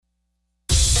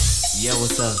Yo,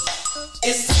 what's up?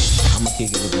 I'ma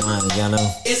kick it with mine, y'all know.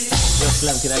 Yo,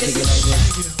 Slim, can I kick it like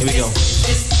this? Here we go.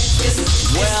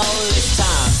 Well, it's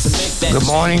time to make that. Good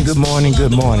morning, good morning,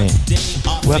 good morning.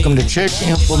 Welcome to Church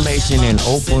Information in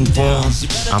Open Forum.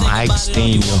 I'm Ike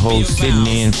Steen, your host, sitting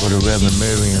in for the Reverend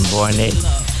Marion Barnett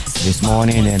this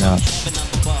morning. And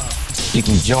you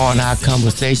can join our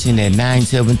conversation at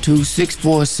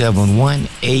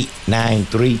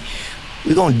 972-647-1893.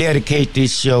 We're going to dedicate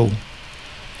this show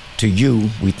to you.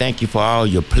 We thank you for all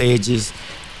your pledges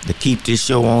to keep this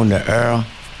show on the air.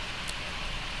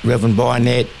 Reverend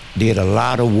Barnett did a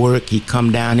lot of work. He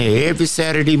come down here every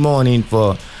Saturday morning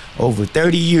for over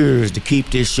 30 years to keep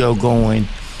this show going,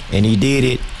 and he did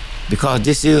it because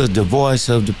this is the voice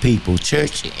of the people.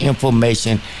 Church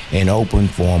Information in Open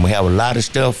Forum. We have a lot of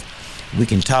stuff we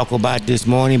can talk about this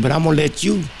morning, but I'm gonna let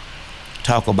you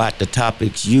talk about the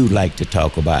topics you like to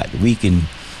talk about. We can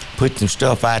put some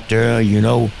stuff out there. You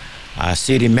know, our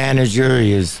city manager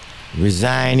is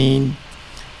resigning,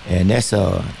 and that's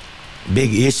a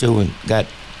big issue, and got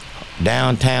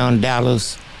downtown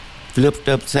Dallas flipped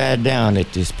upside down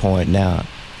at this point now.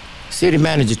 City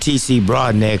manager T.C.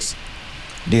 Broadnax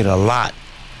did a lot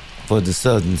for the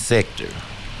southern sector.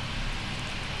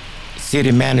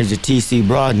 City manager T.C.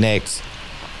 Broadnax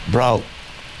brought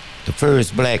the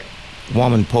first black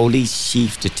woman police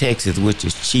chief to Texas, which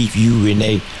is Chief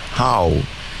Renee Hall.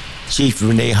 Chief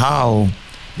Renee Hall,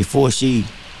 before she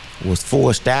was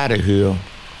forced out of here,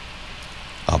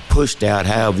 or pushed out,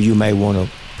 however you may want to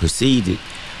proceed it,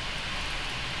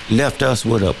 left us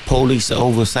with a police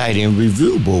oversight and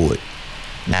review board.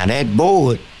 Now that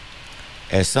board,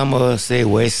 as some of us say,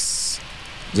 well, it's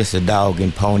just a dog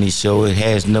and pony show. It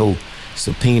has no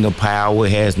subpoena power,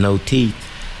 it has no teeth,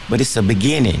 but it's a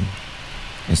beginning.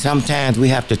 And sometimes we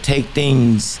have to take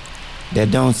things that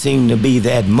don't seem to be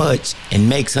that much and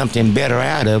make something better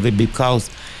out of it, because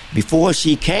before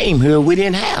she came here, we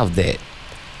didn't have that.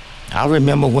 I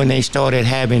remember when they started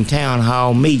having town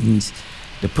hall meetings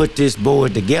to put this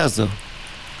board together.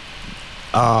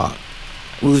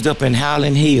 We was up in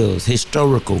Highland Hills,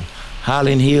 historical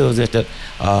Highland Hills at the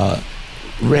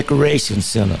recreation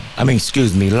center.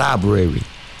 Library.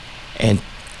 And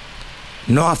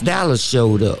North Dallas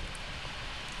showed up.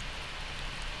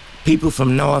 People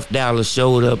from North Dallas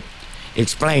showed up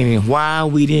explaining why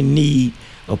we didn't need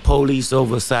a police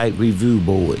oversight review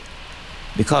board,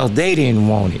 because they didn't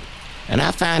want it. And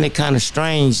I find it kind of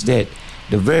strange that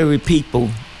the very people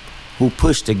who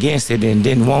pushed against it and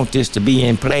didn't want this to be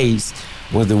in place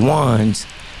were the ones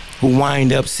who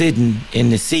wind up sitting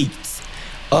in the seats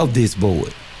of this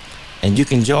board. And you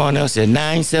can join us at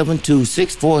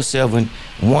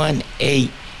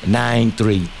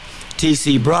 972-647-1893.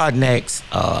 T.C. Broadnax,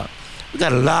 we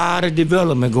got a lot of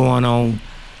development going on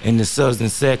in the southern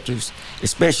sectors,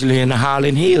 especially in the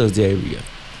Highland Hills area.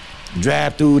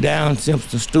 Drive through down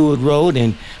Simpson Stewart Road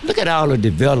and look at all the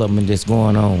development that's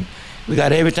going on. We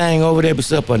got everything over there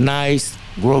except a nice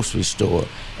grocery store,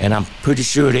 and I'm pretty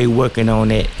sure they're working on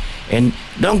that. And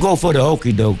don't go for the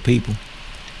okie doke, people.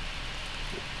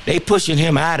 They pushing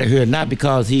him out of here not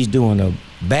because he's doing a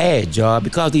bad job,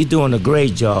 because he's doing a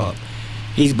great job.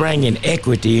 He's bringing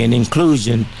equity and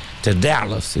inclusion to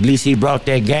Dallas. At least he brought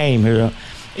that game here.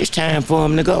 It's time for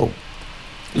him to go.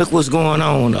 Look what's going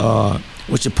on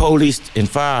with the police and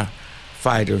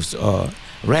firefighters.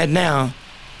 Right now,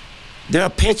 their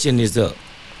pension is up.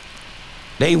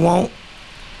 They want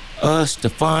us to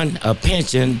fund a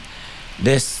pension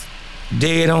that's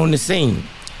dead on the scene.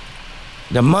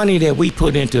 The money that we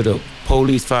put into the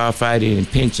police, firefighter, and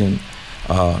pension,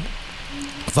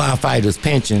 firefighters'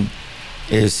 pension,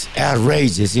 is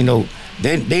outrageous. You know,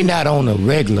 they not on a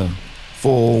regular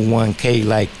 401k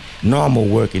like normal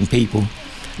working people.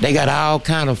 They got all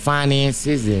kind of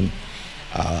finances and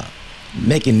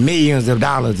making millions of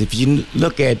dollars. If you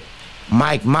look at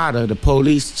Mike Mata, the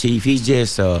police chief, he's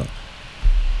just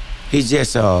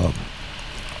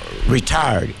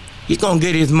retired. He's gonna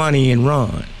get his money and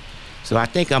run. So I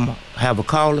think I'm have a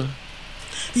caller.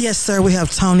 Yes, sir. We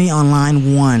have Tony on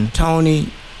line 1. Tony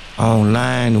on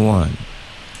line 1.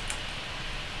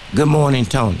 Good morning,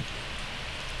 Tony.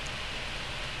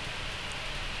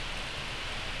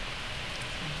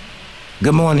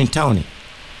 Good morning, Tony.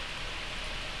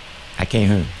 I can't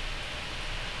hear him.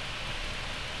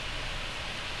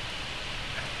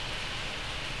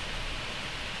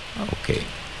 Okay.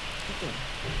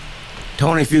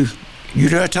 Tony, if you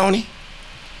there, Tony?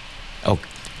 Okay.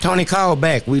 Tony, call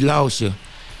back. We lost you.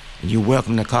 You're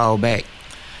welcome to call back.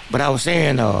 But I was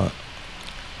saying,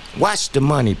 watch the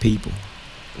money, people.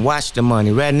 Watch the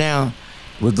money. Right now,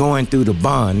 we're going through the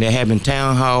bond. They're having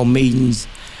town hall meetings.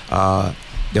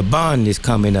 the bond is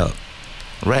coming up.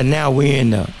 Right now we're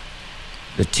in the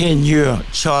 10-year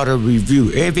charter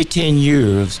review. Every 10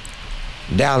 years,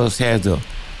 Dallas has a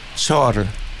charter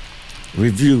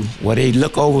review where they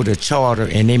look over the charter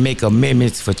and they make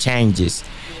amendments for changes.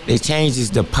 They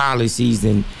changes the policies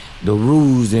and the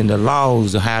rules and the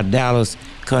laws of how Dallas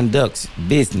conducts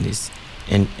business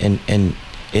in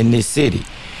this city.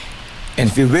 And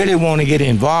if you really want to get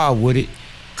involved with it,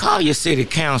 call your city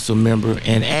council member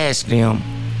and ask them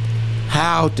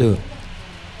how to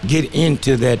get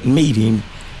into that meeting,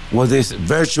 whether it's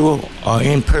virtual or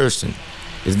in person.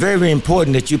 It's very, very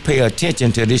important that you pay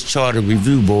attention to this charter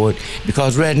review board,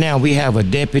 because right now we have a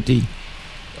deputy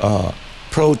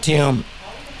pro tem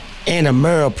and a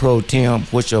mayor pro tem,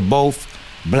 which are both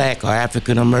black or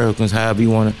African Americans, however you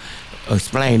want to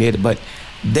explain it, but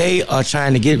they are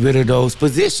trying to get rid of those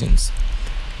positions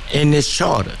in this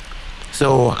charter.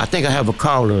 So I think I have a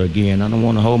caller again. I don't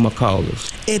want to hold my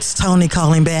callers. It's Tony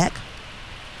calling back.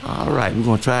 All right, we're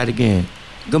going to try it again.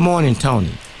 Good morning,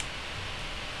 Tony.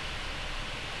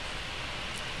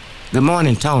 Good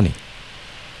morning, Tony.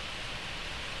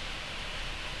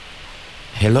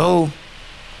 Hello?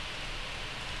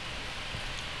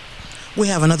 We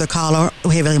have another caller.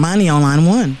 We have Imani on line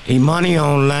 1. Imani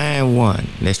on line 1.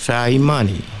 Let's try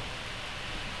Imani.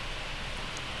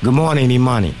 Good morning,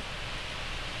 Imani.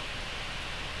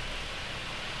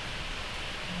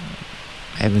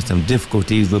 Having some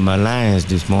difficulties with my lines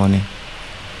this morning.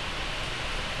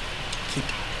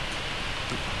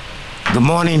 Good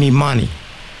morning, Imani.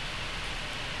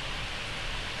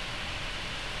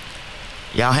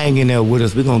 Y'all hang in there with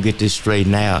us. We're going to get this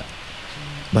straightened out.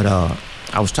 But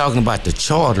I was talking about the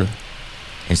charter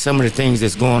and some of the things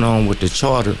that's going on with the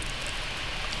charter.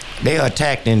 They are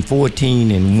attacked in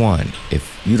 14 and 1.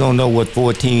 If you don't know what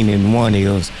 14 and 1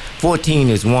 is, 14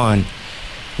 is 1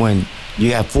 when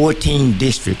you have 14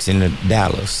 districts in the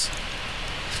Dallas,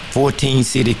 14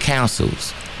 city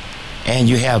councils, and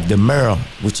you have the mayor,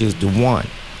 which is the 1.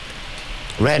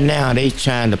 Right now, they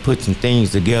trying to put some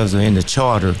things together in the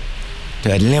charter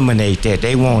to eliminate that.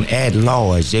 They want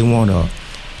at-large. They want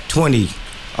 20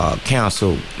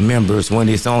 council members when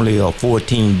it's only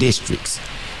 14 districts.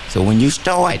 So when you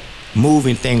start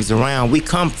moving things around, we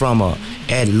come from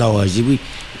at-large. We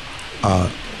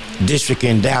district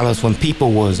in Dallas when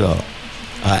people was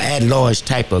at-large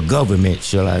type of government,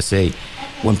 shall I say,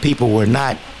 when people were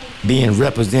not being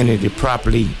represented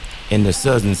properly in the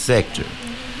southern sector.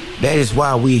 That is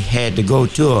why we had to go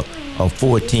to a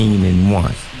 14 and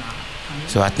 1.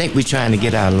 So I think we're trying to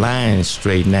get our lines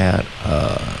straightened out.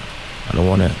 I don't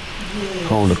want to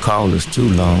hold the callers too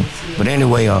long. But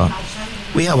anyway,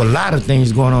 we have a lot of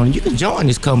things going on. You can join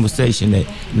this conversation at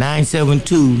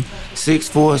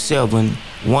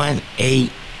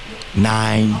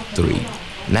 972-647-1893.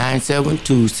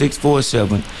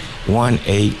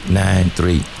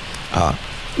 972-647-1893.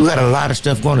 We got a lot of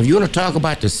stuff going on. If you want to talk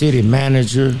about the city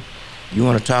manager, you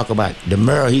want to talk about the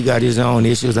mayor, he got his own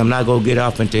issues. I'm not going to get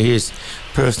off into his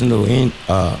personal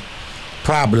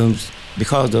problems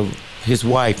because of his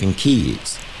wife and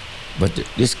kids. But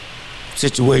this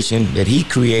situation that he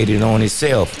created on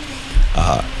himself,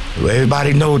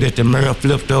 everybody know that the mayor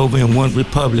flipped over and went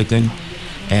Republican,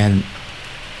 and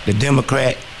the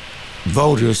Democrat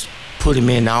voters put him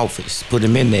in office, put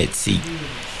him in that seat.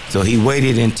 So he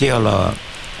waited until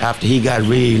after he got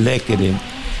re-elected, and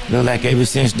look like ever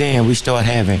since then we start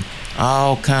having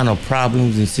all kind of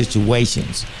problems and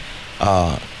situations.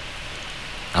 I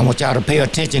want y'all to pay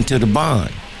attention to the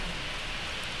bond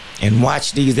and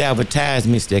watch these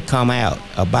advertisements that come out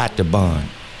about the bond.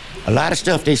 A lot of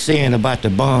stuff they're saying about the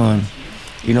bond,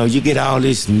 you know, you get all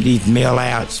these mail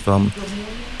outs from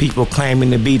people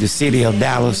claiming to be the city of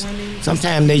Dallas.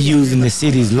 Sometimes they're using the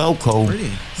city's logo,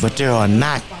 but they are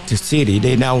not the city.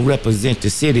 They don't represent the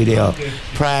city. They are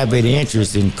private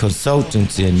interests and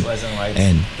consultants and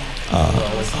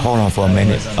hold on for a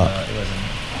minute.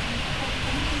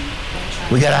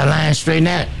 We got our line straightened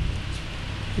out?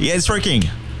 Yeah, it's working.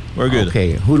 We're good.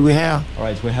 Okay, who do we have? All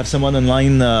right, we have someone on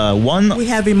line 1. We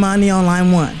have Imani on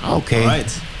line 1. Okay. All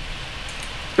right.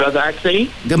 Brother Axie?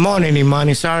 Good morning,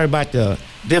 Imani. Sorry about the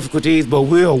difficulties, but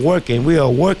we are working. We are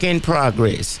work in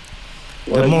progress.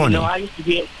 Well, good morning.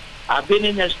 You know, I've been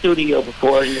in that studio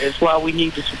before, and that's why we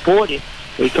need to support it,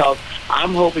 because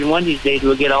I'm hoping one of these days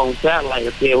we'll get our own satellite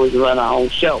up there, we can run our own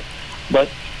show. But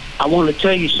I want to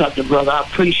tell you something, brother. I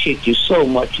appreciate you so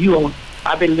much.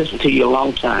 I've been listening to you a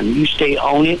long time. You stay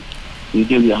on it. You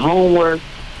do your homework.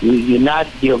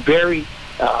 You're very,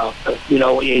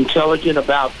 intelligent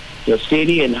about the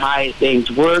city and how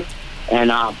things work.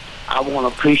 And I want to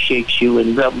appreciate you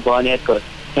and Reverend Barnett for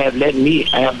have let me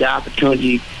have the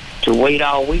opportunity to wait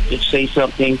all week to say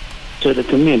something to the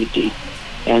community.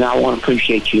 And I want to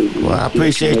appreciate you. Well, I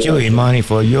appreciate you, Imani,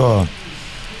 for your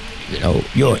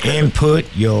input,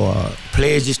 your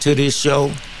pledges to this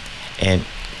show. And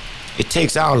it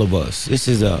takes all of us. This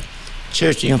is a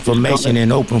church information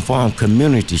and open forum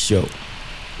community show.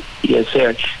 Yes,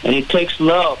 sir. And it takes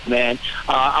love, man.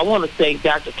 I want to thank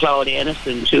Dr. Claude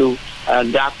Anderson, too,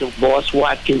 Dr. Boss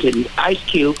Watkins, and Ice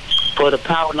Cube for the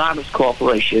Power and Honors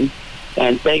Corporation.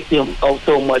 And thank them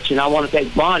so much. And I want to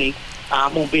thank Bonnie.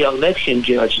 I'm going to be an election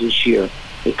judge this year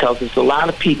because it's a lot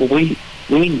of people. We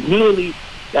really,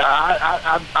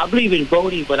 I believe in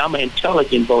voting, but I'm an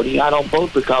intelligent voting. I don't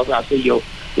vote because I see your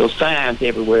signs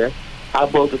everywhere. I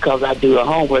vote because I do the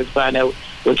homework, find out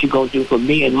what you're going to do for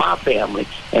me and my family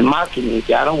and my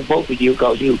community. I don't vote for you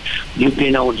because you've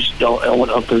been on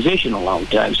a position a long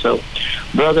time. So,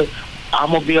 brother, I'm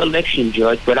going to be an election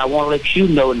judge, but I want to let you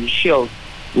know in the show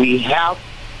we have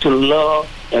to love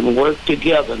and work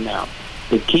together now.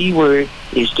 The key word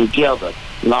is together.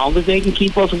 As long as they can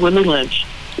keep us with the lunch,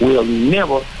 we'll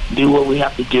never do what we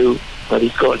have to do, but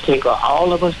it's going to take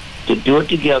all of us to do it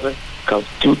together because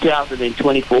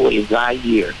 2024 is our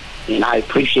year. And I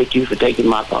appreciate you for taking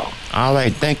my call. All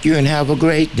right, thank you and have a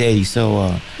great day.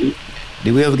 So,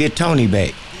 did we ever get Tony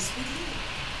back?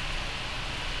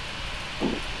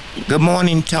 Good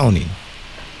morning, Tony.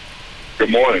 Good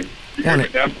morning. You hear me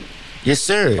now? Yes,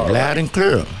 sir. All loud right. and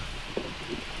clear.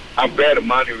 I'm glad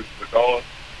Imani was on.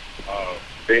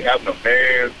 They having a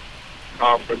man's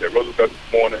conference at Roosevelt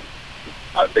this morning.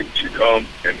 I think she come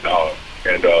and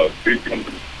she come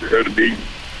to her to meet.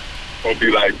 Gonna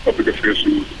be like public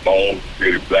officials, small,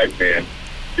 city, black man.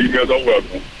 Females are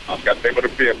welcome. I've got the name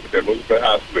of the event at Roosevelt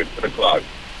Hospital at 10 o'clock.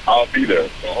 I'll be there.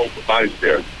 So I hope Imani's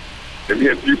there. Let me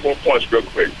hit 3-4 points real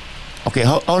quick. Okay,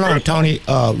 hold on, Tony.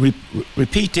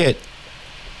 Repeat that.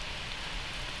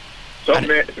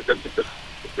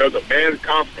 There's a man's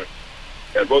conference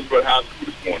at Roosevelt Hospital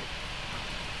this morning.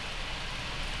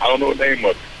 I don't know the name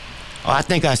of it. Oh, I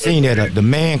think I seen that, the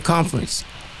man conference.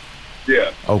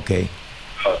 Yeah. Okay.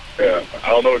 Yeah. I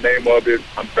don't know the name of it.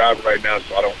 I'm driving right now,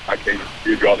 so I can't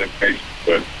give you all the information,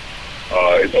 but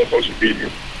it's on social media.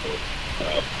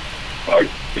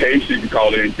 Casey can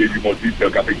call in and give you more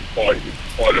details. I think it's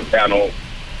part of the panel.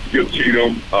 Gil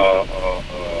Cheatham,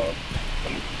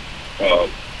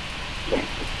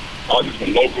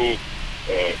 some local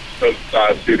southern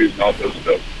side cities and all that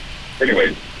stuff.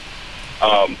 Anyway,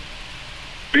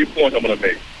 3 points I'm going to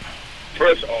make.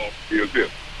 First off is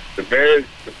this. The marriage,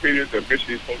 the opinions that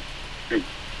Michigan is supposed to do.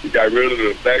 He got rid of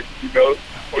the black female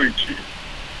police chief.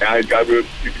 Now he got rid of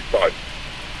the TV sergeant.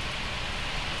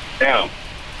 Now,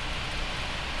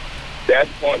 that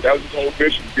was his whole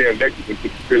mission being elected was to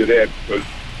get rid of that because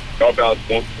North Dallas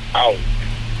wants the power.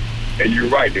 And you're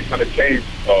right, they kind of changed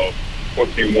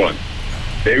 14-1.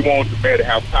 They want the man to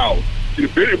have power. See,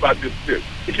 the beauty about this is this.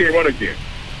 He can't run again.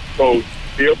 So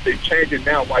if they change it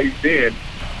now while he's in,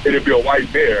 it'll be a white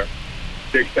mayor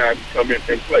next time he come in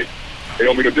and play. They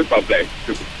don't make a difference about black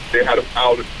because they had the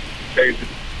power to change it,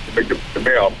 to make the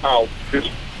mayor a powerful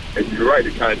position. And you're right,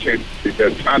 they kind of changed.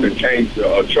 They're trying to change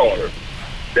the charter.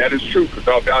 That is true because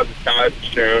North Dallas is tied to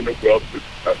sharing the wealth with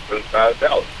South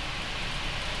Dallas.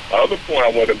 The other point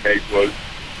I wanted to make was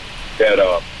that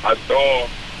I saw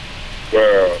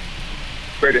where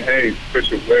Freddie Haynes,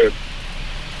 Bishop West,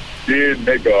 did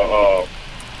make a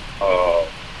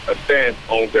stand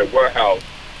on that warehouse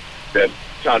that's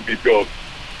trying to be built,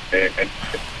 and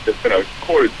there's been a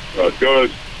court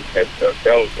judge at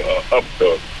up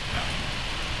the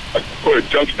court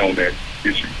junction on that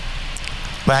issue.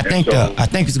 But I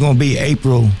think it's going to be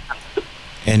April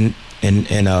in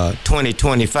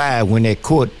 2025 when that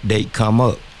court date come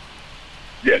up.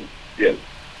 Yes.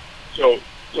 So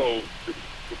the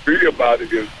beauty about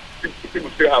it is people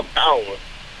still have power.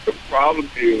 The problem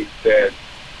is that,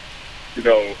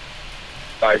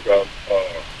 like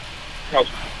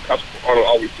Council Arnold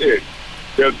always said,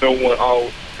 there's no one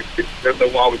always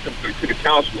come to the city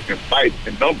council and fight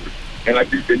in numbers.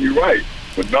 And you're right.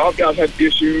 When North Dallas has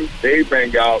issues, they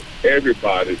bring out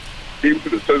everybody, even to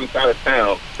the southern side of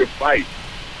town, to fight.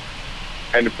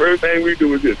 And the first thing we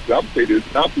do is this. I'm saying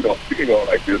this, now people don't speak on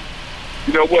like this.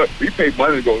 You know what? We pay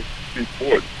money to go see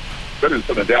sports, especially in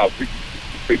Southern Dallas.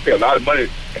 We pay a lot of money,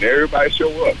 and everybody show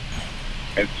up.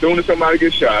 And as soon as somebody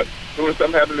gets shot, as soon as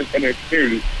something happens in their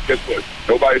community, guess what?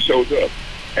 Nobody shows up.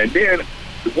 And then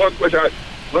the one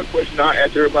question I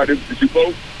ask everybody is, did you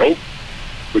vote? Nope.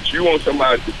 But you want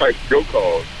somebody to fight for your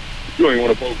cause. You don't even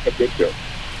want to vote for yourself.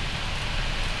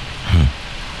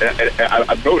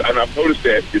 And I've noticed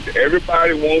that if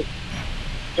everybody wants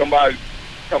somebody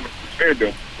coming to defend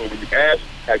them. So when you ask,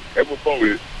 have you ever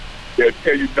voted, they'll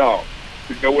tell you no.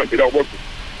 You know what? They don't work for you.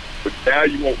 But now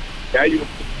you want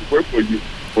to work for you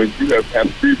when you have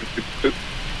grievances.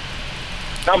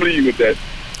 How many of you with that?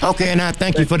 Okay, and I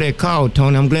thank you for that call,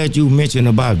 Tony. I'm glad you mentioned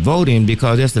about voting,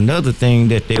 because that's another thing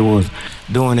that they was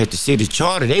doing at the city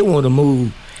charter. They want to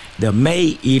move the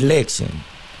May election,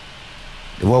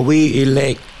 where we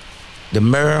elect the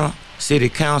mayor, city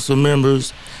council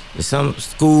members, some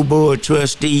school board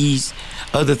trustees,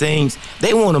 other things.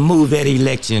 They want to move that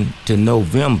election to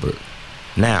November.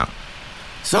 Now,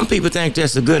 some people think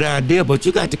that's a good idea, but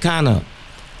you got to kind of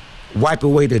wipe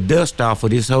away the dust off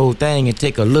of this whole thing and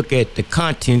take a look at the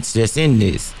contents that's in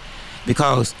this.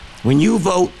 Because when you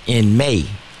vote in May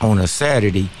on a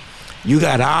Saturday, you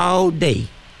got all day.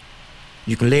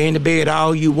 You can lay in the bed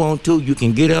all you want to. You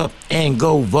can get up and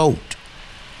go vote.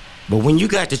 But when you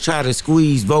got to try to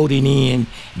squeeze voting in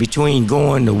between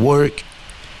going to work,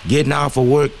 getting off of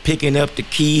work, picking up the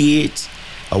kids,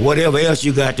 or whatever else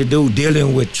you got to do,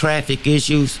 dealing with traffic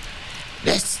issues,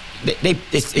 it's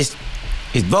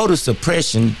voter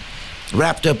suppression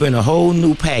wrapped up in a whole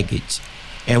new package.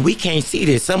 And we can't see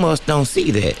that. Some of us don't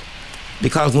see that.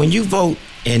 Because when you vote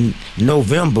in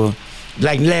November,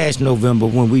 like last November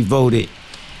when we voted,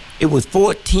 it was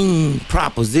 14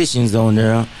 propositions on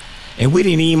there, and we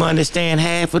didn't even understand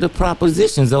half of the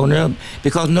propositions on there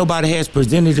because nobody has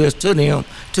presented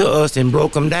to us and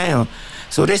broke them down.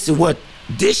 So this is what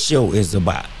this show is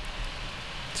about.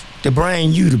 To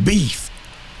bring you the beef,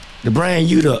 to bring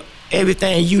you the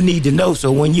everything you need to know,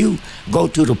 so when you go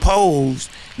to the polls,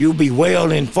 you'll be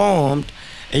well informed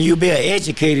and you'll be an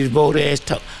educated voter,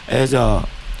 as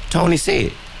Tony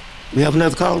said. We have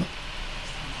another caller?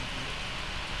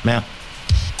 Ma'am?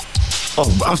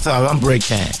 Oh, I'm sorry, I'm break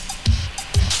time.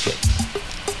 Okay.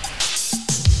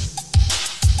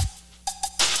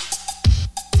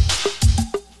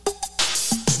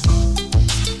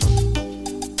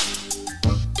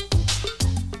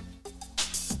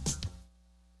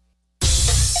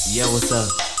 Yo, what's up?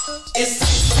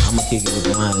 I'm gonna kick it with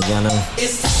Ron, y'all know.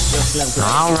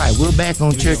 All right, we're back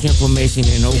on church information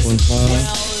in open forum.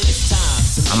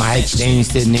 I'm Ike Steen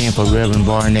sitting in for Reverend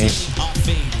Barnett,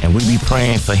 and we be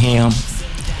praying for him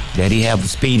that he have a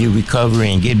speedy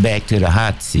recovery and get back to the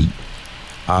hot seat.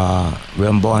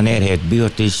 Reverend Barnett has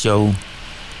built this show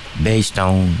based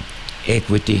on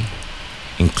equity,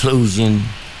 inclusion,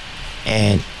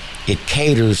 and it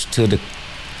caters to the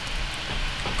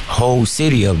whole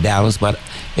city of Dallas, but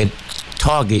it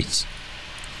targets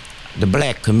the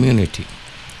black community,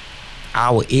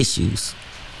 our issues,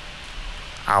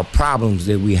 our problems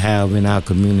that we have in our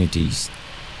communities,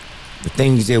 the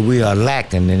things that we are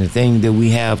lacking and the things that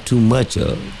we have too much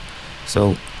of.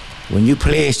 So when you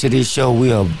pledge to this show,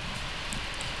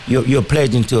 you're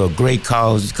pledging to a great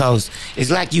cause, because it's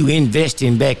like you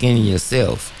investing back in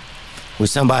yourself, where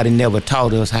somebody never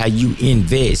taught us how you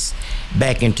invest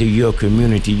back into your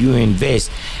community. You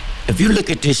invest. If you look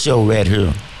at this show right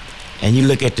here, and you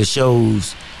look at the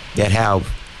shows that have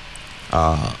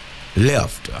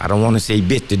left, I don't want to say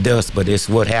bit the dust, but it's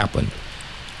what happened.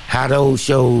 How those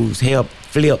shows help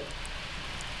flip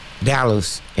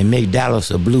Dallas and make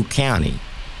Dallas a blue county.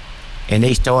 And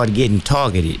they started getting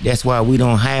targeted. That's why we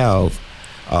don't have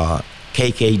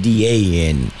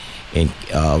KKDA and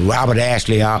Robert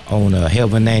Ashley out on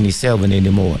Heaven 97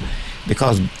 anymore,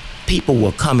 because people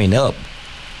were coming up.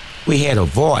 We had a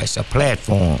voice, a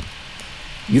platform.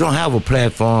 You don't have a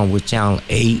platform with Channel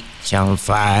 8, Channel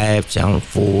 5, Channel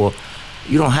 4.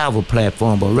 You don't have a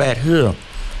platform, but right here,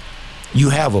 you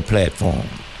have a platform,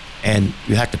 and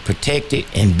you have to protect it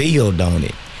and build on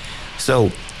it.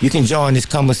 So you can join this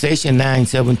conversation,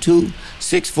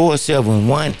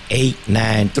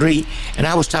 972-647-1893. And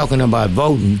I was talking about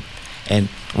voting, and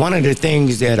one of the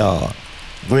things that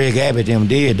Greg Abbott them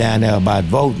did down there about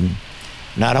voting,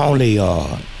 not only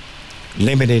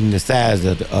limiting the size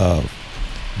of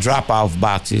drop-off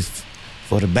boxes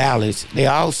for the ballots, they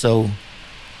also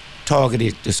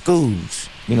targeted the schools.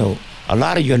 You know, a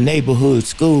lot of your neighborhood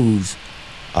schools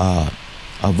are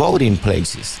voting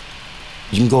places.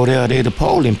 You can go there, they're the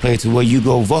polling places where you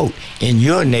go vote in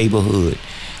your neighborhood.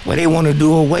 Well, they want to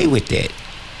do away with that.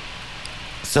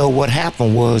 So what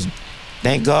happened was,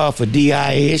 thank God for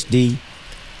DISD,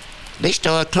 they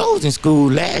started closing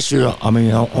school last year,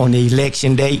 on the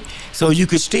election day, so you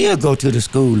could still go to the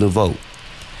school to vote.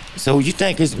 So you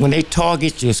think it's when they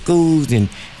target your schools and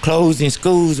closing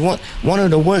schools, one of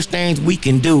the worst things we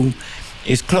can do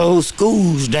is close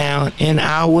schools down in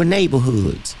our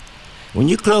neighborhoods. When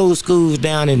you close schools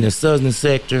down in the southern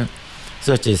sector,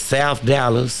 such as South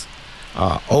Dallas,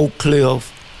 Oak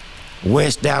Cliff,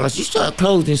 West Dallas. You start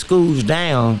closing schools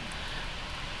down.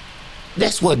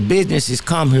 That's what businesses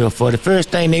come here for. The first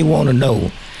thing they want to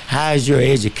know, how is your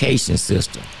education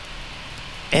system?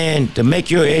 And to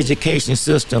make your education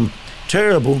system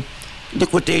terrible,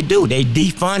 look what they do. They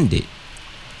defund it.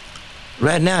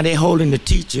 Right now, they're holding the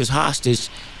teachers hostage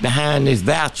behind this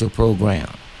voucher program.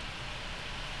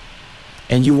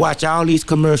 And you watch all these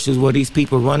commercials where these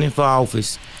people running for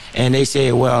office, and they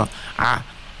say, well, I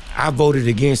voted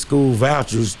against school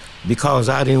vouchers because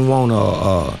I didn't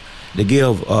want to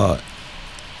give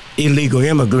illegal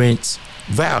immigrants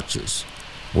vouchers.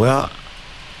 Well,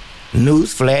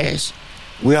 newsflash,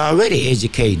 we're already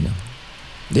educating them.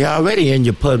 They're already in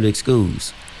your public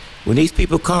schools. When these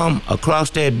people come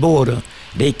across that border,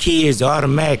 their kids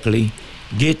automatically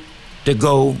get to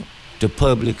go to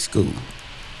public school.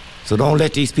 So don't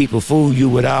let these people fool you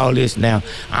with all this. Now,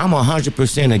 I'm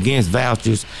 100% against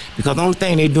vouchers because the only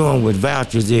thing they're doing with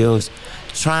vouchers is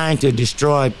trying to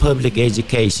destroy public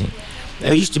education.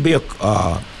 There used to be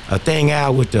a thing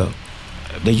out with the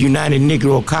United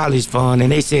Negro College Fund,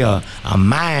 and they say a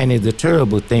mine is a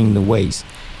terrible thing to waste.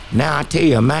 Now, I tell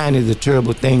you, a mine is a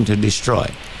terrible thing to destroy.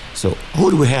 So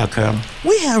who do we have, Carol?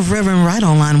 We have Reverend Wright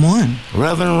on line 1.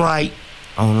 Reverend Wright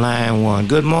on line 1.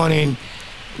 Good morning,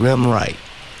 Reverend Wright.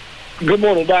 Good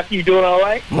morning, Doctor. You doing all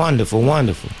right? Wonderful,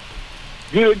 wonderful.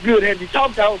 Good, good. Have you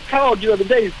talked? I called you the other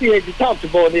day to see how you talked to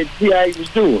boy and see how he was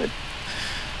doing.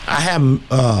 I haven't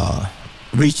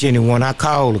reached anyone. I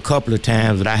called a couple of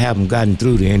times, but I haven't gotten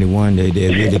through to anyone that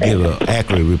really give an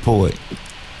accurate report.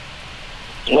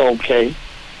 Okay.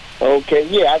 Okay,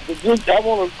 yeah, I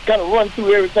want to kind of run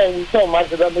through everything we're talking about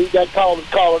because I know you got callers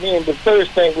calling in. The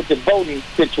first thing with the voting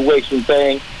situation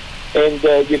thing, and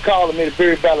you're calling me a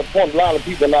very valid point. A lot of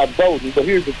people are not voting, but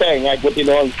here's the thing, like what they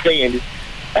don't understand is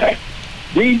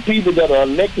these people that are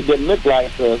elected that look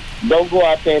like us don't go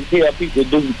out there and tell people to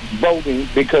do voting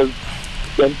because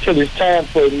until it's time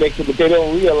for election, but they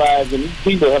don't realize, and these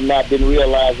people have not been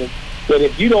realizing that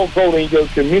if you don't vote in your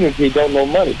community, don't no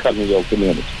money come in your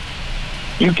community.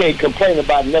 You can't complain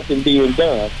about nothing being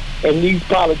done. And these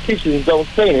politicians don't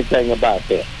say anything about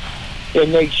that.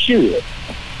 And they should.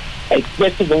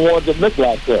 Especially the ones that look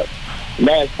like us.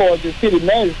 Now, as far as the city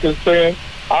manager is concerned,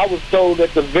 I was told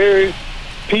that the very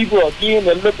people, again,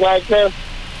 that look like us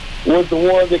was the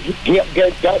ones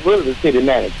that got rid of the city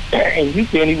manager. And he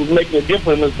said he was making a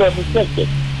difference in the southern sector.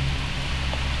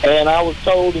 And I was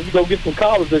told if you go get some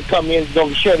callers that come in and going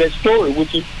to share that story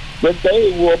with you, that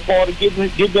they were a part of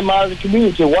getting them out of the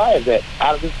community. Why is that?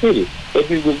 Out of the city, if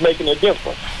it was making a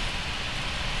difference.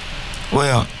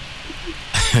 Well,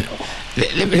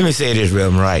 let me say this,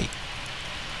 Reverend Wright.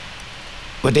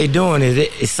 What they're doing is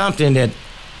it's something that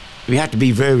we have to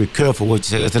be very careful with.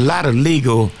 There's a lot of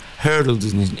legal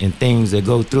hurdles and things that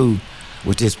go through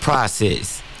with this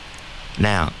process.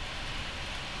 Now,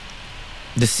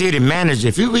 the city manager,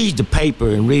 if you read the paper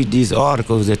and read these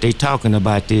articles that they're talking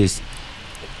about this,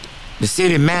 the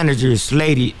city manager is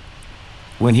slated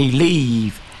when he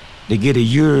leave to get a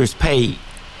year's pay,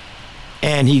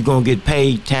 and he's gonna get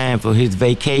paid time for his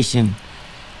vacation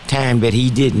time that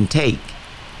he didn't take.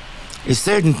 There's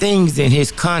certain things in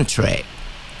his contract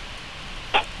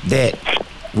that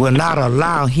will not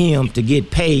allow him to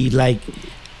get paid like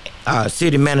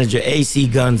city manager A.C.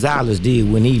 Gonzalez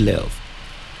did when he left.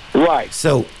 Right.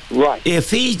 So if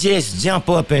he just jump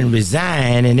up and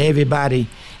resign and everybody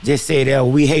just say, oh,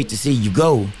 we hate to see you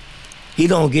go, he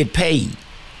don't get paid.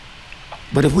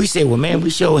 But if we say, well, man, we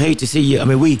sure hate to see you, I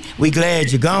mean, we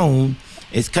glad you're gone,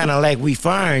 it's kind of like we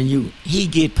firing you, he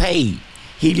get paid.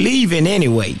 He leaving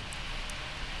anyway.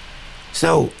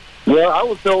 So. Well, I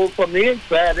was told from the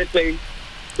inside that they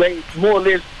more or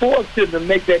less forced him to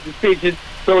make that decision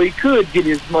so he could get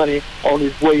his money on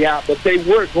his way out, but they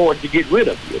were going to get rid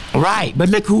of him. Right, but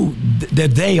look who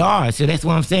they are. So that's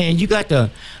what I'm saying. You got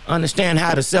to understand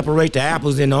how to separate the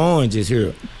apples and the oranges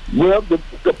here. Well,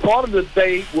 the part of the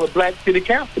day were black city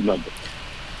council members.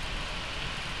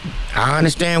 I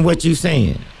understand what you're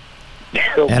saying.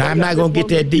 And I'm not going to get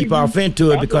that deep off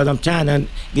into it because I'm trying to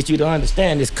get you to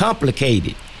understand it's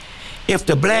complicated. If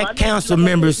the black council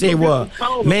members say, well,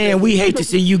 man, we hate to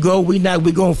see you go, we're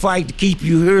going to fight to keep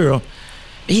you here,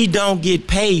 he don't get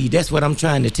paid. That's what I'm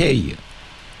trying to tell you.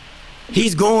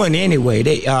 He's going anyway.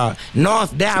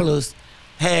 North Dallas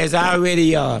has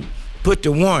already put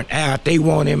the warrant out. They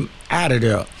want him out of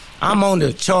there. I'm on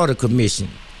the Charter Commission.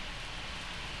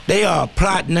 They are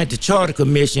plotting at the Charter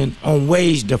Commission on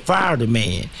ways to fire the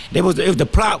man. If the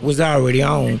plot was already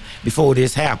on before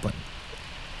this happened.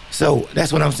 So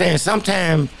that's what I'm saying.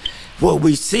 Sometimes what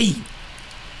we see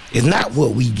is not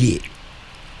what we get.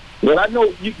 Well, I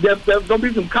know there's going to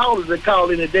be some callers that call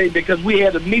in today because we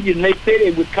had a meeting and they said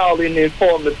they would call in and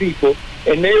inform the people.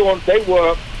 And they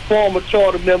were former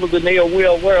charter members and they are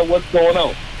well aware of what's going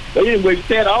on. But anyway, with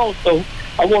that also,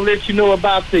 I want to let you know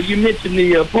about you mentioned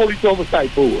the Police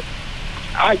Oversight Board.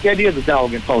 That is a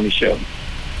dog and pony show.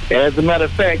 As a matter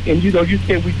of fact, and you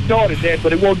said we started that,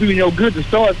 but it won't do you no good to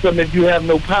start something if you have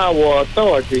no power or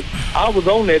authority. I was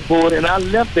on that board and I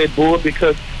left that board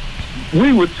because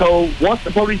we were told once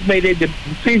the police made their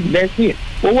decision, that's it.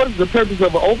 Well, what is the purpose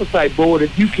of an oversight board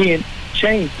if you can't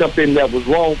change something that was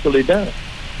wrongfully done?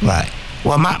 Right.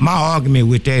 Well, my argument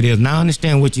with that is, and I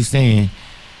understand what you're saying,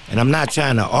 and I'm not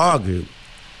trying to argue,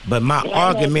 but my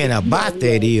argument about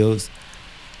that is,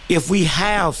 if we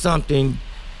have something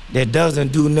that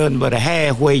doesn't do nothing but a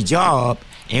halfway job,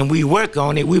 and we work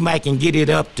on it, we might can get it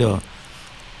up to,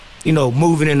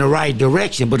 moving in the right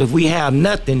direction. But if we have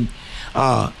nothing,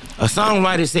 a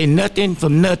songwriter say nothing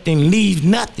from nothing leaves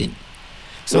nothing.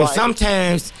 So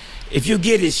sometimes if you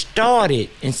get it started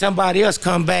and somebody else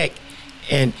come back,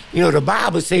 and the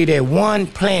Bible say that one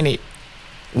planted,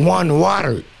 one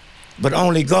watered, but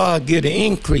only God give the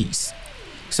increase.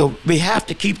 So we have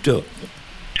to keep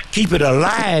it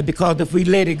alive, because if we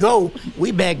let it go,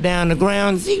 we back down to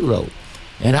ground zero.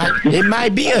 And it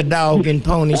might be a dog and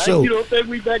pony show. You don't think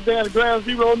we back down to ground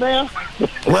zero now?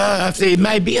 Well, I say it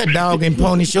might be a dog and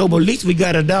pony show, but at least we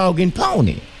got a dog and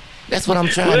pony. That's what I'm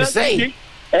trying to say.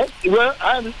 Well,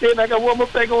 I understand. I got one more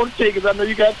thing I want to say, because I know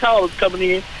you got callers coming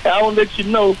in. And I want to let you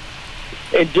know,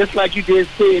 and just like you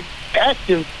just said,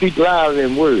 actions speak louder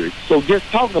than words. So just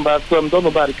talking about something, don't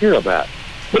nobody care about.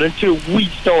 But until we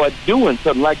start doing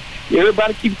something, like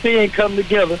everybody keeps saying, come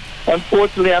together.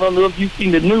 Unfortunately, I don't know if you've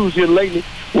seen the news here lately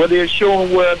where they're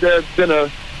showing where there's been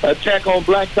an attack on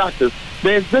black doctors.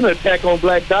 There's been an attack on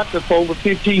black doctors for over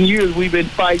 15 years. We've been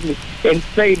fighting and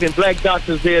saving black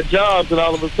doctors their jobs, and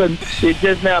all of a sudden they're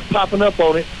just now popping up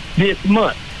on it this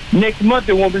month. Next month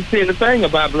they won't be saying a thing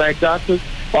about black doctors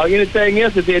or anything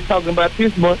else that they're talking about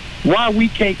this month. Why we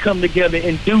can't come together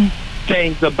and do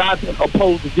things about it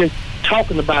opposed to just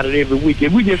talking about it every week?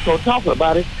 If we just don't talk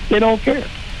about it, they don't care.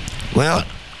 Well,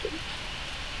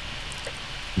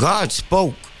 God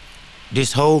spoke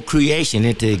this whole creation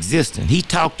into existence. He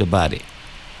talked about it,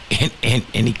 and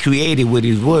he created with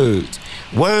his words.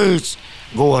 Words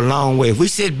go a long way. If we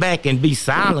sit back and be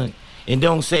silent and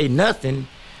don't say nothing,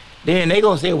 then they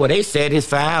gonna say, well, they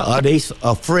satisfied or they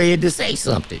afraid to say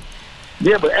something.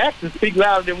 Yeah, but actions speak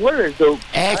louder than words, though.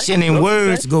 Action and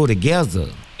words go together.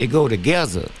 It go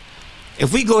together.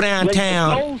 If we go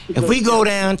downtown,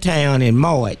 in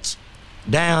March,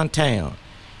 downtown,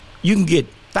 you can get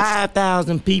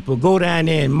 5,000 people go down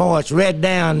there and march right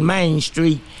down Main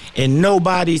Street, and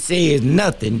nobody says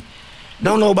nothing.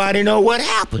 Don't nobody know what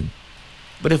happened.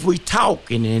 But if we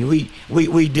talking and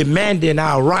we demanding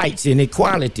our rights and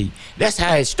equality, that's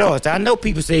how it starts. I know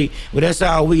people say, well, that's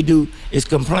all we do is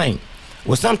complain.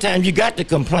 Well, sometimes you got to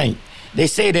complain. They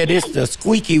say that it's the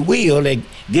squeaky wheel that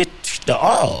gets the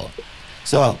oil.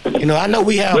 So, I know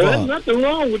we have... Well, there's nothing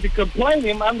wrong with the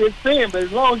complaining. I'm just saying, but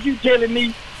as long as you telling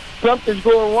me something's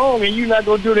going wrong and you're not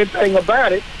going to do anything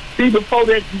about it. See, before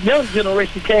that young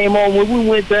generation came on, when we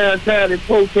went downtown and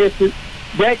protested,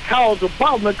 that caused a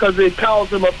problem because it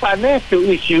caused them a financial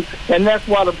issue, and that's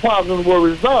why the problems were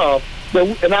resolved.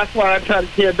 And that's why I try to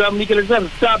tell Dominique Alexander,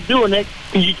 stop doing that,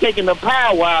 because you're taking the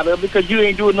power out of it because you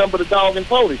ain't doing nothing but a dog and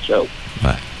pony show.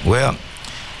 Right. Well,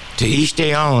 to each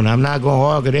their own. I'm not going to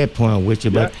argue that point with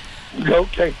you, but...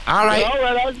 Okay. All right. Well, all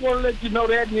right. I just want to let you know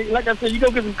that. Like I said, you go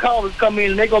get some callers come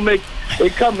in, and they're going to make their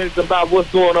comments about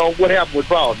what's going on, what happened with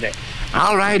Broadneck.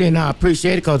 All right, and I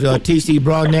appreciate it, because TC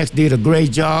Broadneck did a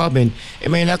great job. And I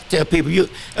mean, I tell people,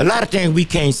 a lot of things we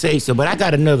can't say, but I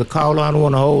got another caller. I don't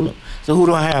want to hold them. So who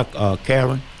do I have,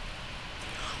 Karen?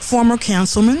 Former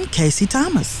Councilman Casey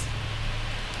Thomas.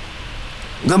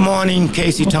 Good morning,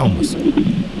 Casey Thomas.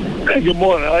 Hey, good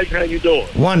morning, Ike. How you doing?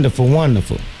 Wonderful,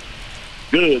 wonderful.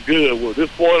 Good. Well, this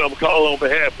morning I'm calling on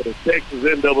behalf of the Texas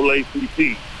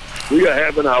NAACP. We are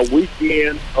having our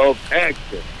weekend of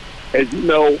action. As you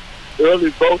know, early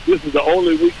vote, this is the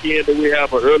only weekend that we have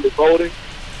for early voting.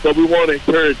 So we want to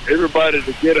encourage everybody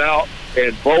to get out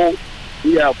and vote.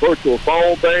 We have virtual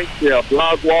phone banks. We have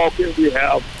blog walking. We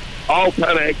have all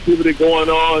kind of activity going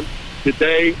on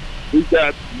today. We've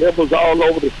got members all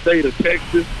over the state of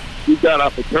Texas. We've got our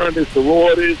fraternities,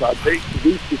 sororities, our Nation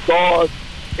Booster Stars.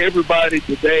 Everybody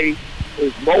today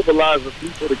is mobilizing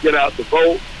people to get out to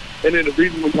vote. And then the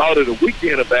reason we call it a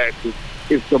weekend of action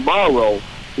is tomorrow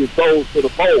is goes to the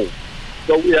polls.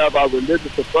 So we have our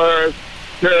religious affairs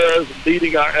chairs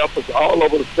leading our efforts all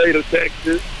over the state of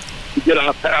Texas. to get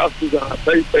our pastors and our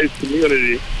faith-based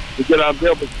community, to get our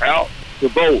members out to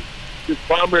vote. This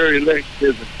primary election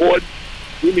is important.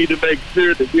 We need to make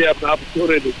sure that we have an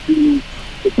opportunity to choose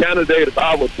the candidate of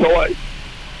our choice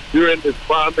during this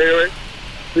primary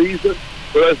season.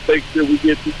 So let's make sure we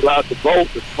get people out to vote.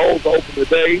 The polls open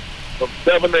today from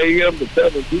 7 a.m. to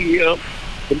 7 p.m.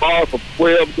 Tomorrow from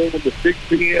 12 noon to 6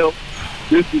 p.m.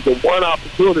 This is the one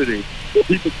opportunity that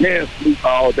people can sleep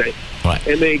all day. Right.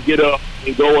 And then get up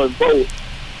and go and vote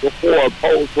before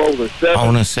polls close at 7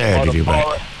 on a Saturday, tomorrow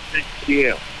right? at 6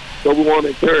 p.m. So we want to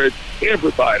encourage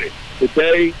everybody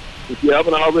today, if you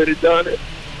haven't already done it,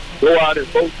 go out and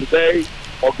vote today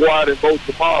or go out and vote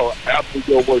tomorrow after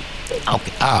your work day.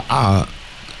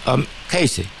 Okay.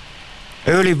 Casey,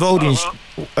 early voting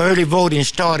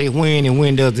started when and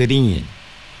when does it end?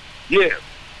 Yes,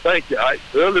 thank you.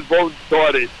 Early voting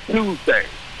started Tuesday.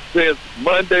 Since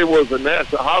Monday was a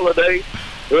national holiday,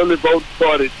 early voting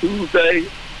started Tuesday.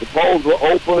 The polls were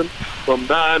open from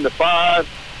 9 to 5.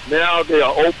 Now they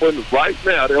are open right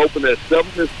now. They're open at 7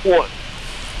 this morning.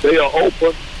 They are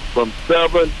open from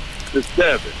 7 to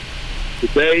 7.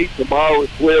 Today, tomorrow is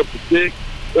 12 to 6.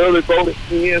 Early voting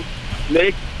ends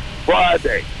next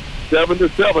Friday, 7 to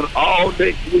 7, all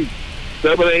next week,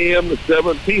 7 a.m. to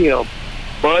 7 p.m.,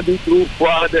 Monday through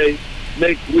Friday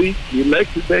next week.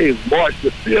 Election day is March the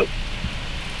 5th.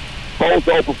 Polls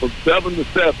open from 7 to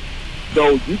 7.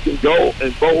 So you can go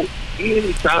and vote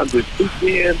anytime this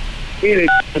weekend,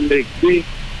 anytime next week,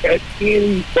 at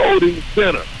any voting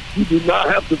center. You do not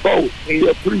have to vote in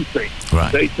your precinct.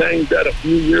 Right. They changed that a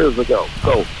few years ago.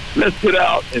 So let's get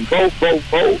out and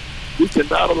vote. We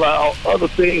cannot allow other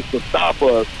things to stop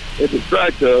us and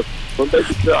distract us from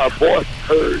making sure our voice is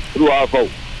heard through our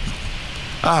vote.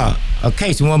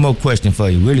 Casey, one more question for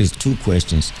you. Really, it's two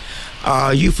questions.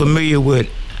 Are you familiar with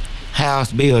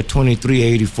House Bill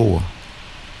 2384?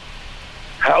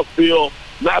 House Bill,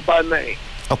 not by name.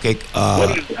 Okay,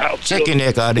 What is the House checking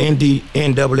Bill? that the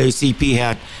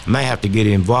NAACP might have to get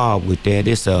involved with that.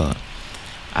 It's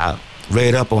I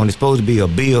read up on. It's supposed to be a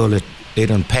bill that they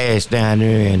done passed down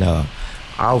there in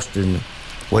Austin,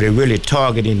 where they're really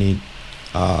targeting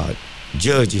the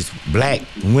judges, black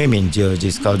women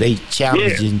judges, because they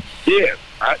challenging. Yes,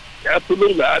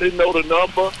 absolutely. I didn't know the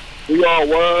number. We all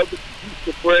were.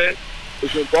 Mr. Fred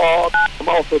is involved. I'm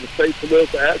also the state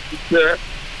political action chair,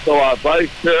 so our vice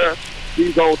chair,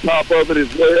 he's on top of it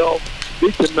as well.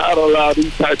 We cannot allow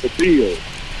these type of bills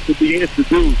to be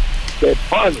introduced that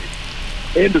punish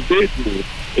individuals,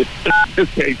 in this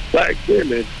case black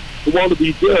women, who want to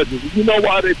be judges. You know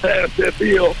why they passed that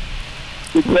bill?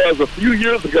 Because a few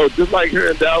years ago, just like here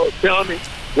in Dallas County,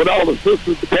 when all the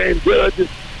sisters became judges,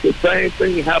 the same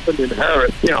thing happened in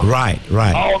Harris County.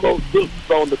 Right. All those sisters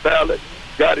on the ballot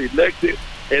got elected,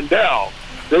 and now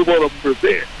they want to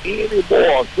prevent any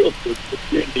more sisters from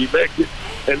getting elected,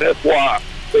 and that's why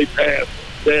they passed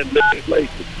that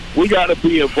legislation. We got to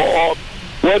be involved.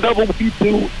 Whatever we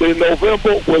do in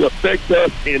November will affect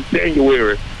us in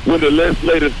January when the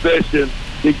legislative session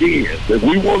begins. If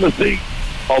we want to see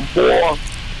a more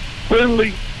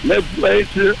friendly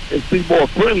legislature and see more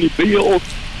friendly bills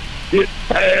get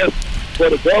passed for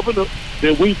the governor,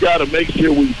 then we've got to make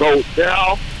sure we vote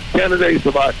now, candidates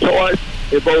of our choice,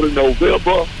 and vote in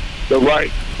November, the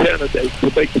right candidates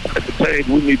to make the type of change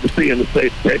we need to see in the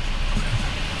state of Texas.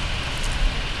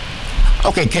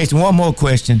 Okay, Casey, one more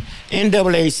question.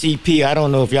 NAACP, I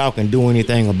don't know if y'all can do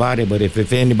anything about it, but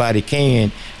if anybody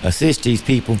can assist these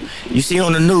people, you see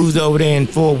on the news over there in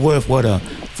Fort Worth what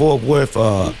Fort Worth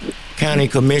county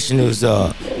commissioners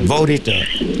voted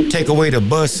to take away the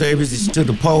bus services to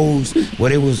the polls,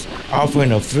 where they was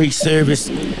offering a free service,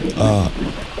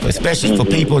 especially for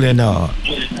people in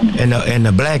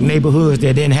the black neighborhoods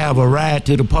that didn't have a ride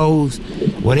to the polls.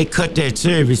 Well, they cut that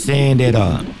service, saying that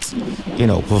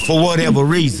for whatever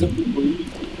reason.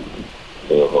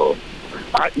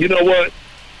 You know what?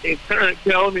 In Tarrant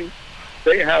County,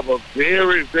 they have a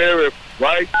very, very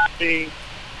right-wing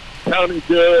county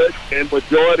judge and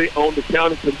majority on the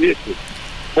county commission.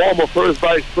 Former first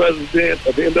vice president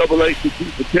of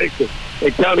NAACP for Texas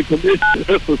and county commissioner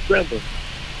Mr. Simmons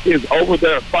is over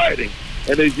there fighting.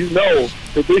 And as you know,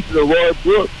 Commissioner Roy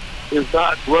Brooks is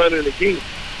not running again.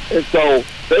 And so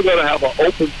they're going to have an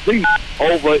open seat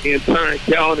over in Tarrant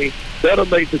County. That'll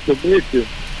make the commission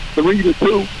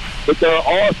 3-2. But there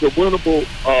are some winnable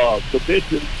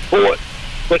commission sports.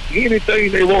 But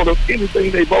anything they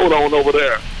vote on over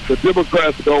there, the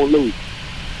Democrats are going to lose.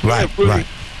 Right.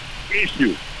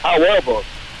 Issue. However,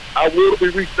 I will be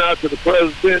reaching out to the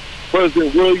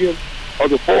President Williams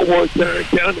of the Fort Worth Tarrant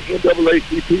County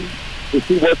NAACP to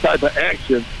see what type of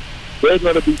action they're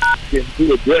going to be taken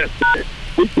to address that.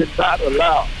 We cannot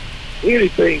allow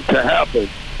anything to happen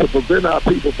to prevent our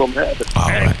people from having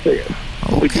access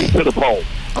to the phone.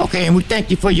 Okay, and we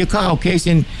thank you for your call, Casey.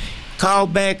 And call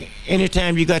back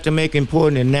anytime you got to make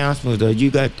important announcements or you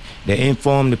got to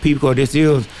inform the people, because this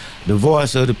is the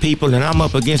voice of the people, and I'm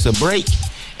up against a break.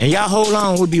 And y'all hold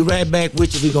on, we'll be right back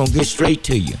with you. We're going to get straight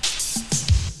to you.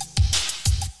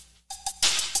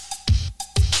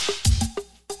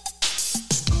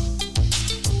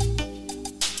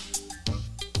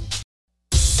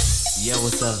 Yo,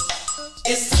 what's up?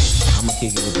 I'm gonna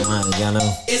kick it with the line, y'all know.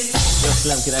 Yo,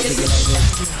 Slim, can I kick it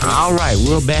like that? All right,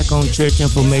 we're back on Church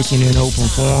Information in Open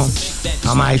Forum.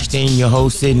 I'm Ike Steen, your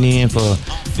host, sitting in for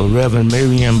Reverend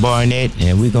Miriam Barnett,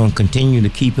 and we're gonna continue to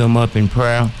keep him up in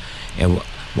prayer. And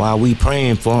while we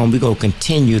praying for him, we're gonna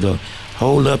continue to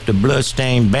hold up the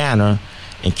bloodstained banner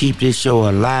and keep this show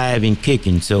alive and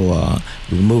kicking. So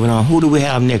we're moving on. Who do we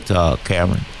have next,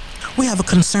 Karen? We have a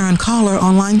concerned caller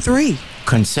on line 3.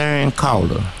 Concerned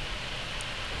caller.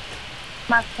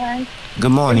 My friend.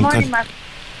 Good morning. Good morning,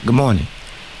 Good morning.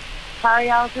 How are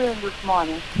y'all doing this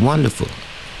morning? Wonderful.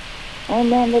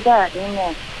 Amen to that.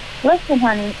 Amen. Listen,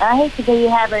 honey, I hate to be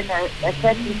having a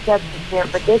touchy subject here,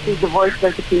 but this is the voice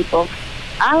of the people.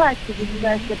 I like to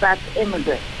discuss about the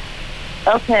immigrants.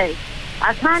 Okay,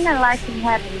 I kind of like them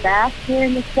having back here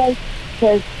in the States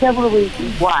because several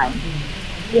reasons why.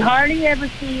 You hardly ever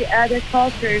see other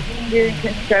cultures doing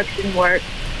construction work.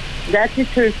 That's a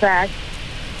true fact.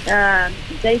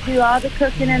 They do all the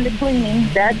cooking and the cleaning.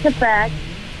 That's a fact.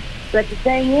 But the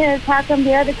thing is, how come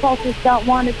the other cultures don't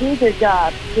want to do their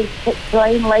job? Just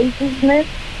plain laziness?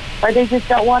 Or they just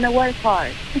don't want to work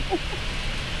hard?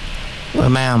 Well,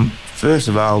 ma'am, first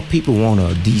of all, people want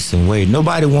a decent wage.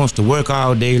 Nobody wants to work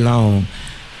all day long,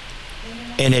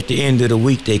 and at the end of the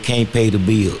week, they can't pay the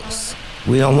bills.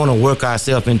 We don't want to work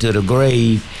ourselves into the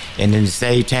grave and at the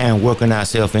same time working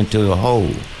ourselves into the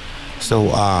hole. So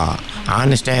I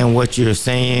understand what you're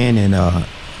saying, and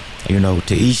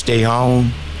to each their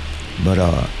own.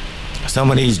 But some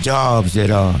of these jobs that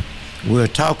we're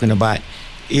talking about,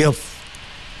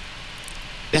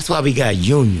 that's why we got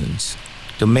unions,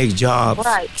 to make jobs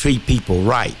treat people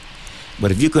right.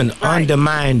 But if you can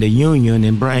undermine the union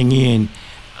and bring in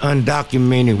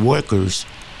undocumented workers,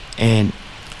 and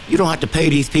you don't have to pay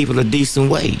these people a decent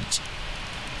wage.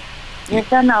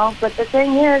 Yes, I know. But the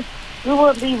thing is, we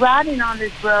will be riding on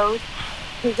this road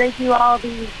because they do all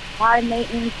these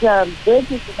high-maintenance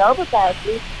bridges and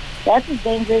overpasses. That's a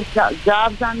dangerous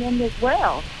jobs on them as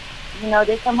well.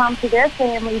 They come home to their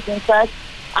families and such.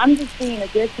 I'm just being a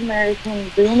good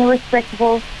Samaritan, being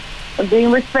respectful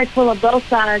of both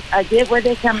sides. I get where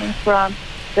they're coming from,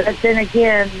 but then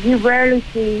again, you rarely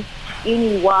see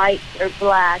any white or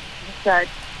black and such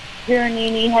doing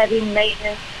any heavy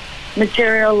maintenance,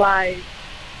 materialized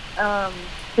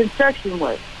construction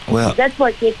work. Well, that's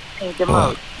what gets me the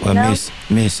most. Well,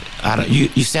 Miss,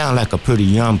 you sound like a pretty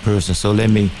young person. So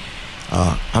let me.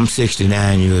 I'm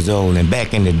 69 years old, and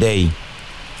back in the day,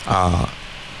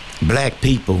 black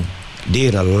people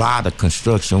did a lot of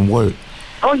construction work.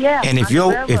 Oh yeah. And if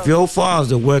your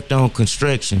father worked on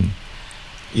construction,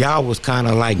 y'all was kind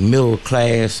of like middle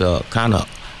class, kind of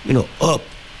up,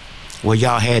 where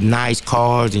y'all had nice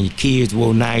cars and your kids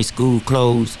wore nice school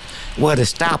clothes. Well, to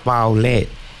stop all that,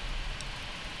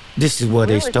 this is where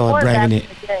they start bringing it.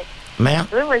 Ma'am?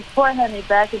 We were poor, honey,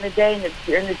 back in the day in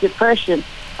the Depression.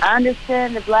 I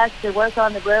understand the blacks that work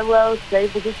on the railroads, they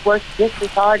would just work just as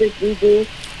hard as we do.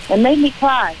 It made me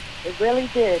cry. It really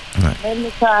did. Right. It made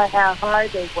me cry how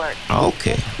hard they worked.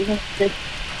 Okay.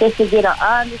 Just to get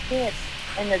I understand.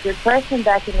 And the Depression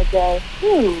back in the day,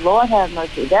 Lord have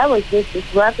mercy, that was just as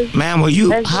rough as... Ma'am,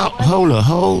 hold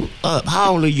up.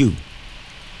 How old are you?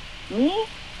 Me?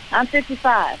 I'm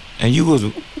 55. And you was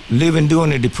living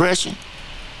during the Depression?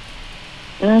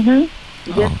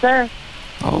 Mm-hmm. Yes, sir.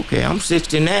 Okay, I'm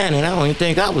 69, and I don't even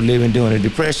think I was living during the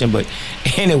Depression. But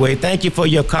anyway, thank you for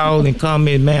your call and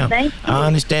comment, ma'am. Thank you. I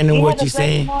understand what you're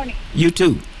saying. Morning. You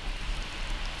too.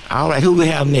 All right, who we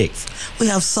have next? We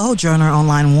have Sojourner on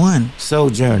line 1.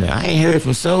 Sojourner. I ain't heard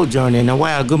from Sojourner in a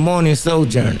while. Good morning,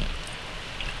 Sojourner.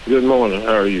 Good morning.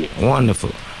 How are you?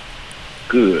 Wonderful.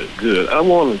 Good. I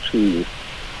wanted to,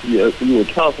 you were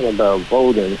talking about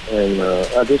voting, and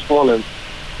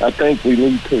I think we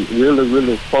need to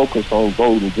really focus on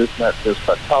voting, not just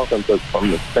by talking, but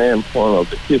from the standpoint of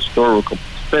the historical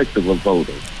perspective of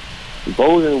voting.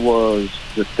 Voting was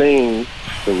the thing,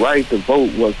 the right to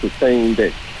vote was the thing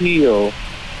that killed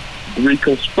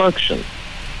Reconstruction.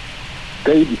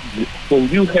 When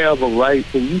you have a right,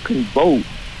 when you can vote,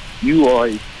 you are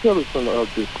a citizen of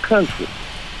this country.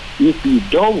 if you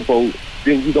don't vote,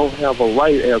 then you don't have a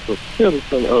right as a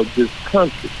citizen of this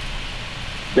country.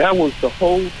 That was the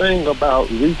whole thing about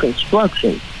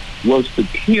Reconstruction, was to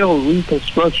kill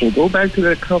Reconstruction. Go back to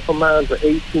that compromise of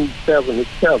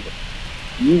 1877.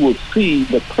 You will see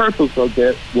the purpose of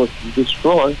that was to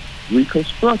destroy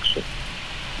Reconstruction.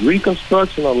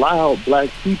 Reconstruction allowed black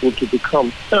people to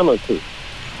become senators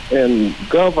and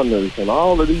governors and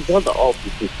all of these other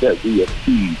offices that we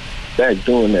achieved back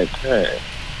during that time.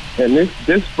 And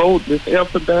this vote, this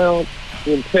effort down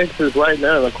in Texas right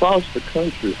now and across the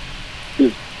country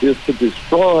is to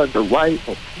destroy the right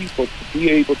of people to be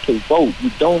able to vote. You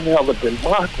don't have a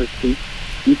democracy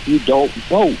if you don't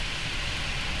vote.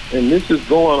 And this is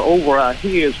going over our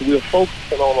heads. We're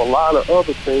focusing on a lot of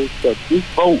other things, but this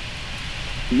vote,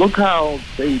 look how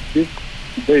they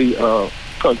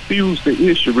confused the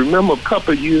issue. Remember a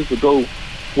couple of years ago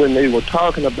when they were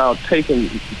talking about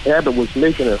Abbott was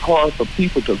making it hard for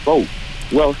people to vote.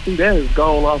 Well, see, that has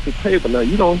gone off the table. Now,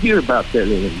 you don't hear about that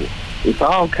anymore. It's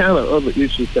all kind of other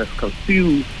issues that's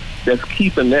confused, that's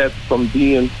keeping that from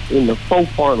being in the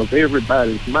forefront of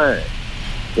everybody's mind.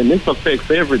 And this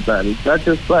affects everybody, not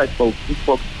just black folks. It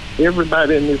affects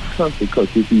everybody in this country,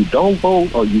 because if you don't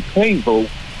vote or you can't vote,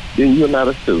 then you're not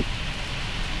a citizen.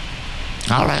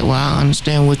 All right, well, I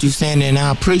understand what you're saying, and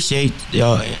I appreciate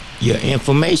your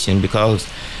information, because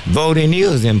voting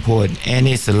is important, and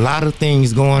it's a lot of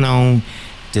things going on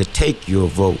to take your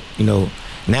vote. You know,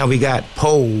 now we got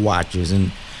poll watchers,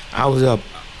 and I was up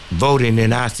voting,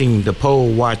 and I seen the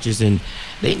poll watchers, and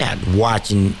they not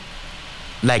watching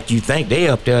like you think. They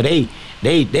up there,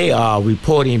 they are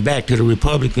reporting back to the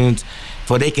Republicans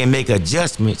for they can make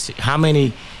adjustments. How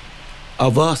many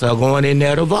of us are going in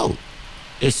there to vote?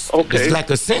 It's like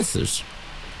a census.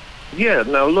 Yeah.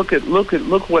 Now look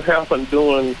what happened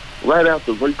right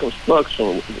after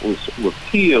Reconstruction was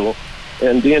killed,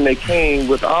 and then they came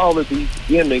with all of these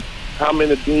gimmicks. How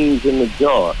many beans in the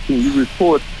jar? Can you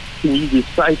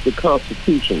recite the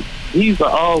Constitution? These are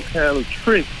all kind of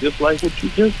tricks, just like what you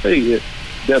just said,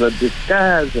 that are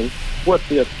disguising what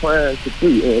they're trying to do.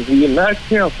 And if you're not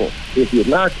careful,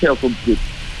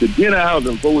 to get out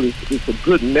and vote is a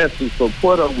good message of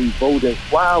what are we voting,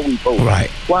 why are we voting, right.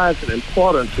 Why is it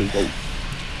important to vote?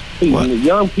 See, when the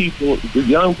young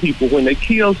people, when they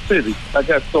kill civics, I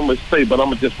got so much to say, but I'm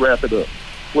going to just wrap it up.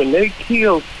 When they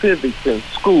kill civics in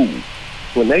school,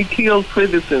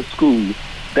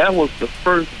 that was the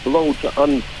first blow to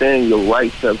understand your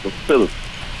rights as a citizen.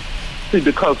 See,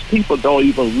 because people don't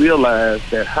even realize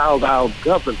that how our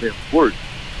government works.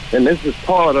 And this is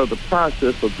part of the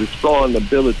process of destroying the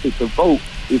ability to vote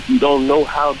if you don't know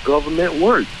how government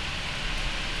works.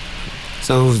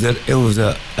 So it was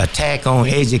a attack on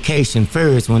education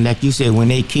first, when, like you said, when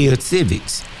they killed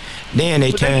civics. Then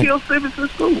they killed civics in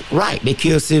school. Right, they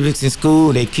killed civics in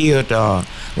school. They killed,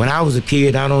 when I was a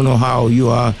kid, I don't know how old you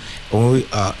are, when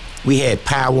we had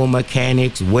power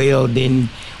mechanics, welding,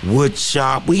 wood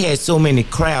shop. We had so many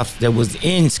crafts that was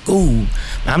in school.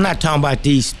 I'm not talking about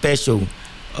these special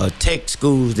tech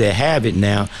schools that have it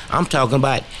now. I'm talking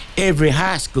about every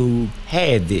high school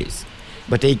had this,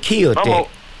 but they killed that.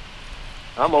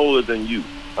 I'm older than you,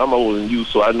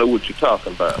 so I know what you're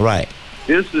talking about. Right.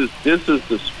 This is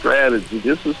the strategy.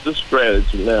 This is the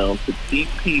strategy now to keep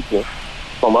people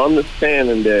from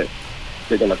understanding that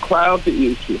they're going to cloud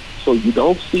the issue, so you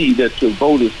don't see that your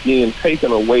vote is being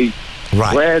taken away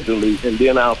gradually, and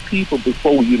then our people,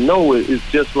 before you know it, it's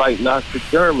just like Nazi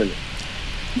Germany.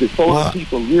 Before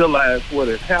people realize what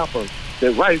had happened,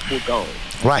 their rights were gone.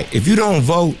 Right. If you don't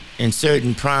vote in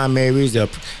certain primaries or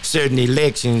certain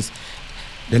elections,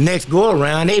 the next go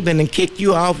around, they've been and kicked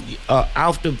you off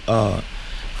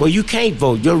where you can't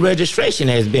vote. Your registration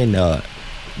has been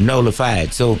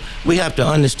nullified. So we have to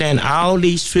understand all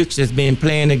these tricks that's been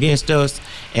playing against us.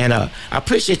 And I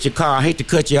appreciate your call. I hate to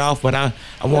cut you off, but I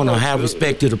want to have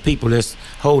respect to the people that's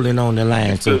holding on the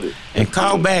line. So, and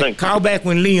call back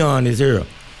when Leon is here.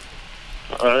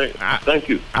 All right. Thank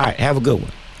you. All right. Have a good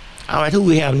one. All right. Who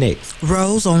we have next?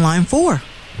 Rose on line 4.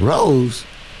 Rose?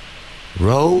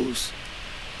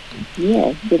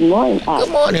 Yes. Good morning. Good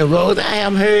morning, Rose. I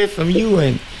haven't heard from you,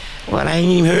 and I ain't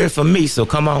even heard from me. So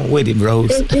come on with it, Rose.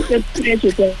 It's a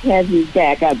pleasure to have you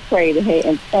back. I pray to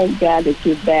and thank God that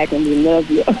you're back, and we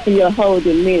love your whole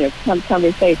demeanor,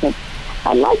 conversation.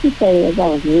 I'd like to say, as I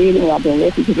was reading, I've been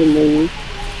listening to the news,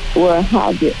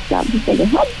 how did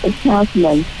the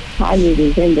Councilman Jaime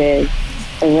Resendez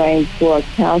arrange for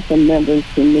council members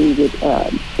to meet with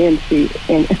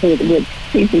with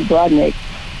P.C. Brodnick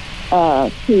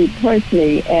to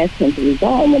personally ask him to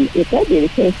resign? And if that be the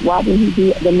case, why didn't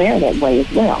he do the mayor that way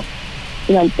as well?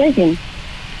 And I'm thinking,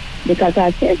 because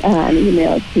I sent an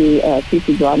email to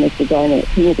CC Broadnex regarding a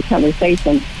community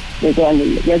conversation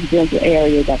regarding the residential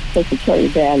areas of Social Cherry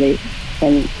Valley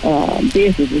and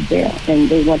businesses there, and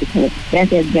they want to kind of, that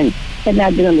had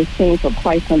not been on the scene for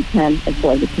quite some time as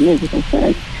far as the community is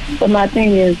concerned. But my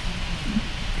thing is,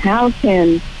 how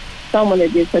can someone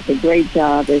that did such a great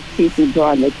job as CC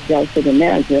Broadnex, the city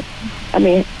manager,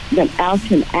 them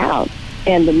out and out,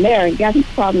 and the mayor got his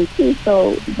problem too,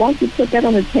 so why don't you put that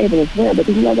on the table as well?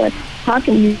 Because you know what, how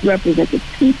can you represent the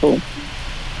people,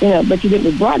 but you did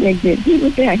what Broadnex did. He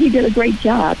was there, he did a great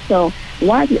job, so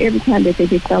why is it every time that they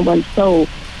get someone so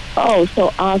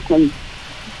awesome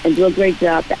and do a great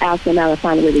job to out and out and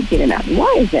find a way to get him out?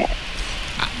 Why is that?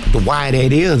 Why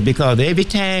that is because every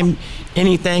time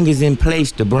anything is in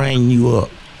place to bring you up,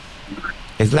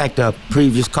 it's like the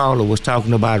previous caller was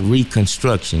talking about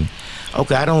Reconstruction.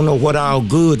 Okay, I don't know what all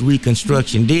good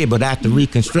Reconstruction did, but after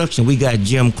Reconstruction, we got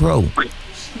Jim Crow.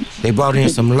 They brought in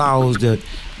some laws that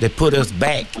put us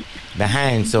back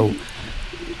behind. So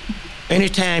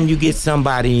anytime you get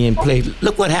somebody in place,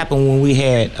 look what happened when we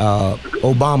had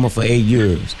Obama for 8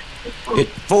 years.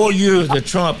 4 years of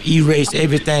Trump erased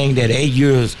everything that 8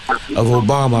 years of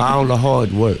Obama, all the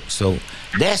hard work. So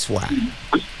that's why.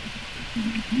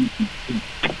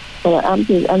 Well, I'm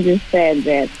just sad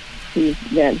that he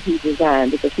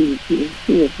resigned, because he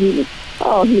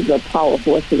was a power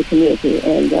force to the community,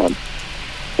 and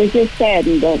it's just sad.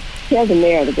 And don't tell the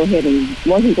mayor to go ahead and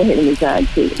resign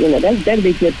too. That'd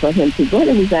be good for him to go ahead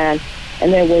and resign,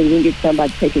 and then we can get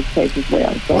somebody to take his place as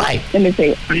well. So right. Let me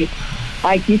say,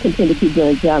 Ike, you continue to keep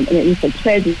doing your job, and it's a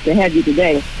pleasure to have you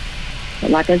today.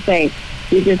 And like I say,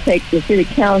 you just take the city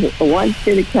council, one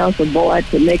city council board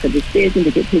to make a decision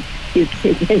to get his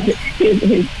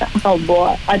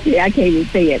boy. I tell you, I can't even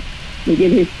say it. To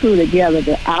get his crew together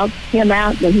to out him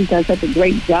out when he's done such a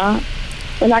great job.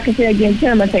 But like I say again,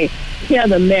 tell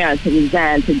the mayor to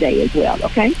resign today as well.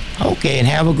 Okay. Okay, and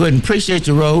have a good and appreciate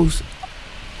you, Rose.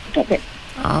 Okay.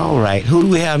 All right. Who do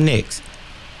we have next?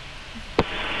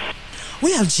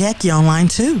 We have Jackie on line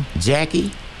 2.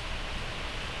 Jackie?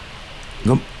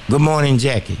 Good morning,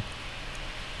 Jackie.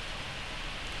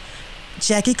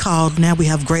 Jackie called. Now we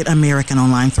have Great American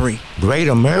on line 3. Great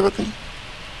American?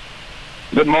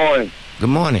 Good morning. Good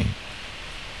morning.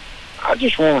 I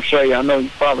just want to say, I know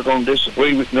you're probably going to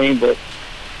disagree with me, but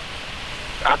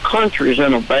our country is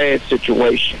in a bad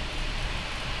situation.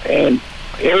 And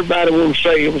everybody will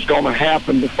say it was going to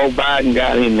happen before Biden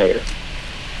got in there.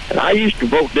 And I used to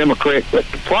vote Democrat, but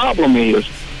the problem is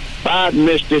Biden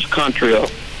messed this country up.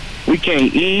 We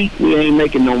can't eat. We ain't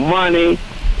making no money.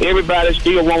 Everybody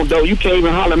still won't do. You can't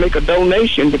even hardly make a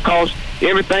donation because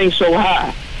everything's so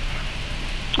high.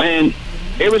 And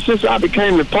ever since I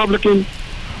became Republican,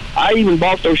 I even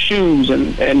bought those shoes,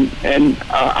 and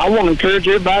I want to encourage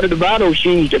everybody to buy those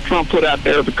shoes that Trump put out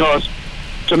there, because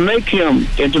to make him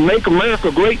and to make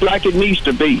America great like it needs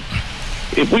to be,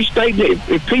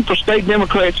 if people stay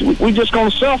Democrats, we're just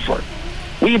going to suffer.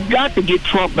 We've got to get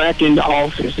Trump back into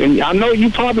office. And I know you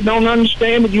probably don't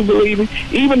understand it, you believe it.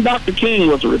 Even Dr. King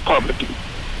was a Republican.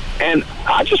 And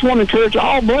I just want to encourage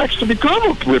all blacks to become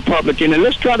a Republican, and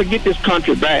let's try to get this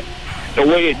country back the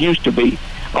way it used to be.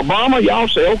 Obama, y'all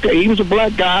say, okay, he was a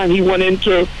black guy and he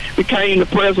became the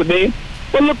president.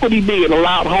 But look what he did,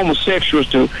 allowed homosexuals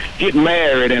to get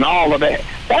married and all of that.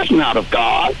 That's not of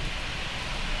God.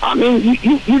 I mean,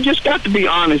 you just got to be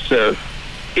honest, sir.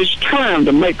 It's time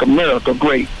to make America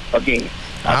great again.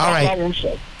 All right.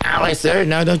 All right, sir.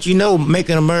 Now, don't you know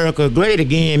making America great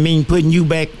again mean putting you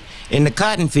back in the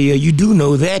cotton field? You do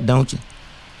know that, don't you?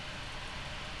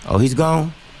 Oh, he's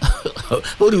gone?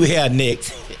 Who do we have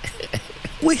next?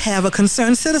 We have a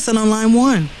concerned citizen on line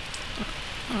 1.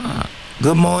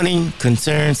 Good morning,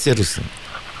 concerned citizen.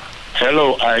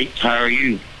 Hello, Ike. How are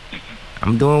you?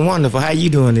 I'm doing wonderful. How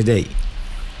you doing today?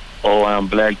 Oh, I'm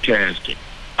black-tastic.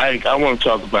 Ike, I want to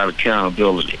talk about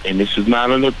accountability, and this is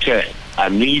not an attack. I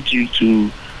need you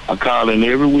to, I call in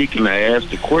every week and I ask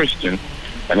the question,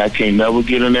 and I can't never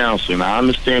get an answer. And I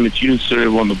understand that you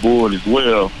serve on the board as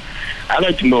well. I'd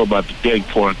like to know about the Deg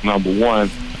Park, number one.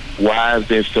 Why is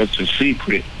there such a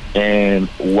secret, and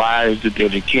why is it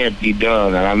that it can't be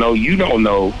done? And I know you don't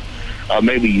know, or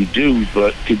maybe you do,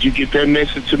 but could you get that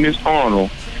message to Ms.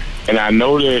 Arnold? And I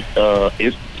know that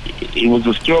it was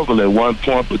a struggle at one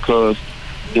point because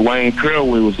Dwayne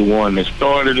Kerwin was the one that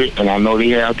started it, and I know they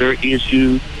have their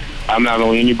issues. I'm not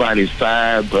on anybody's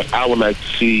side, but I would like to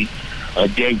see a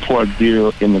Deg Park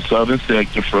bill in the southern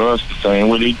sector for us the same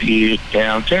way they did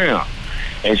downtown.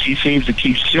 And she seems to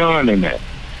keep shunning that.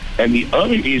 And the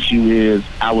other issue is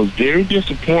I was very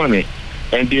disappointed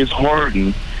and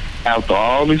disheartened after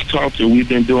all this talk that we've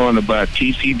been doing about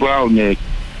T.C. Broadneck,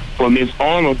 for Miss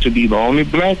Arnold to be the only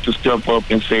black to step up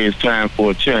and say it's time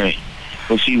for a change.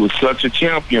 But she was such a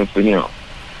champion for him.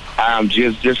 I'm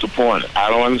just disappointed. I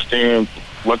don't understand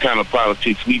what kind of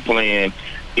politics we playing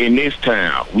in this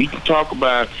town. We can talk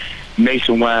about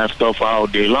nationwide stuff all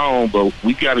day long, but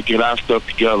we got to get our stuff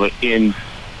together in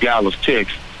Dallas,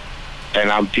 Texas.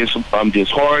 And I'm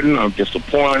disheartened. I'm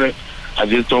disappointed. I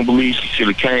just don't believe she should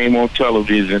have came on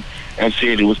television and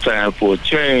said it was time for a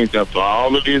change. After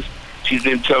all of this, she's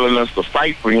been telling us to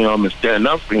fight for him and stand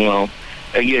up for him.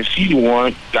 And yet she the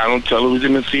one got on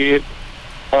television and said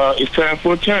it's time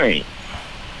for a change.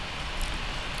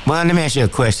 Well, let me ask you a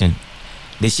question.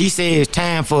 Did she say it's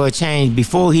time for a change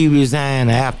before he resigned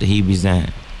or after he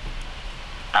resigned?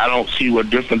 I don't see what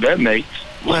difference that makes.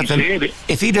 Well,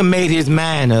 if he done made his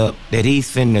mind up that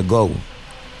he's finna go,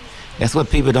 that's what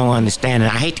people don't understand.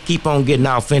 And I hate to keep on getting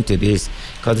off into this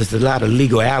because there's a lot of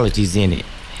legalities in it.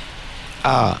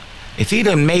 If he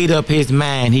done made up his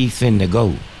mind he's finna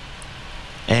go,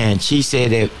 and she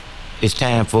said that it's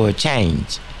time for a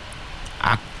change,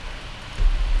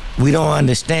 we don't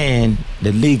understand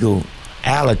the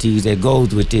legalities that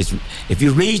goes with this. If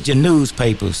you read your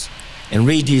newspapers and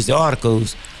read these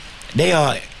articles, they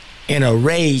are in a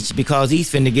rage because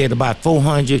he's finna get about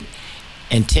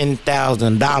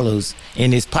 $410,000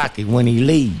 in his pocket when he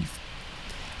leaves.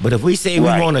 But if we say we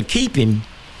want to keep him,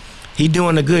 he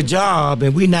doing a good job,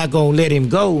 and we not gonna let him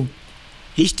go,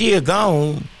 he's still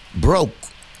gone broke.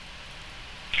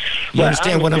 You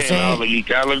understand what I'm saying? All the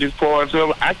legalities parts of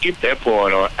it. I get that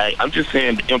part. I'm just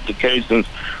saying the implications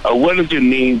of what does it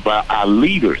mean by our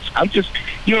leaders. I'm just,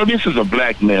 this is a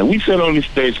black man. We sit on this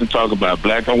stage and talk about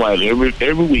black and white every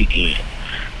weekend.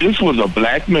 This was a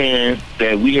black man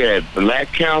that we had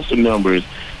black council members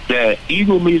that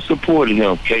eagerly supported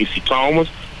him. Casey Thomas,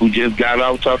 who just got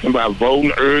off talking about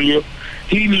voting earlier,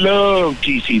 he loved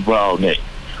T.C. Broadneck.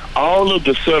 All of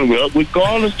the sudden,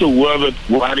 regardless of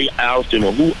why they ousted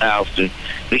or who ousted,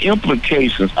 the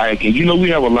implications, and we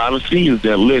have a lot of seniors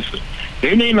that listen.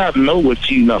 They may not know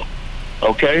what you know,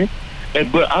 okay?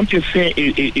 But I'm just saying,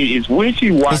 it's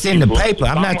wishy-washy. It's in the paper.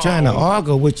 I'm not trying to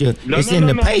argue with you. It's in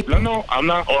the paper. No, I'm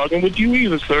not arguing with you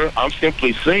either, sir. I'm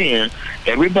simply saying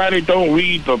everybody don't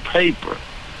read the paper,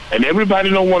 and everybody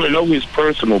don't want to know his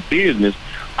personal business.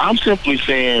 I'm simply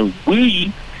saying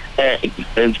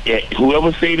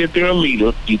whoever say that they're a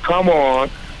leader, you come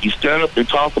on, you stand up and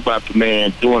talk about the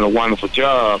man doing a wonderful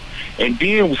job, and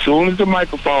then as soon as the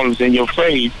microphone is in your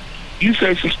face, you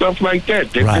say some stuff like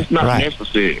that. That's just not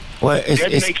necessary. Well,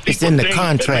 it's in the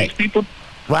contract. Well,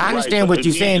 I understand what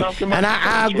you're saying, and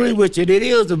I agree with you. It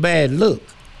is a bad look.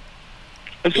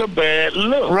 It's a bad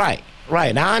look. Right.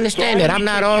 I understand that. I'm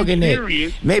not arguing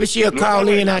that. Maybe she'll call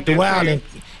in after a while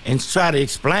and try to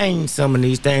explain some of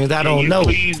these things. I don't know.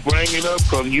 Please bring it up,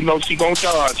 because she gonna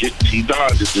dodge it. She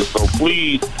dodges it, so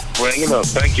please bring it up.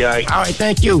 Thank you. All right,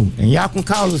 thank you. And y'all can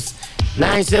call us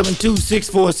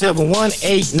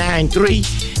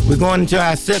 972-647-1893. We're going into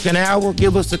our second hour.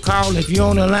 Give us a call. If you're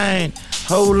on the line,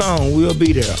 hold on. We'll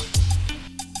be there.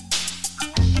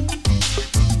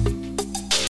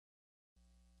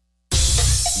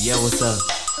 Yo, what's up?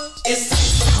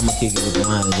 I'm gonna kick it with the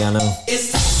line, y'all know. Yo,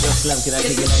 Slim, can I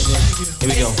kick it like that? Here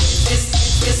we go.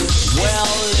 Well,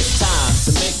 it's time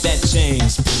to make that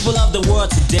change. People of the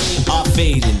world today are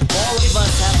fading. All of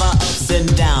us have our ups and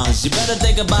downs. You better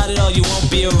think about it or you won't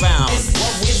be around.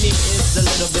 What we need is a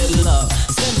little bit of love,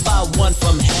 sent by one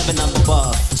from heaven up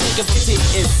above. Chicken for tea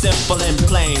is simple and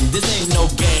plain. This ain't no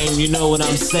game, you know what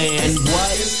I'm saying? What?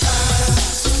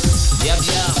 Yep.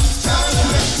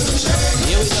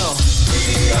 Here we go.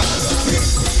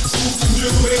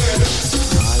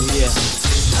 Oh yeah.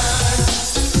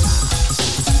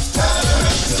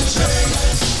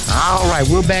 All right,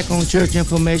 we're back on Church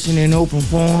Information in Open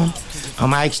Forum.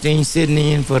 I'm Ike Steen sitting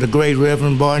in for the great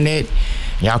Reverend Barnett.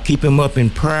 Y'all keep him up in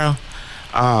prayer.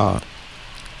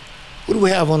 Who do we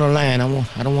have on the line?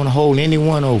 I don't want to hold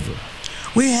anyone over.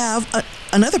 We have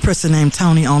another person named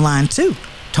Tony on line 2.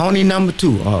 Tony number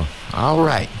 2. Oh, all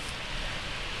right.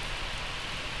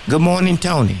 Good morning,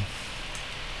 Tony.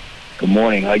 Good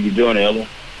morning. How you doing, Ella?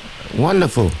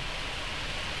 Wonderful.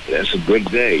 That's a good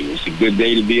day. It's a good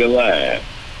day to be alive.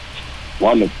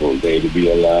 Wonderful day to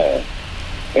be alive.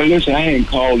 And listen, I ain't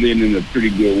called in a pretty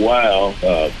good while.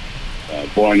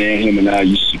 Barnett, him and I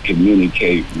used to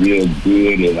communicate real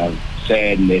good, and I'm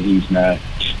saddened that he's not,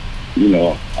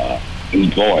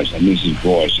 his voice. I miss his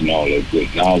voice and all that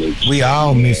good knowledge. We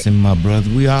all miss him, my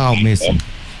brother. We all miss him.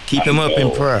 Keep him up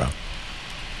in prayer.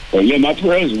 Well, yeah, my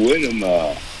prayers with him.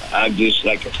 I just,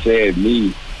 like I said,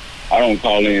 I don't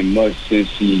call in much since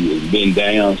he has been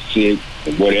down sick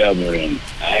or whatever, and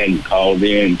I hadn't called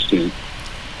in since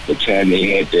the time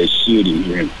they had that shooting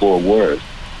here in Fort Worth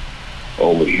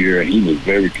over here, and he was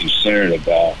very concerned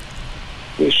about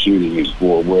the shooting in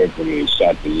Fort Worth when they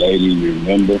shot the lady, you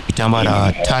remember? You talking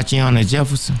about Tatiana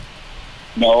Jefferson?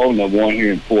 No, the one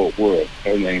here in Fort Worth.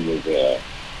 Her name was,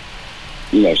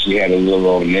 she had a little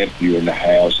old nephew in the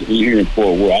house. Here in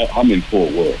Fort Worth. I'm in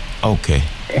Fort Worth. Okay.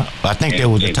 I think that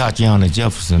was the Tatiana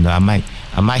Jefferson. I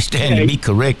might stand to be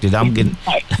corrected. I'm getting...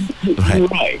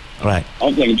 Right.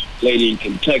 I'm thinking the lady in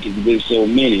Kentucky, there's been so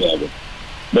many of them.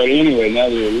 But anyway,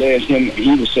 nevertheless,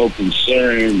 he was so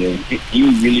concerned, and he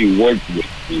really worked with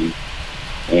me.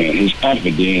 And his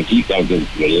confidence, he thought that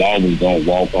the law was going to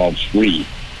walk off free,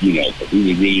 because he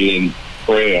was really in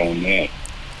prayer on that.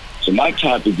 So my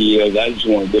topic is, I just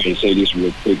want to go ahead and say this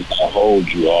real quick. I'll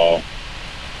hold you all.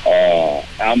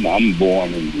 I'm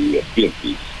born in the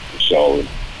 50s, so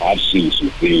I've seen some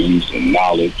things and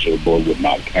knowledge both with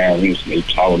my parents. They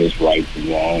taught us right from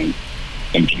wrong.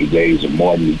 Into the days of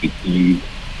Martin Luther King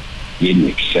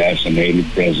getting assassinated,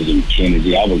 President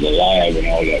Kennedy. I was alive when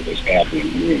all that was happening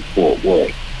here in Fort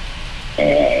Worth.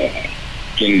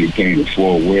 Kennedy came to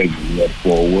Fort Worth and left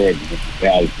Fort Worth, and the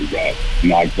Dallas got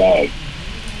knocked out.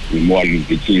 And Martin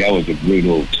Luther King, that was a great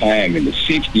old time in the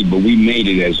 60s, but we made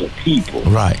it as a people.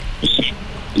 Right.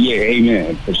 Yeah,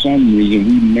 amen. For some reason,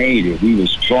 we made it. We were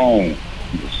strong in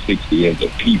the 60s as a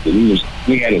people.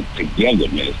 We had a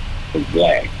togetherness as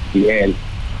black.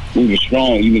 We were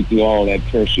strong even through all that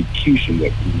persecution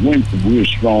that we went through. We were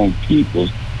strong people.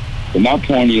 But my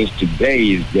point is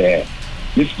today is that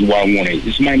this is why I want to,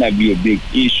 this might not be a big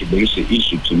issue, but it's an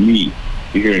issue to me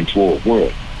here in Fort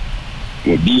Worth.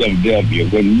 With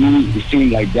DFW, it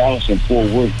seems like Dallas and Fort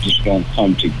Worth just don't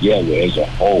come together as a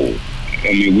whole.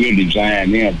 I mean, we're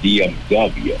designed now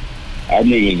DFW. I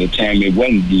remember the time it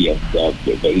wasn't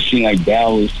DFW, but it seemed like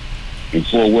Dallas and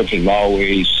Fort Worth has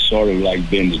always sort of like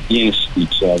been against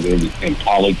each other in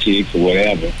politics or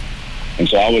whatever. And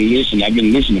so I would listen. I've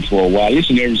been listening for a while. I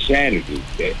listen every Saturday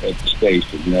at the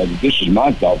station. This is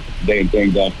my thought for today, and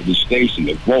thank God for the station,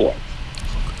 the voice.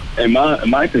 And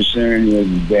my concern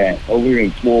is that over here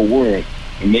in Fort Worth,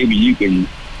 and maybe you can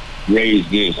raise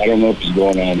this. I don't know if it's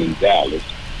going on in Dallas,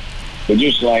 but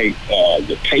just like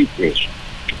the papers,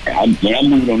 when I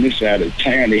moved on this side of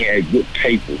town, they had good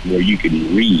papers where you could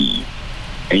read.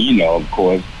 And, of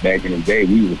course, back in the day,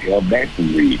 we were held back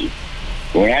from reading.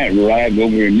 When I arrived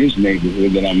over in this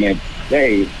neighborhood that I'm at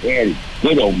today, they had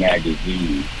good old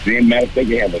magazines. As a matter of fact,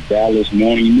 they have a Dallas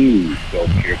Morning News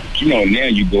over here. But, now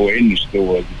you go in the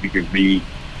stores, you can read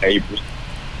papers.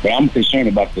 But I'm concerned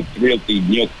about the Thrifty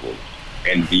Nichols.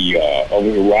 And the over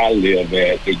here where I live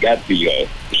at, they got the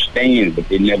stands, but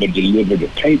they never deliver the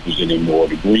papers anymore,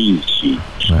 the green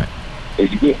sheets. Right.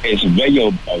 It's good. It's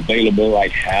available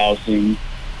like housing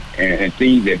and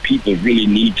things that people really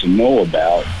need to know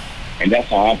about. And that's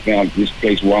how I found this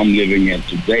place where I'm living at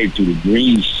today, through the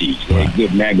green sheets. They're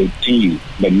good magazines.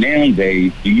 But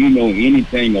nowadays, do you know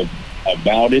anything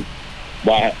about it?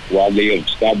 Why they have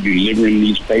stopped delivering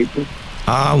these papers?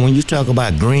 When you talk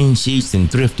about green sheets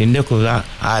and Thrifty Nichols,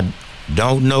 I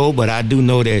don't know, but I do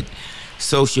know that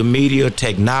social media,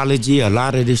 technology, a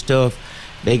lot of this stuff,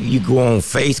 you go on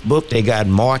Facebook, they got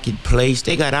Marketplace,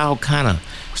 they got all kind of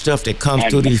stuff that comes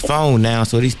through these phones now.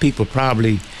 So these people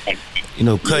probably,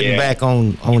 cutting back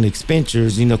on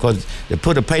expenditures, because to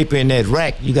put a paper in that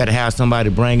rack, you got to have somebody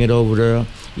bring it over there.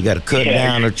 You got to cut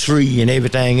down a tree and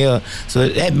everything else. So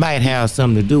that might have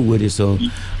something to do with it. So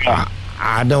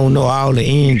I don't know all the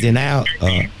ins and outs.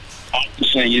 I'm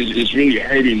saying it's really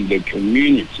hurting the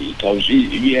community, because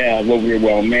you have over here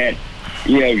where I'm at,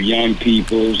 you have young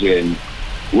peoples, and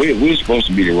we're supposed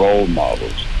to be the role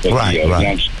models. Right.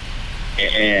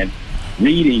 And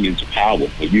reading is powerful.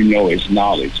 It's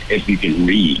knowledge if you can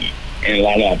read. And a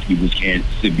lot of people can't,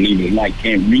 believe it or not,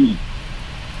 can't read.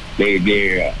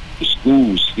 They're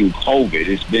schools through COVID.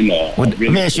 It's been let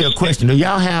me ask you a question. Do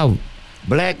y'all have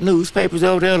black newspapers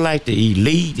over there like the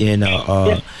Elite and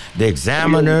the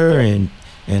Examiner and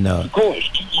of course.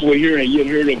 We're here, and you've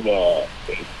heard of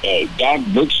Doc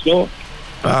Bookstore?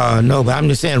 No, but I'm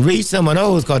just saying, read some of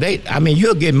those, because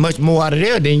you'll get much more out of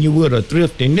there than you would a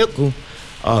Thrifty Nickel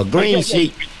green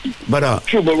sheet. But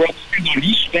true, but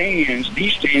these stands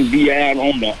be out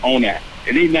on the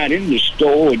they're not in the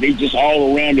store. They just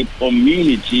all around the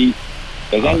community.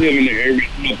 Because I live in the area,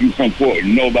 you from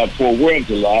know about Fort Worth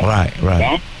a lot. Right.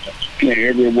 I'm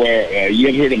everywhere. You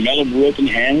ever heard of Mellowbrook and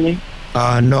Hanley?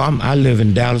 No, I live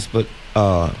in Dallas, but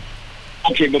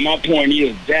Okay, but my point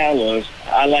is Dallas.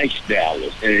 I like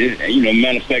Dallas. And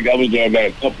matter of fact, I was there about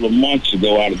a couple of months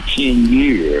ago out of 10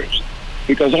 years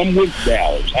because I'm with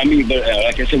Dallas. I mean, but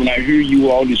like I said, when I hear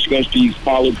you all discuss these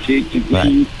politics and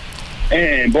things,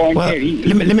 and boy, well,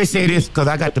 let me say this because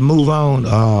I got to move on.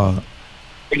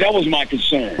 That was my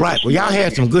concern. Right. Well, y'all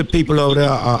had some good people over there.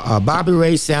 Bobby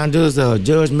Ray Sanders,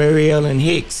 Judge Mary Ellen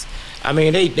Hicks. I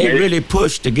mean, they really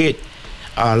pushed to get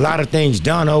a lot of things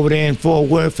done over there in Fort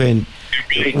Worth. And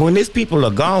when these people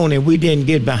are gone and we didn't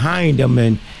get behind them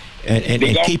and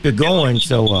keep it going.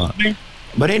 So,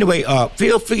 but anyway,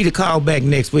 feel free to call back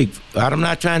next week. I'm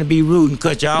not trying to be rude and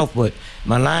cut you off, but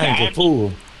my lines are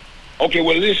full. Okay,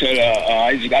 well, listen,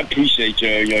 Isaac, I appreciate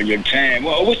your time.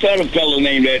 Well, what's the other fellow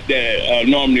name that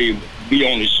normally be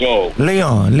on the show?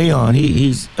 Leon.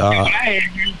 He's. I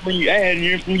hadn't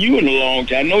heard from you in a long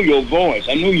time. I know your voice.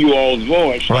 I know you all's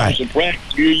voice. Right. I'm surprised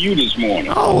to hear you this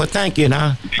morning. Oh, well, thank you.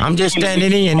 Now I'm just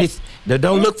standing in.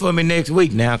 Don't look for me next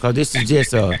week now, because this is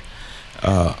just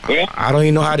I don't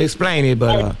even know how to explain it,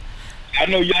 but. I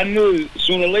knew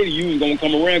sooner or later you was gonna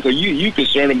come around because you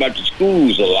concerned about the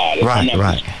schools a lot.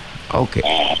 Right. Okay.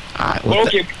 All right. Well,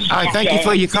 okay. All right. Thank you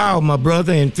for your call, my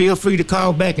brother, and feel free to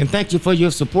call back. And thank you for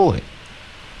your support.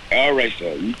 All right,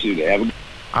 sir. You too. Have a.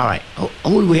 All right.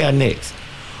 Who do we have next?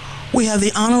 We have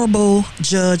the Honorable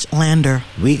Judge Lander.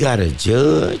 We got a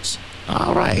judge.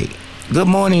 All right. Good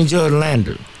morning, Judge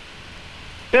Lander.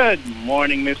 Good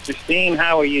morning, Mr. Steen.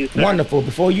 How are you, sir? Wonderful.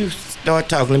 Before you start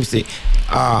talking, let me see.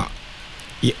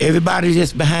 Everybody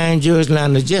just behind Judge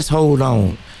Lander, just hold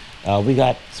on. We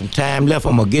got some time left.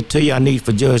 I'm going to get to you. I need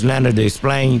for Judge Lander to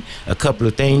explain a couple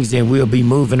of things, then we'll be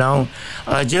moving on.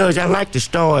 Judge, I'd like to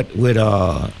start with,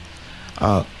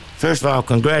 first of all,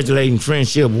 congratulating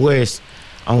Friendship West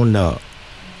on the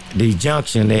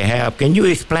junction they have. Can you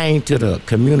explain to the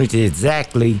community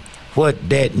exactly what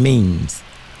that means?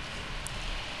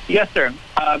 Yes, sir.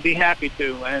 I'd be happy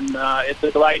to. And it's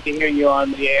a delight to hear you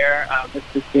on the air,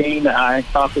 Mr. Steen. I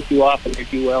talk with you often,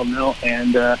 as you well know,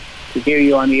 and to hear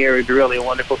you on the air is really a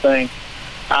wonderful thing.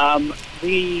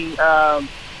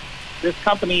 This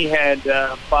company had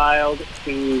filed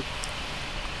to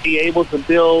be able to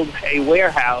build a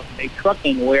warehouse, a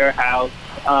trucking warehouse,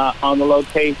 on the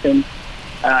location.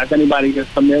 If anybody is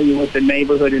familiar with the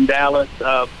neighborhood in Dallas,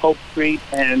 Polk Street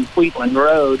and Wheatland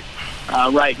Road,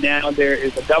 right now there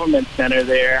is a government center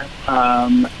there,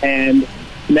 and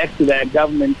next to that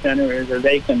government center is a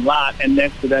vacant lot, and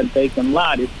next to that vacant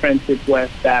lot is Friendship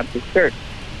West Baptist Church.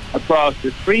 Across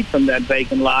the street from that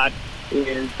vacant lot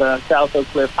is South Oak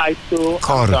Cliff High School.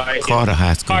 Carter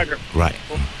High School. Carter. Right.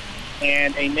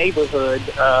 And a neighborhood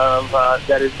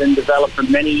that has been developed for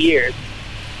many years.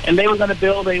 And they were going to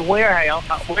build a warehouse,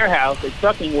 a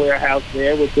trucking warehouse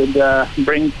there, which would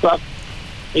bring trucks,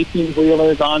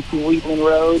 18-wheelers onto Wheatland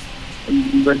Road,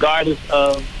 regardless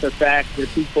of the fact that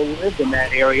people lived in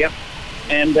that area.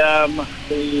 And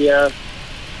the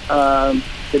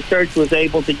church was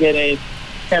able to get a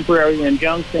temporary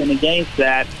injunction against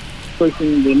that,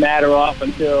 pushing the matter off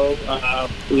until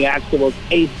the actual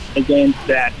case against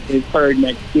that is heard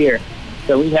next year.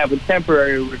 So we have a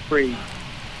temporary reprieve.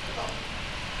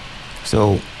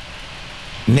 So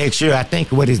next year, I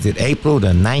think, what is it, April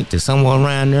the 9th or somewhere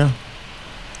around there?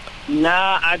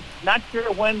 Nah, I'm not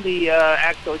sure when the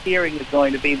actual hearing is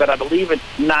going to be, but I believe it's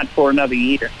not for another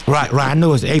year. Right. I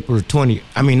know it's April 20.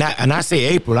 I mean, and I say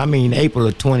April, I mean April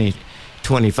of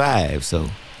 2025, so.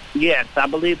 Yes, I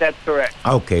believe that's correct.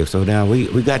 Okay, so now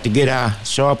we got to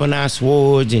sharpen our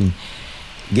swords and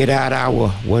get out our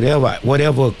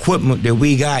whatever equipment that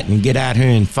we got and get out here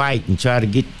and fight and try to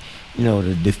get,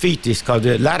 to defeat this, because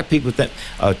a lot of people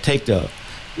take the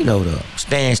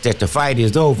stance that the fight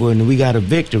is over and we got a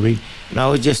victory.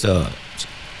 It's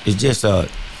just a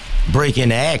break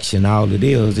into action. All it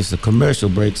is, it's a commercial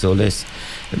break. So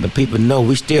the people know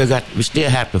we still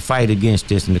have to fight against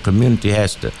this, and the community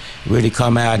has to really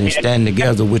come out and stand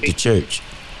together with the church.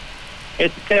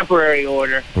 It's a temporary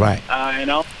order, right?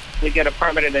 We get a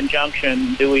permanent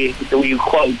injunction. Do we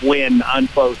quote win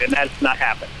unquote? And that's not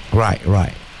happening. Right.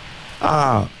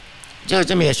 Judge,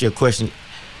 let me ask you a question.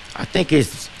 I think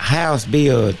it's House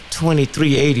Bill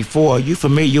 2384. Are you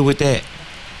familiar with that?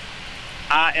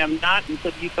 I am not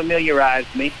until you familiarize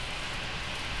me.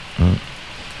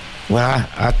 Well,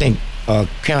 I think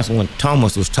Councilman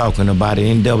Thomas was talking about it.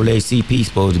 NAACP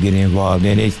supposed to get involved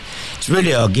in it. It's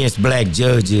really against black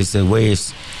judges, the way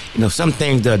it's, some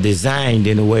things are designed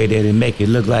in a way that it make it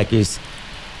look like it's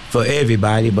for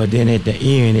everybody, but then at the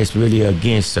end, it's really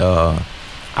against our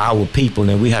people,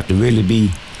 and we have to really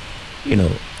be,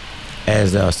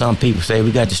 as some people say,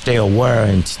 we got to stay aware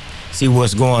and see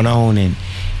what's going on and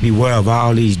be aware of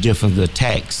all these different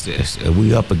attacks that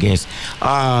we up against.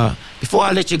 Before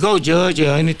I let you go, Judge,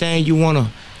 anything you want to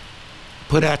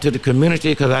put out to the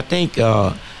community? Because I think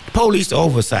the Police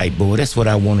Oversight Board, that's what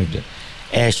I wanted to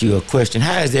ask you a question.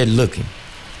 How is that looking?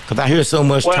 Because I hear so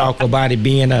much talk about it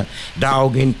being a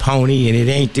dog and pony, and it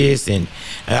ain't this. And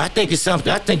I think it's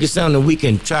something. I think it's something that we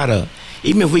can try to,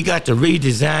 even if we got to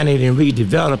redesign it and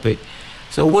redevelop it.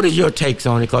 So, what is your takes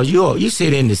on it? Because you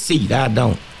sit in the seat, I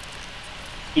don't.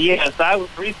 Yes, I was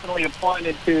recently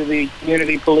appointed to the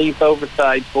Community Police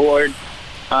Oversight Board,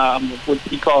 which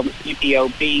we call the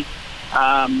CPOB.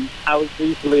 I was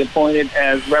recently appointed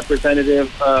as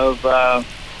representative of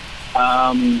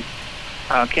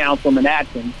Councilman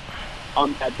Atkins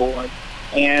on that board.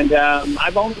 And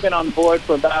I've only been on the board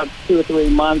for about 2 or 3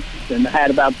 months and had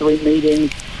about 3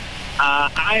 meetings.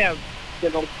 I have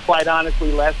been, quite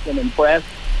honestly, less than impressed.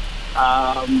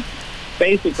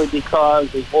 Basically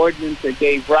because the ordinance that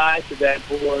gave rise to that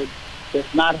board does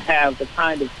not have the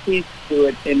kind of teeth to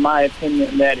it, in my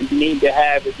opinion, that you need to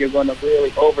have if you're going to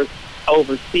really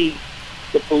oversee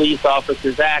the police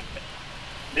officers' action.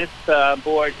 This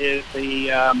board is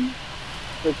the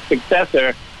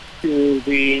successor to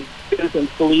the Citizens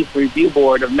Police Review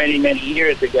Board of many, many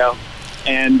years ago,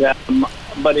 and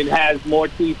but it has more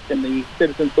teeth than the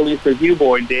Citizens Police Review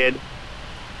Board did.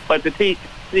 But the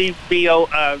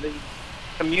CPO, the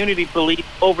Community Police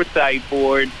Oversight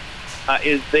Board,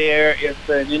 is there if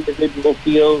an individual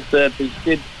feels that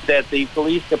the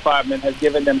police department has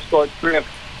given them short shrift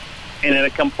in a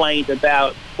complaint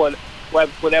about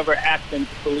whatever actions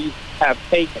the police have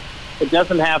taken. It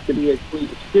doesn't have to be a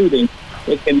shooting.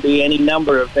 It can be any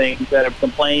number of things that are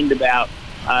complained about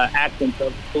actions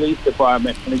of the police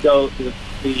department. And it goes,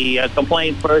 the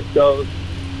complaint first goes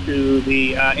to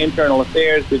the Internal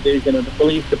Affairs Division of the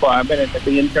Police Department, and if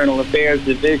the Internal Affairs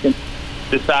Division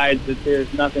decides that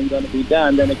there's nothing going to be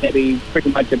done, then it can be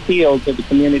pretty much appealed to the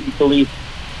Community Police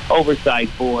Oversight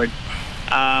Board.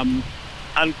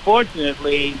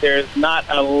 Unfortunately, there's not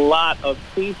a lot of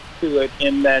teeth to it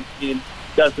in that it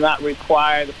does not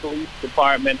require the police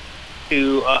department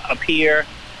to appear.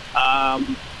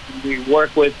 We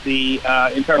work with the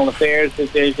Internal Affairs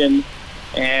Division,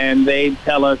 and they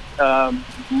tell us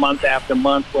month after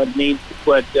month what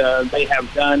they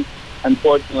have done.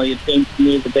 Unfortunately, it seems to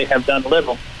me that they have done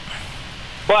little.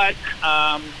 But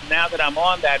now that I'm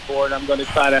on that board, I'm going to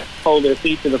try to hold their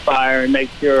feet to the fire and make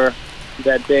sure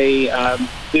that they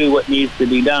do what needs to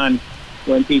be done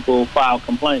when people file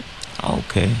complaints.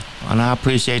 Okay, and I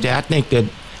appreciate that. I think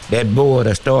that board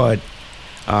has started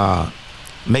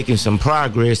making some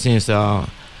progress since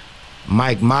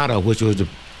Mike Mata, which was the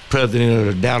president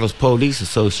of the Dallas Police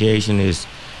Association, is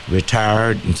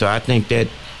retired. And so I think that,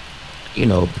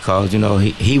 because,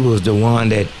 he was the one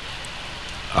that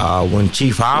when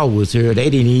Chief Howell was here, they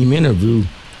didn't even interview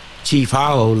Chief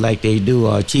Howell like they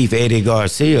do Chief Eddie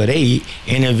Garcia. They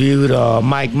interviewed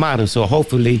Mike Mata. So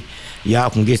hopefully y'all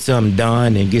can get something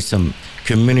done and get some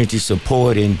community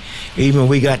support. And even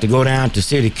we got to go down to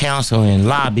city council and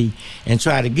lobby and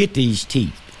try to get these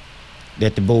teeth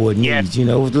that the board needs. It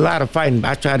was a lot of fighting.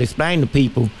 I tried to explain to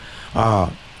people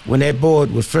when that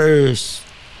board was first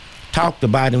talked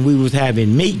about and we was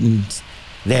having meetings,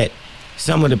 that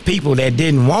some of the people that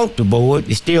didn't want the board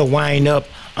is still wind up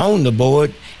on the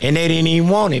board, and they didn't even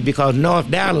want it because North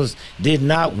Dallas did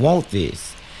not want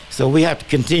this. So we have to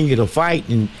continue to fight,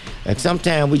 and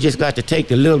sometimes we just got to take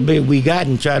the little bit we got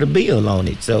and try to build on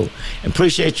it. So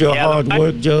appreciate your hard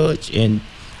work, Judge, and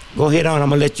go ahead on. I'm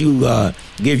going to let you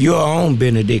give your own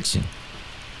benediction.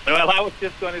 Well, I was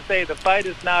just going to say the fight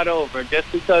is not over.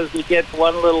 Just because we get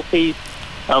one little piece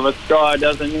of a straw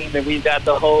doesn't mean that we've got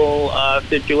the whole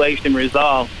situation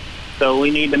resolved. So we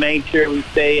need to make sure we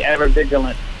stay ever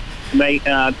vigilant, to make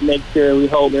sure we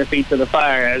hold their feet to the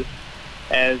fire.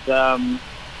 As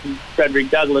Frederick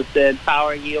Douglass said,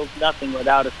 power yields nothing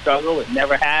without a struggle. It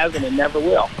never has and it never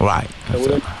will. Right.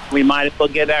 So we might as well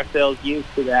get ourselves used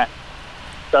to that.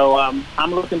 So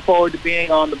I'm looking forward to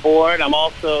being on the board. I'm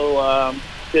also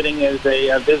sitting as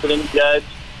a visiting judge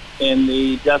in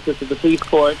the Justice of the Peace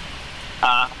Court.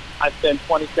 I spent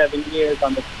 27 years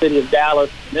on the City of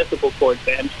Dallas Municipal Court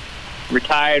bench,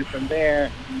 retired from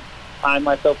there, and find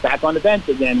myself back on the bench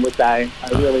again, which I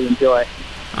really enjoy.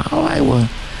 All right, well,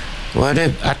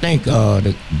 I think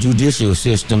the judicial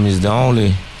system is the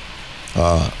only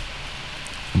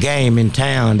game in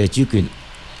town that you can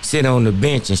sit on the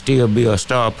bench and still be a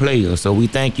star player. So we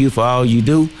thank you for all you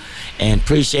do and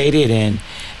appreciate it, and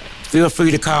feel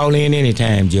free to call in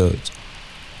anytime, Judge.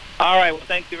 All right. Well,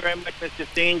 thank you very much, Mr.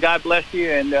 Steen. God bless you,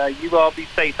 and you all be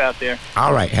safe out there.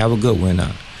 All right. Have a good one.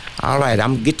 All All right,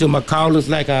 I'm gonna get to my callers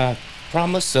like I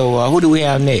promised. So who do we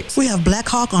have next? We have Black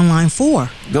Hawk on line 4.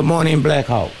 Good morning, Black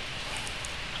Hawk.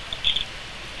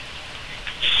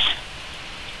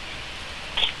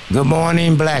 Good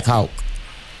morning, Black Hawk.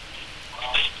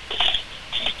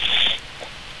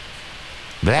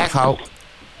 Black Hawk,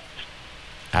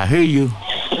 I hear you.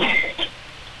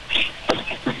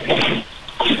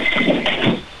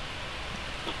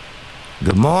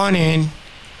 Good morning.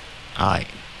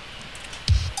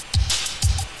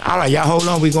 All right, y'all hold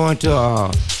on. We're going to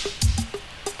a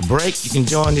break. You can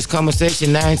join this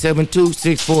conversation,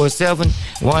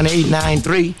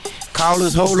 972-647-1893.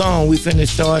 Callers, hold on. We finna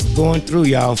start going through,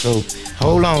 y'all, so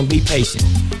hold on. Be patient.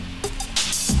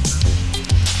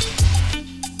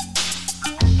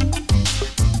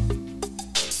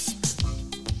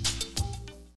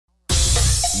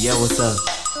 Yo, what's up?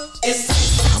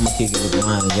 I'ma kick it with the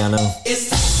line, y'all know. Yo,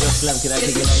 Slim, can I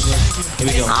kick it like that? Here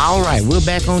we go. All right, we're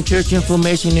back on Church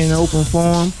Information in Open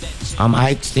Forum. I'm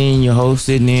Ike Steen, your host,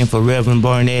 sitting in for Reverend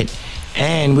Barnett.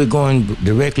 And we're going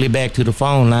directly back to the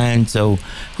phone line. So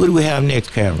who do we have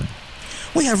next, Karen?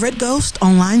 We have Red Ghost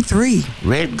on line 3.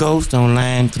 Red Ghost on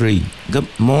line 3. Good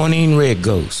morning, Red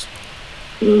Ghost.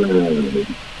 I'm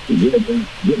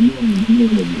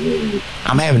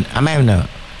having a...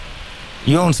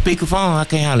 You on speakerphone? I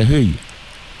can't hardly hear you.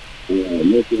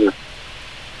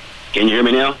 Can you hear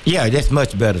me now? Yeah, that's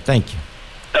much better. Thank you.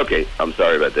 Okay, I'm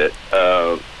sorry about that.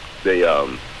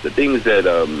 The things that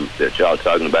y'all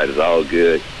talking about is all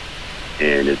good,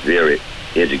 and it's very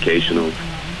educational.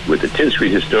 With the 10th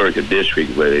Street Historical District,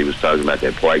 where they was talking about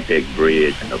that Park Deck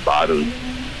Bridge and the bottom,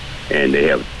 and they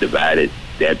have divided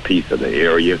that piece of the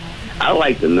area. I'd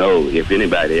like to know if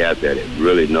anybody out there that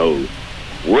really knows,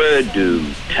 where do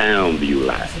Townview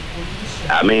lie?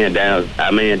 Our man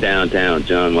downtown,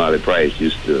 John Wiley Price,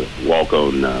 used to walk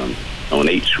on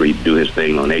 8th Street, do his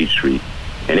thing on 8th Street,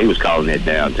 and they was calling that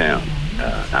downtown.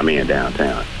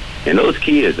 Downtown. And those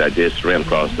kids, I just ran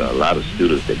across a lot of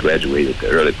students that graduated the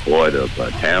early part of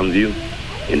Townview,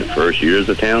 in the first years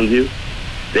of Townview.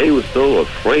 They were so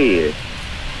afraid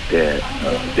that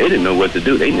they didn't know what to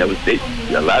do.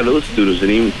 A lot of those students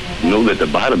didn't even know that the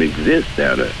bottom exists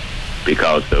down there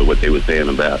because of what they were saying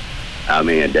about our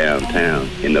man downtown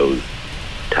in those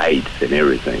tights and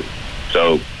everything.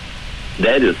 So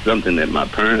that is something that my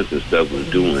parents and stuff was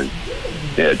doing.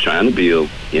 They're trying to build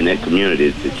in that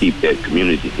community to keep that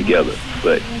community together.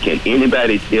 But can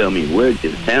anybody tell me, where is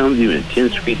Townview in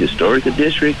 10th Street Historical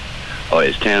District, or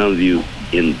is Townview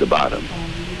in the bottom?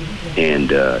 And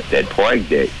that park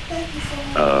deck,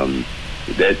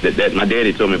 that my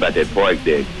daddy told me about that park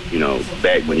deck,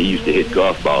 back when he used to hit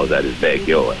golf balls out his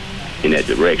backyard in that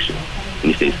direction.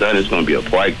 And he said, son, it's going to be a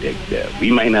park deck there.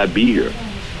 We might not be here,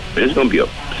 but it's going to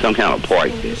be some kind of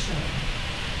park deck.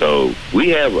 So we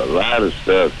have a lot of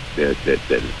stuff that is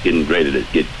getting ready to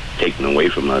get taken away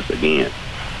from us again.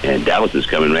 And Dallas is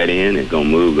coming right in and going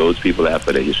to move those people out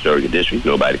for the historical district.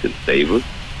 Nobody can save us.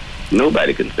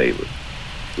 Nobody can save us,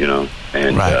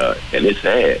 And right. And it's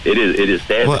sad. It is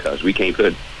sad because we can't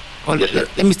put... Well,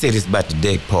 let me say this about the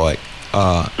deck part.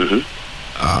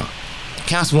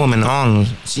 Councilwoman Arnold,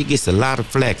 she gets a lot of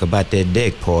flack about that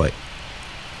deck part.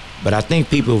 But I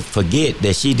think people forget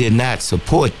that she did not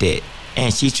support that.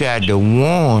 And she tried to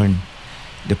warn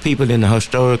the people in the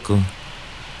historical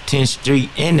 10th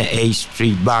Street and the 8th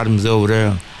Street bottoms over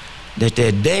there that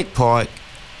deck park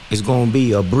is going to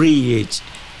be a bridge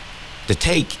to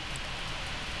take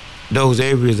those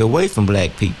areas away from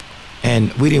black people.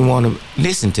 And we didn't want to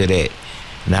listen to that.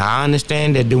 Now, I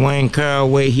understand that Dwayne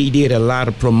Caraway, he did a lot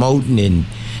of promoting and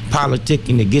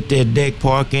politicking to get that deck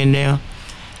park in there.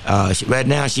 Right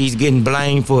now, she's getting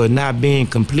blamed for it not being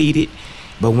completed.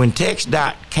 But when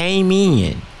TxDOT came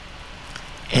in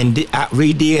and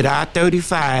redid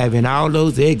I-35 and all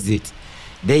those exits,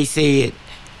 they said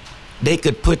they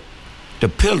could put the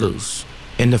pillars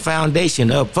and the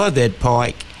foundation up for that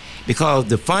park because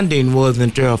the funding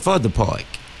wasn't there for the park.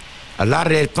 A lot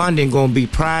of that funding going to be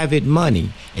private money,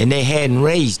 and they hadn't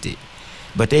raised it.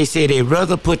 But they said they'd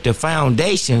rather put the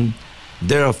foundation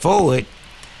there for it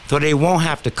so they won't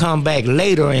have to come back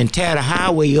later and tear the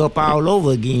highway up all over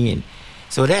again.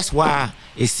 So that's why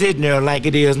it's sitting there like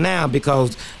it is now,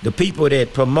 because the people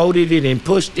that promoted it and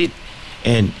pushed it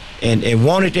and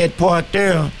wanted that part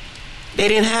there, they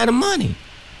didn't have the money.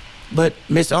 But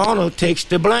Miss Arnold takes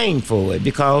the blame for it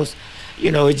because,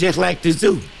 it's just like the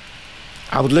zoo.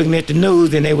 I was looking at the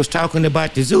news and they was talking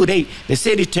about the zoo. The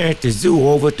city turned the zoo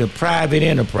over to private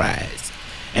enterprise.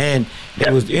 And they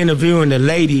was interviewing the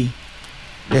lady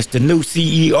that's the new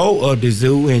CEO of the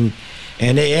zoo, and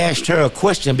they asked her a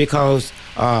question because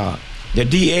the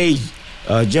DA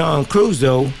John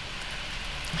Crusoe,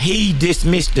 he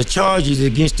dismissed the charges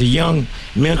against the young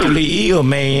mentally ill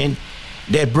man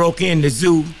that broke in the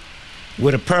zoo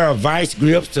with a pair of vice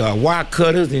grips or wire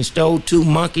cutters and stole 2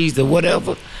 monkeys or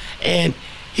whatever. And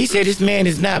he said this man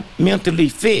is not mentally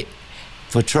fit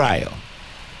for trial.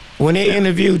 When they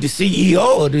interviewed the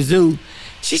CEO of the zoo,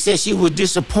 she said she was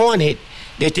disappointed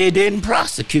that they didn't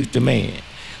prosecute the man.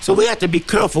 So we have to be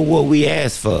careful what we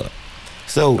ask for.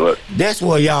 So that's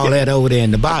where y'all at over there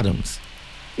in the bottoms.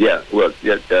 Yeah, well,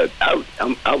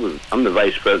 I'm the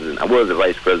vice president. I was the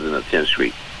vice president of 10th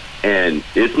Street. And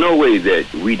there's no way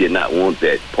that we did not want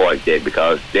that park there,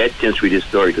 because that 10th Street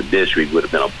Historical District would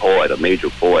have been a major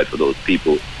part for those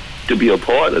people to be a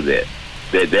part of that.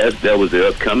 That was the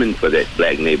upcoming for that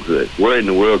black neighborhood. Where in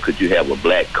the world could you have a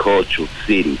black cultural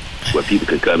city where people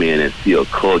can come in and feel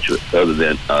culture other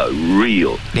than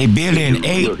real? They building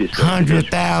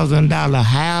 $800,000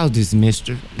 houses,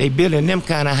 mister. They building them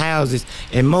kind of houses,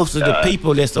 and most of the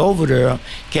people that's over there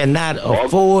cannot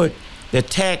afford the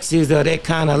taxes or that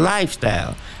kind of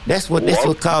lifestyle. That's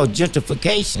what's called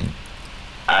gentrification.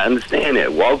 I understand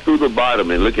that. Walk through the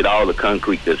bottom and look at all the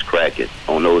concrete that's cracking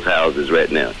on those houses right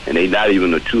now. And they not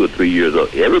even 2 or 3 years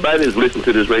old. Everybody that's listening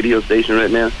to this radio station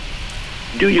right now,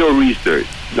 do your research.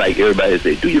 Like everybody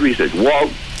say, do your research. Walk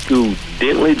through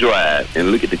Dentley Drive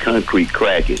and look at the concrete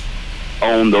cracking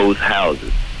on those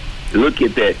houses. Look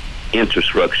at that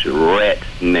infrastructure right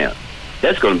now.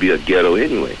 That's going to be a ghetto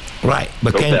anyway. Right,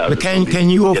 but can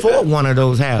you afford one of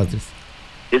those houses?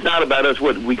 It's not about us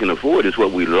what we can afford. It's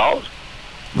what we lost.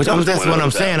 But that's what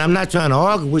I'm saying. I'm not trying to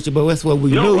argue with you, but that's what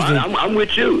we losing. I'm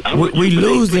with you. We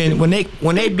losing when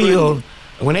they build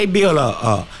a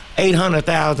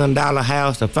 $800,000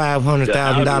 house, a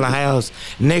 $500,000 house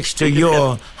next to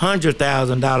your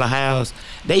 $100,000 house.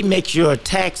 They make your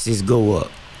taxes go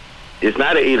up. It's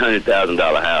not an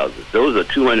 $800,000 house. Those are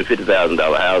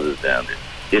 $250,000 houses down there.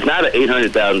 It's not an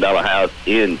 $800,000 house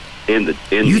in the.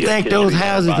 You think those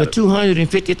houses are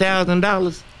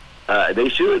 $250,000? They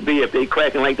should be if they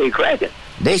cracking like they cracking.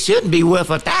 They shouldn't be worth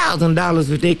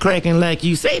 $1,000 if they cracking like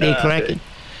you say they cracking.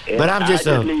 But I'm just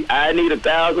I need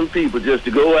 1,000 people just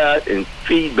to go out and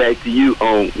feedback to you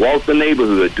on walk the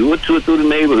neighborhood, do a tour through the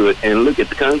neighborhood, and look at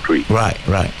the concrete. Right.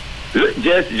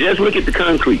 Just look at the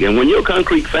concrete, and when your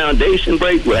concrete foundation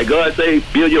breaks, like God say,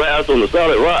 build your house on the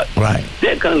solid rock. Right.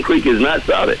 That concrete is not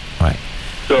solid. Right.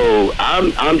 So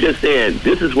I'm just saying,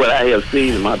 this is what I have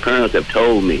seen and my parents have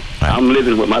told me. Right. I'm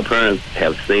living what my parents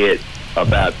have said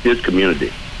about this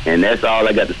community. And that's all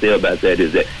I got to say about that,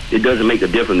 is that it doesn't make a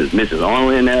difference if Mrs.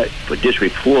 Arnold in that. For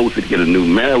District 4, we should get a new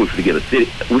mayor, we should get a city,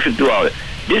 we should do all that.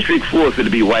 District 4 is going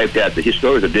to be wiped out, the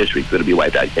historical district is going to be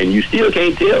wiped out. And you still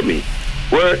can't tell me,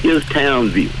 where is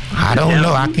Townsview? I don't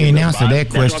know. I can't answer that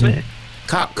question.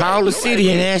 Call the city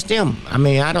and ask them. I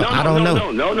mean, I don't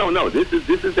know. No. This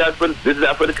is out for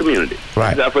the community. Right.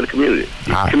 This is out for the community.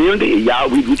 All right. Community, y'all,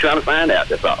 we trying to find out.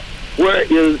 That's all. Where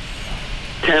is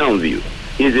Townsview?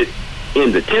 Is it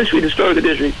in the 10th Street Historical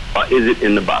District, or is it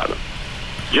in the bottom?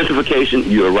 Gentrification,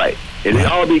 you're right. And it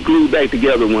all be glued back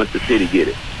together once the city get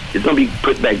it. It's gonna be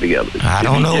put back together. I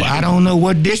don't know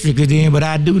what district it's in, but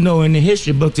I do know in the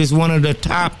history books it's one of the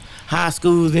top high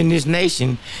schools in this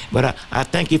nation. But I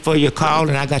thank you for your call,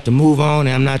 and I got to move on,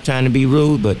 and I'm not trying to be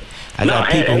rude, but I got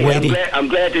people waiting. I'm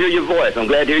glad to hear your voice. Oh,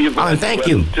 thank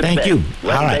you. Welcome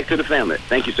All right. back to the family.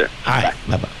 Thank you, sir. All right.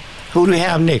 Bye-bye. Who do we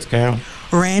have next, Carol?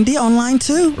 Randy on line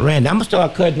 2. Randy, I'm going to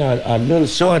start cutting a little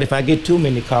short if I get too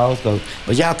many calls, but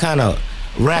y'all kind of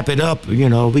wrap it up. You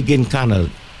know, we getting kind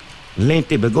of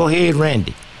lengthy, but go ahead,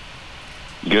 Randy.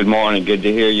 Good morning. Good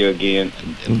to hear you again.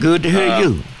 Good to hear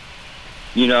you.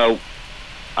 You know,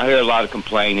 I hear a lot of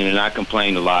complaining, and I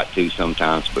complain a lot too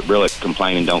sometimes, but really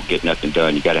complaining don't get nothing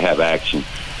done. You got to have action.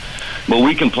 But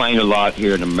we complain a lot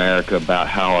here in America about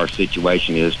how our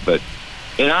situation is,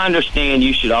 and I understand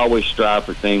you should always strive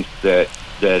for things that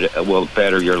will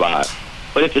better your life.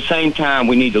 But at the same time,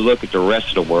 we need to look at the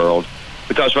rest of the world,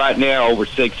 because right now over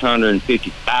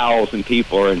 650,000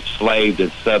 people are enslaved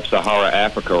in sub-Saharan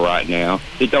Africa right now.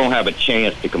 They don't have a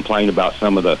chance to complain about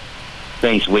some of the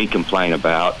things we complain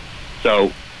about.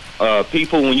 So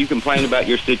people, when you complain about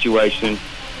your situation,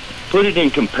 put it in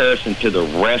comparison to the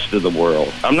rest of the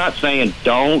world. I'm not saying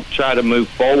don't try to move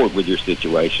forward with your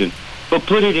situation, but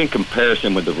put it in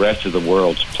comparison with the rest of the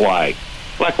world's plight,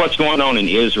 like what's going on in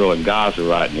Israel and Gaza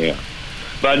right now.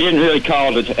 But I didn't really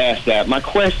call to ask that. My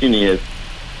question is,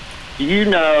 do you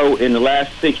know in the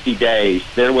last 60 days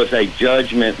there was a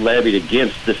judgment levied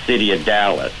against the city of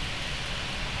Dallas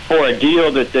for a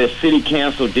deal that the city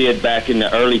council did back in the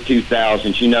early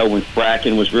 2000s, you know, when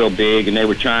fracking was real big and they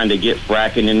were trying to get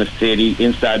fracking in the city,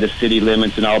 inside the city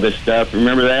limits and all this stuff.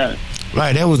 Remember that?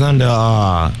 Right, that was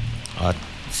under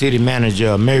city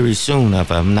manager Mary Soon, if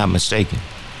I'm not mistaken.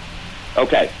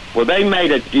 Okay, well, they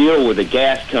made a deal with a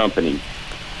gas company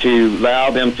to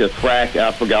allow them to frack.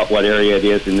 I forgot what area it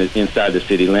is inside the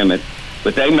city limits,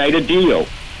 but they made a deal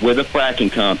with a fracking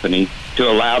company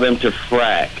to allow them to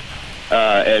frack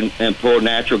and pull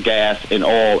natural gas and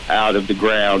oil out of the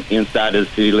ground inside of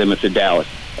the city limits of Dallas.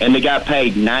 And they got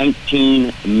paid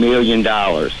 $19 million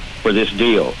for this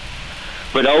deal.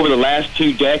 But over the last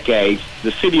 2 decades,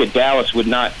 the city of Dallas would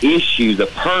not issue the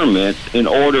permits in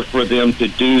order for them to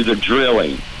do the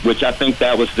drilling, which I think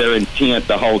that was their intent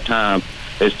the whole time,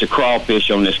 is to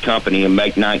crawfish on this company and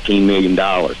make $19 million.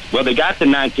 Well, they got the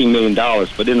 $19 million,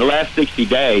 but in the last 60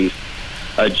 days,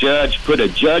 a judge put a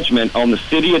judgment on the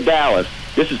city of Dallas.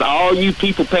 This is all you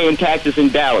people paying taxes in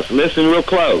Dallas. Listen real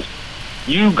close.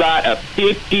 You got a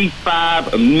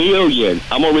 $55 million.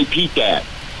 I'm going to repeat that.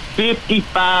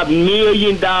 $55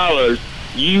 million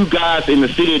you guys in the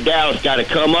city of Dallas got to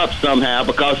come up somehow,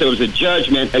 because there was a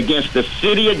judgment against the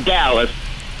city of Dallas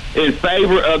in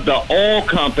favor of the oil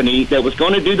company that was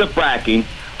going to do the fracking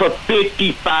for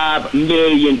 $55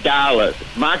 million.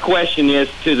 My question is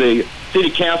to the city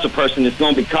council person that's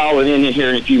going to be calling in here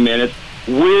in a few minutes,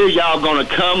 where y'all going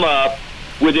to come up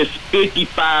with this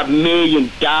 $55 million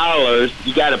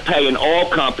you got to pay an oil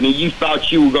company you thought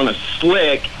you were going to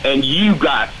slick, and you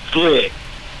got slick?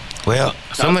 Well,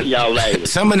 some of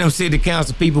them city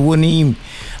council people wouldn't even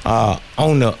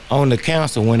on the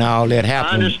council when all that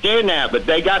happened. I understand that, but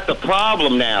they got the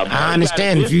problem now. I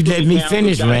understand. If you let me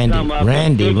finish, Randy,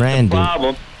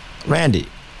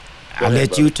 I'll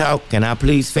let you talk. Can I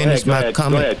please finish my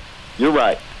comment? Go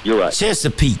ahead. You're right.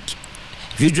 Chesapeake.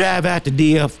 If you drive out the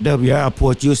DFW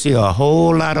airport, you'll see a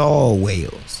whole lot of oil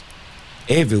wells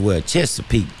everywhere.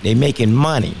 Chesapeake, they making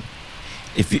money.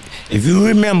 If you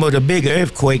remember the big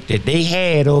earthquake that they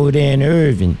had over there in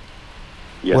Irving,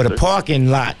 where the parking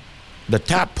lot, the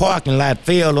top parking lot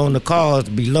fell on the cars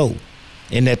below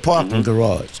in that parking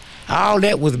garage. All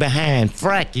that was behind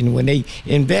fracking. When they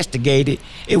investigated,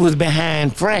 it was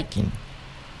behind fracking.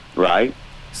 Right.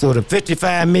 So the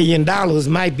 $55 million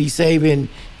might be saving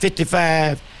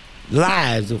 55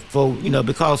 lives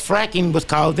because fracking was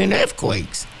causing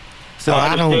earthquakes. So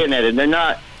I understand that, and they're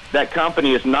not. That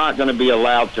company is not going to be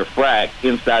allowed to frack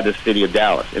inside the city of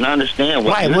Dallas. And I understand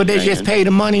what you're saying. They just pay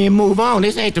the money and move on.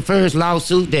 This ain't the first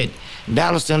lawsuit that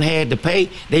Dallas had to pay.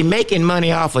 They making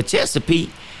money off of Chesapeake,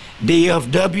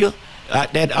 DFW.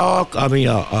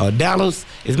 Dallas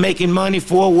is making money.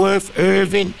 Fort Worth,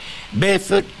 Irving,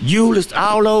 Bedford, Euless,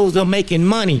 all those are making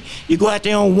money. You go out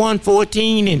there on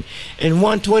 114 and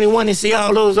 121 and see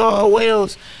all those oil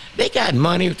wells. They got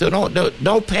money, so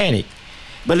don't panic.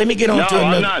 But let me get on to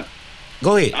another. I'm not.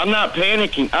 Go ahead. I'm not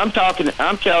panicking. I'm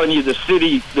telling you, the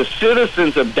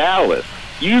citizens of Dallas,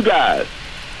 you guys,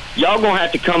 y'all gonna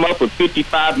have to come up with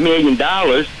 $55 million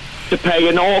to pay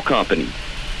an oil company.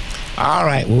 All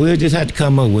right. Well, we'll just have to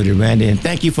come up with it, Randy. And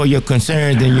thank you for your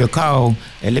concerns and your call.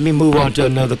 And let me move on to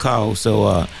another call.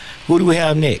 So, who do we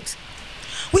have next?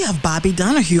 We have Bobby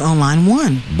Donahue on line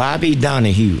 1. Bobby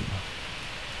Donahue.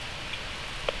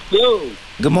 Yo.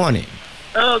 Good morning.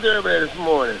 How's everybody this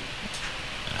morning?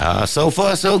 So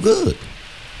far, so good.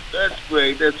 That's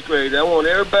great. I want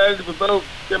everybody to vote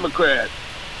Democrat.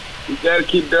 We got to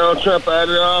keep Donald Trump out of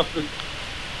the office.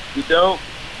 If you don't,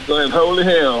 you're going to have holy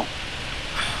hell.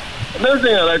 Another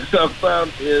thing I'd like to talk about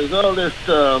is all this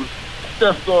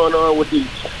stuff going on with these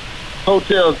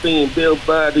hotels being built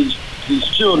by these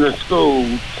children's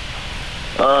schools.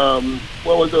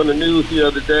 What was on the news the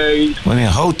other day?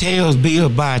 Hotels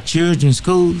built by children's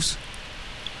schools?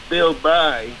 Built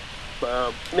by,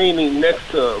 meaning next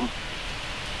to them.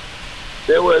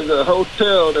 There was a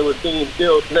hotel that was being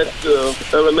built next to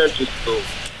elementary school.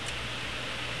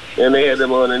 And they had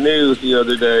them on the news the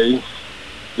other day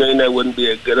saying that wouldn't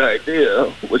be a good idea,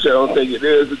 which I don't think it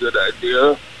is a good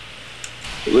idea.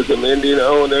 It was some Indian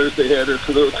owners. They had this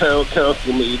little town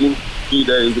council meeting a few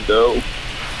days ago.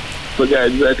 Forgot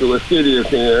exactly what city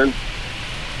it's in.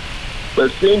 But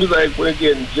it seems like we're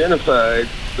getting gentrified.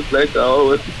 It's like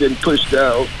all of us are getting pushed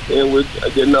out, and we're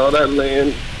getting all that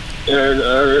land, and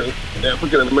our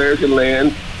African-American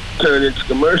land, turned into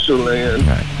commercial land.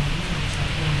 Right.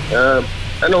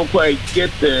 I don't quite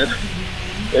get that,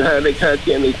 and how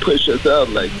can they push us out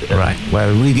like that? Right.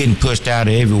 Well, we're getting pushed out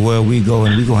everywhere we go,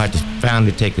 and we're going to have to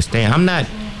finally take a stand. I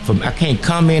can't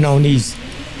comment on these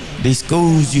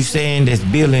schools you saying that's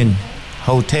building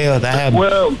hotels. I have.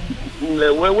 Well,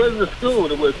 where was the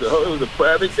school? It was a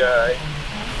private guy.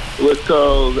 It was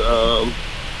called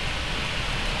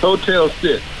Hotel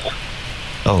 6.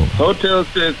 Oh. Hotel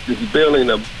 6 is building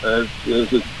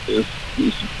is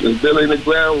building the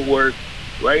groundwork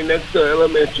right next to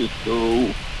elementary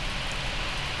school.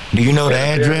 Do you know the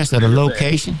address or the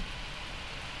location?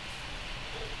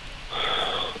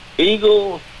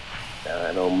 Eagle,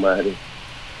 I don't mind.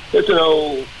 It's an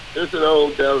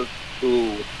old Dallas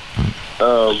school.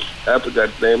 I forgot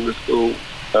the name of the school.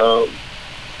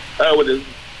 I was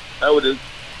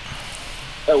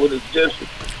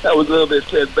a little bit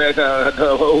set back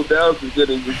how old Dallas is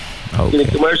getting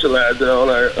commercialized on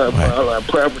our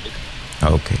property.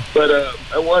 Okay. But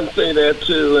I want to say that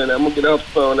too, and I'm gonna get off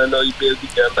the phone. I know you're busy,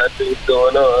 got a lot of things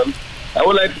going on. I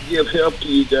would like to give help to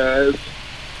you guys.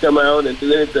 Come out and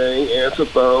do anything, answer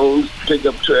phones, pick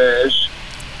up trash.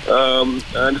 I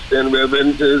understand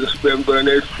Reverend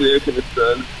Burnett sick and his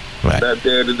son not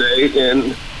there today.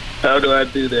 And how do I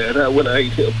do that? How would I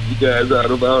help you guys out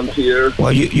to volunteer?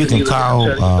 Well, you can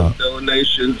call. Some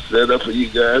donations set up for you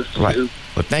guys. Right.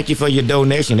 Well, thank you for your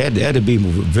donation. That'd be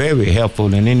very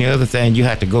helpful. And any other thing, you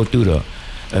have to go through the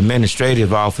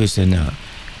administrative office and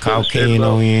call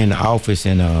KNON in the office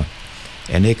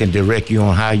and they can direct you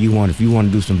on how you want, if you want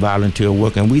to do some volunteer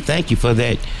work. And we thank you for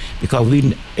that, because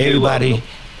everybody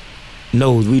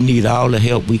knows we need all the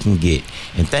help we can get.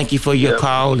 And thank you for your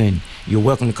call, and you're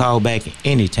welcome to call back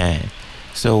anytime.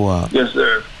 So, yes,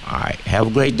 sir. All right. Have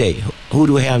a great day. Who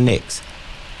do we have next?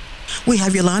 We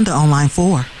have Yolanda on line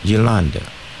 4. Yolanda.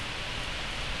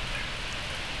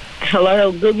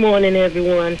 Hello, good morning,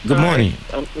 everyone. Good morning.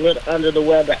 I'm a little under the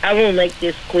weather. I won't make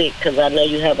this quick because I know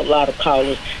you have a lot of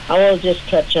callers. I want to just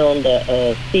touch on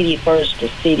the city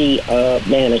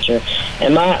manager.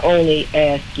 And my only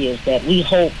ask is that we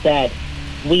hope that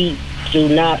we do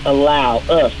not allow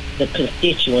us, the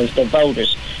constituents, the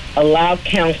voters, allow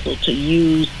council to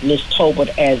use Ms.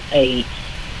 Tolbert as a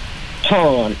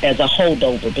pawn, as a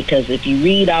holdover, because if you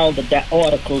read all the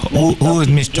articles... Who is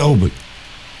Ms. Tolbert?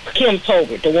 Kim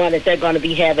Tolbert, the one that they're going to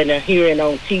be having a hearing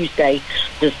on Tuesday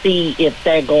to see if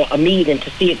they're going a meeting to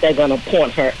see if they're going to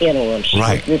appoint her interim. She's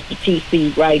Mr.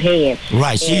 TC right hand.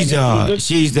 Right. She's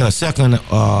the second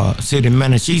city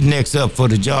manager. She's next up for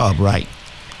the job, right?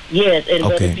 Yes, and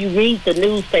but if you read the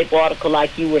newspaper article,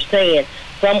 like you were saying,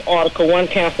 one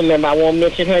council member, I won't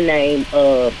mention her name,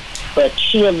 but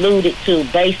she alluded to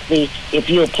basically if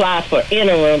you apply for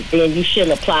interim, then you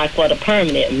shouldn't apply for the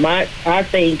permanent. Our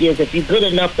thing is if you're good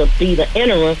enough to be the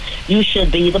interim, you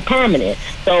should be the permanent.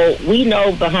 So we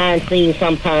know behind scenes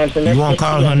sometimes. And you want to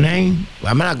call her name?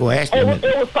 I'm not going to ask you.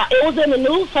 It was in the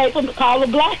newspaper, Carla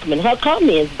Blackman, her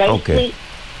comments basically. Okay.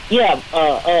 Yeah,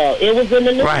 it was in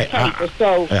the newspaper.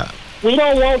 So we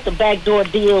don't want the backdoor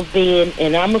deals being,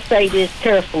 and I'm going to say this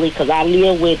carefully because I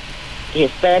live with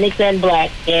Hispanics and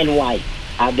black and white.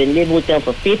 I've been living with them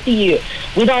for 50 years.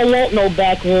 We don't want no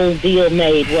backroom deal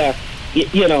made where, you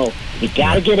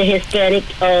got to get a Hispanic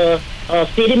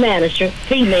city manager,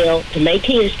 female, to make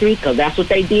history, because that's what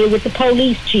they did with the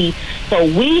police chief. So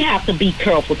we have to be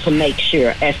careful to make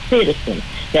sure, as citizens,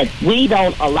 that we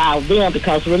don't allow them,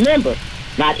 because remember,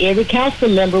 not every council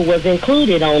member was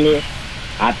included on this.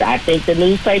 I think the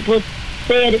newspaper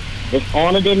said it. This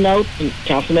owner didn't know.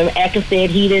 Councilmember Atkins said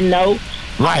he didn't know.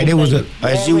 Right. It was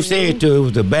as you said too, it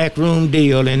was a backroom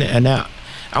deal, and now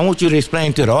I want you to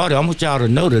explain to the audience. I want y'all to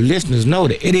know, the listeners know,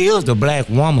 that it is the black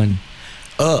woman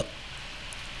up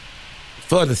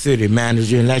for the city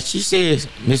manager, and like she says,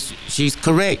 she's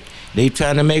correct. They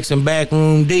trying to make some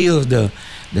backroom deals to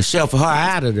shuffle her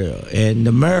out of there, and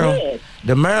the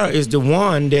mayor is the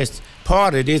one that's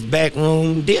part of this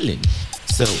backroom dealing.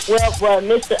 So. Well,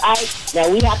 Mr. Ike. Now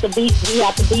we have to be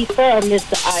fair,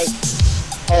 Mr.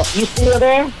 Ike. You still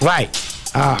there? Right.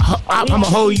 I'm gonna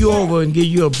hold you over and give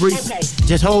you a brief. Okay.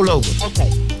 Just hold over.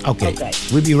 Okay.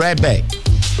 We'll be right back.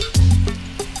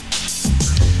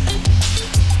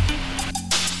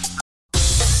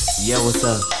 Yo, what's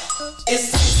up?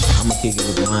 I'm gonna kick it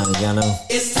with the mind, y'all know.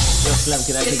 Yo, Slim,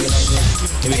 can I kick it like that?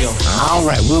 Here we go. All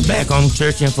right, we're back on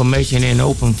Church Information in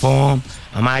Open Forum.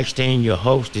 I'm Ike Steen, your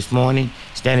host this morning,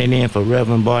 standing in for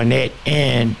Reverend Barnett,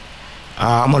 and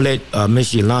I'm going to let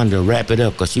Miss Yolanda wrap it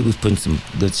up because she was putting some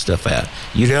good stuff out.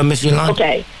 You there, Miss Yolanda?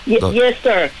 Okay. Yes,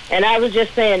 sir. And I was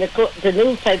just saying, the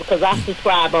newspaper, because I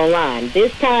subscribe online,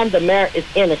 this time the mayor is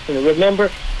innocent. Remember,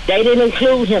 they didn't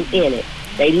include him in it.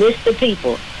 They list the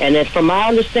people. And then from my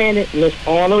understanding, Ms.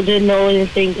 Arnold didn't know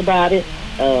anything about it.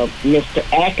 Mr.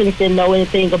 Atkins didn't know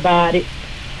anything about it.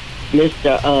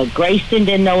 Mr. Grayson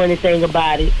didn't know anything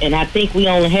about it, and I think we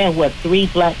only have 3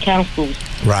 black councils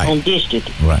on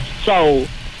districting. Right. So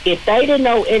if they didn't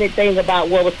know anything about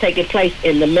what was taking place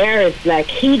in the marriage, like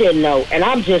he didn't know, and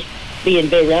I'm just being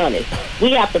very honest,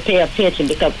 we have to pay attention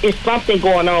because it's something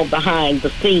going on behind the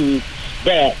scenes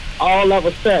that all of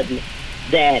a sudden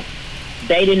that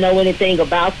they didn't know anything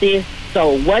about this.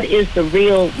 So what is the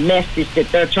real message that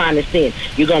they're trying to send?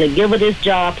 You're going to give her this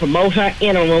job, promote her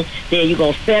interim, then you're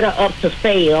going to set her up to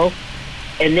fail,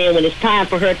 and then when it's time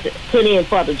for her to put in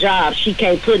for the job, she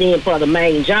can't put in for the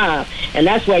main job. And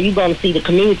that's where you're going to see the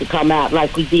community come out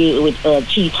like we did with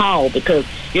Chief Hall, because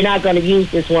you're not going to use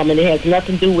this woman. It has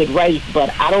nothing to do with race, but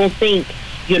I don't think,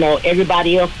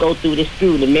 everybody else go through this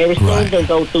scrutiny. Mary Susan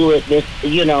go through it,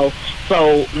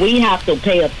 So we have to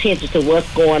pay attention to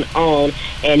what's going on.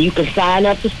 And you can sign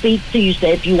up to speak to you.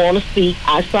 Say if you want to speak.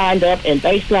 I signed up, and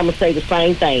basically I'm going to say the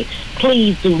same thing.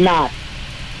 Please do not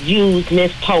use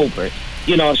Miss Tolbert.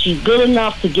 She's good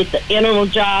enough to get the interim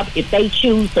job. If they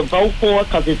choose to vote for her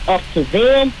because it's up to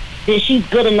them, then she's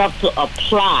good enough to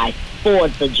apply for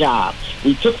the job.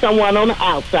 We took someone on the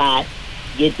outside.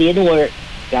 It didn't work.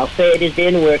 Y'all said it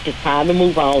didn't work. It's time to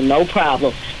move on. No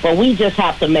problem. But we just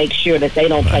have to make sure that they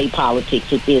don't play politics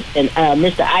with this. And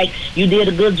Mr. Ike, you did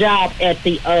a good job at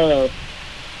the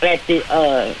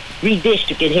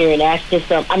redistricting here and asking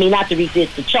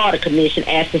the Charter Commission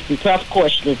asking some tough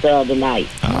questions the other night.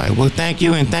 All right. Well, thank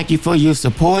you, and thank you for your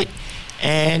support.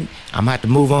 And I'm going to have to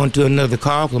move on to another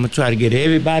call because I'm going to try to get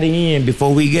everybody in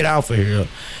before we get off of here.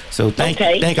 So thank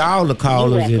all the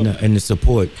callers and the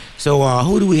support. So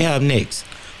who do we have next?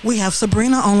 We have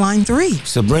Sabrina on line 3.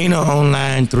 Sabrina on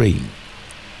line 3.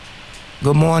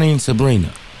 Good morning,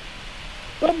 Sabrina.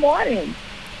 Good morning.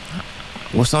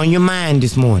 What's on your mind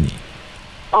this morning?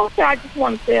 Okay, I just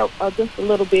want to say just a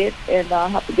little bit, and I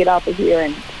have to get out of here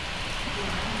and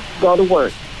go to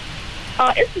work.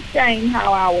 It's a shame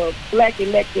how our black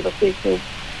elected officials,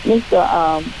 Mr.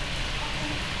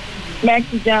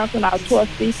 Maxie Johnson, our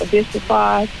trustee for District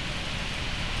 5,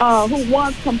 who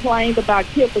once complained about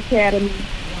KIPP Academy,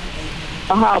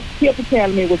 how KIPP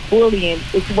Academy was bullying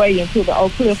its way into the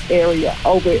Oak Cliff area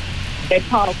over at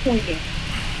Paul Quinn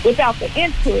without the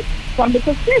input from the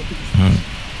constituents.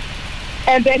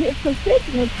 And that his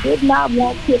constituents did not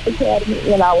want KIPP Academy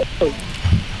in our school.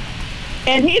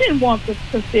 And he didn't want the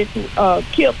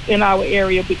KIPP in our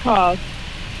area because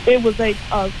it was a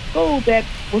school that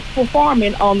was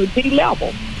performing on the D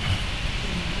level.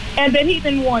 And that he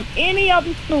didn't want any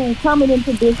other school coming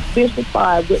into this District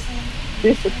 5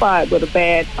 with a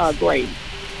bad grade.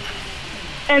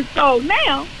 And so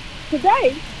now,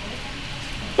 today,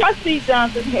 Trustee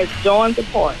Johnson has joined the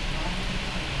party,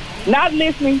 not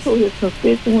listening to his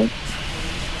constituents.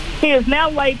 He is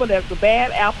now labeled as the bad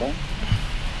apple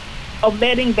of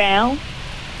letting down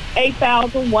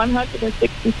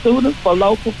 8,160 students for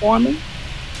low performance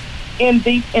in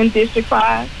District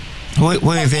 5.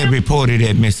 Where is that reported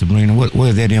at, Miss Sabrina? Where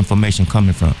is that information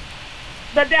coming from?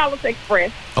 The Dallas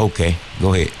Express. Okay,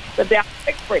 go ahead. The Dallas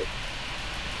Express.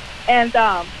 And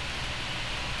so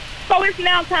it's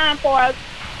now time for us,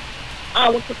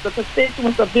 the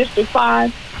constituents of District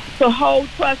 5, to hold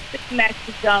Trustee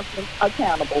Maxie Johnson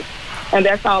accountable. And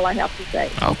that's all I have to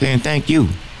say. Okay, and thank you.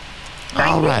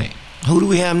 All right. Who do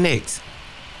we have next?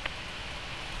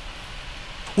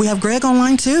 We have Greg on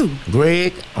line 2.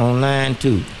 Greg on line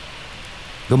 2.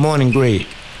 Good morning, Greg.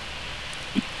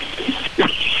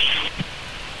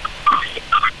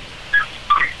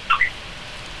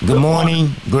 Good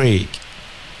morning, Greg.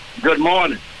 Good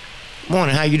morning.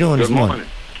 Morning. How you doing this morning?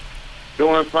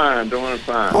 Doing fine.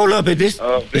 Hold up. Is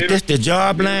this the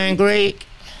job line, Greg?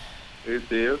 It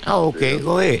is. Oh, okay.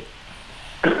 Go ahead.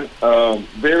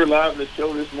 Very lively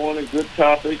show this morning. Good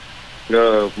topic.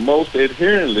 Most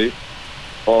adherently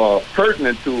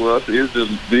pertinent to us is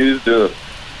the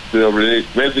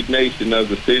resignation of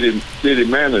the city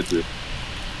manager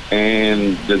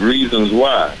and the reasons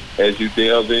why. As you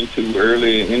delve into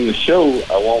earlier in the show,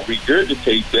 I won't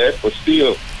regurgitate that, but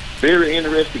still very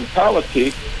interesting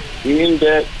politics in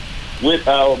that with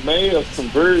our mayor's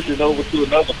conversion over to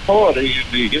another party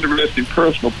and the interesting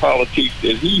personal politics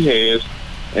that he has,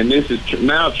 and this is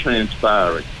now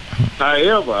transpiring.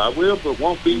 However, I will but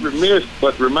won't be remiss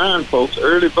but remind folks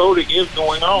early voting is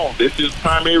going on. This is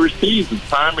primary season.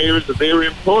 Primaries are very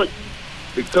important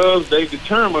because they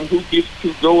determine who gets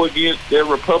to go against their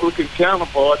Republican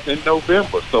counterparts in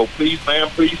November. So please, ma'am,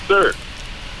 please, sir,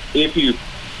 if you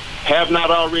have not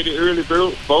already early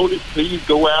voted, please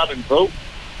go out and vote.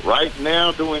 Right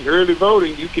now, doing early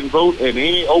voting, you can vote at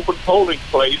any open polling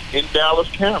place in Dallas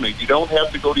County. You don't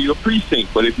have to go to your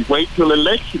precinct. But if you wait till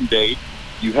Election Day,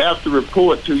 you have to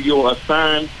report to your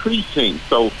assigned precinct.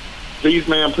 So please,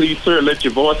 ma'am, please, sir, let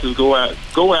your voices go out.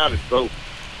 Go out and vote.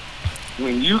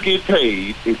 When you get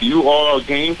paid, if you are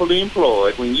gainfully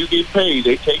employed, when you get paid,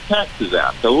 they take taxes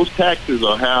out. Those taxes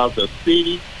are how the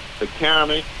city, the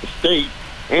county, the state,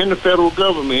 and the federal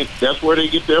government, that's where they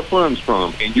get their funds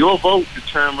from. And your vote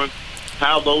determines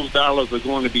how those dollars are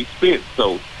going to be spent.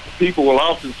 So people will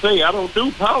often say, I don't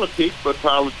do politics, but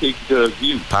politics does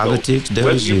you. Politics so does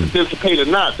whether you you. participate or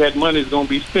not, that money is going to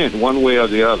be spent one way or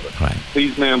the other. Right.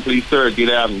 Please, ma'am, please, sir, get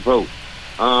out and vote.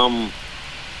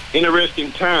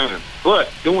 Interesting times.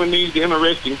 But during these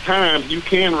interesting times, you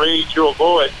can raise your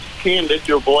voice. You can let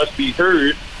your voice be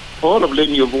heard. Part of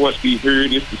letting your voice be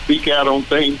heard is to speak out on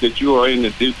things that you are in a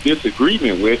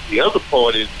disagreement with. The other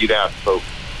part is get out and vote.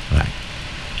 Right.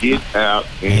 Get out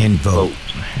and vote.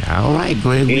 All right,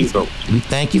 Greg. We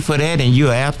thank you for that, and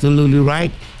you're absolutely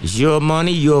right. It's your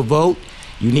money, your vote.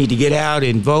 You need to get out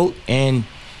and vote and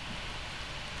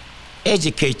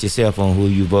educate yourself on who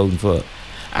you're voting for.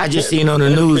 I just seen on the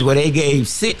news where they gave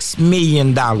 $6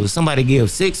 million. Somebody gave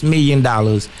 $6 million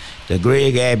to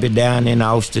Greg Abbott down in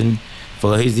Austin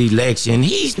for his election.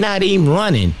 He's not even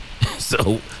running. So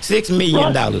 $6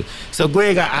 million. So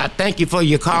Greg, I thank you for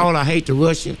your call. I hate to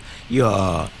rush you.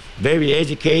 You're very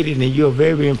educated and you're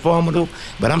very informative.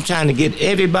 But I'm trying to get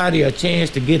everybody a chance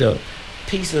to get a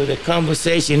piece of the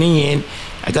conversation in.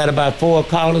 I got about 4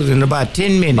 callers in about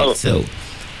 10 minutes. So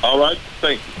all right,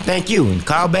 thank you. Thank you, and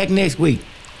call back next week.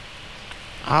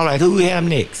 All right, who we have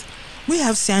next? We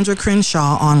have Sandra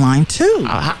Crenshaw online too.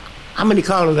 How many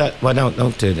callers? Well, don't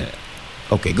tell that.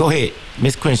 Okay, go ahead,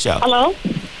 Miss Crenshaw. Hello.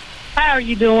 How are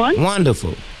you doing?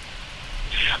 Wonderful.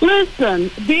 Listen,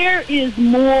 there is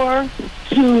more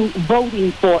to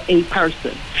voting for a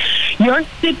person. Your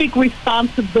civic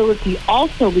responsibility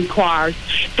also requires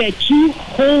that you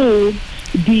hold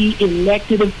the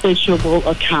elected official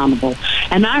accountable.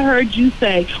 And I heard you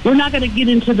say, we're not going to get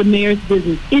into the mayor's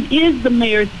business. It is the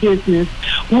mayor's business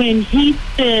when he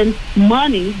spends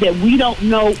money that we don't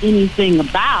know anything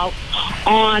about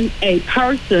on a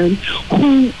person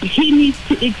who he needs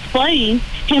to explain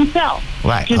himself.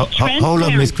 Right. Hold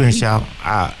up, Ms. Crenshaw.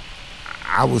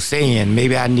 I was saying,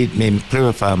 maybe I need to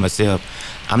clarify myself.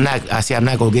 I'm not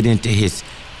going to get into his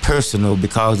personal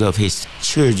because of his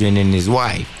children and his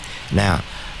wife. Now,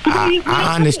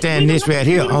 I understand this right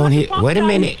here on here. Wait a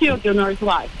minute. Children or his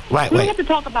wife. Right. We don't have to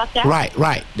talk about that.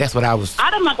 Right. That's what I was.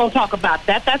 I'm not going to talk about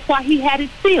that. That's why he had it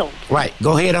sealed. Right.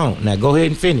 Go ahead on. Now, go ahead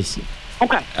and finish it.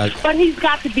 Okay. But he's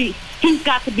got to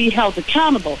be held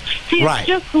accountable. See, right.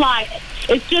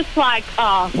 It's just like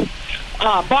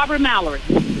Barbara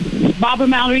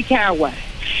Mallory Caraway.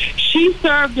 She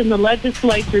served in the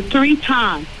legislature 3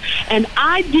 times, and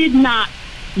I did not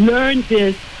learn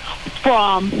this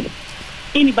from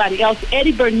anybody else.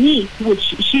 Eddie Bernice, which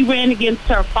she ran against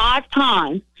her 5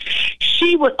 times,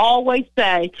 she would always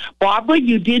say, Barbara,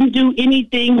 you didn't do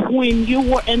anything when you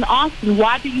were in Austin.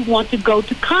 Why do you want to go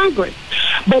to Congress?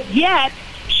 But yet,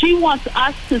 she wants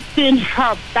us to send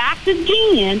her back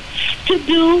again to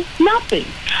do nothing.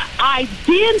 I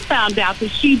then found out that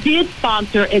she did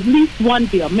sponsor at least 1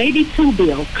 bill, maybe 2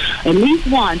 bills, at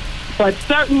least 1, but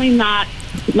certainly not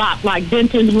like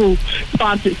Benton, who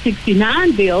sponsored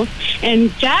 69 bills,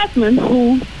 and Jasmine,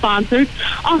 who sponsored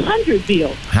 100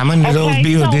 bills. How many of those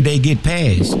bills did they get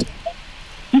passed?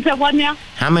 You said what now?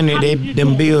 How many of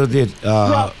them bills did...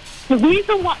 Well, the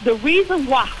reason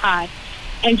why,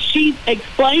 and she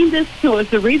explained this to us,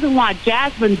 the reason why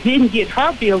Jasmine didn't get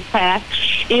her bills passed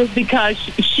is because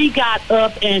she got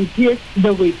up and dissed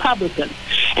the Republicans.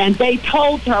 And they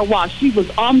told her while she was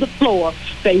on the floor,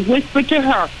 they whispered to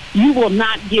her, you will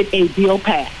not get a bill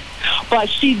passed. But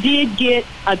she did get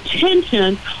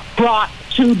attention brought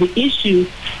to the issues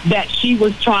that she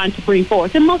was trying to bring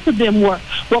forth. And most of them were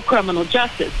criminal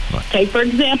justice. Take, for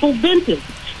example, Benton.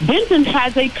 Benton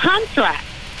has a contract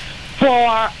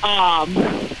for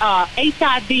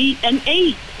HIV and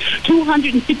AIDS,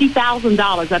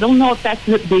 $250,000. I don't know if that's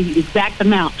the exact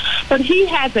amount, but he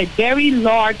has a very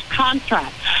large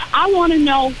contract. I want to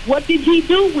know, what did he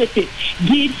do with it?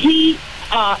 Did he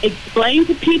explain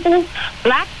to people?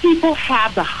 Black people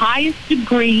have the highest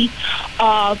degree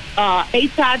of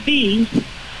HIV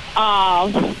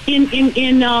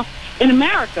in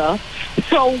America,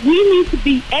 so we need to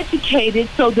be educated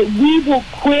so that we will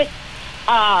quit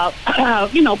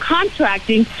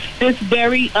contracting this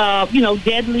very,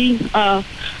 deadly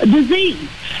disease.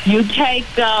 You take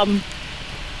the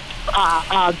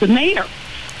mayor.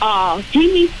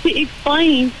 He needs to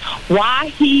explain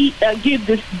why he give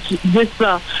this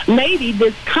lady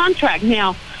this contract.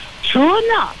 Now, true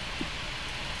enough,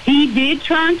 he did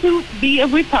turn to be a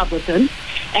Republican.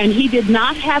 and he did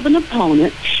not have an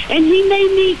opponent, and he may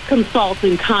need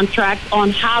consulting contracts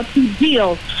on how to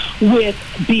deal with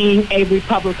being a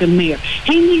Republican mayor.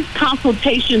 He needs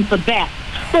consultation for that.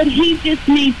 But he just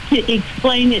needs to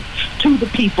explain it to the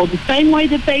people the same way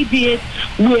that they did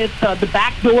with the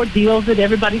backdoor deals that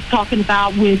everybody's talking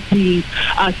about with the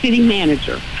city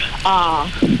manager,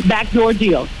 backdoor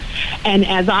deals. And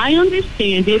as I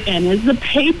understand it, and as the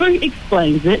paper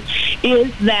explains it,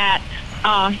 is that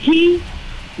he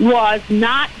was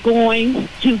not going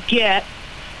to get,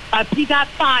 if he got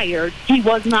fired, he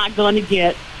was not going to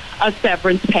get a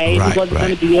severance pay. He wasn't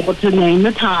going to be able to name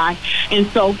the time. And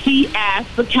so he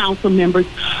asked the council members,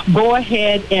 go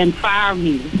ahead and fire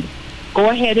me. Go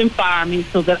ahead and fire me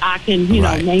so that I can, you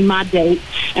know, name my date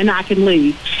and I can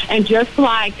leave. And just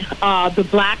like the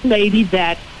black lady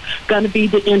that's going to be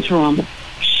the interim,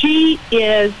 she's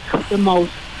just the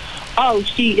most,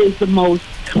 she's just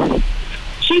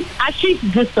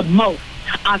the most.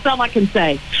 That's all I can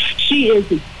say. She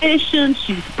is efficient,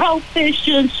 she's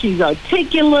proficient, she's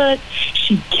articulate,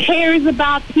 she cares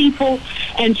about people,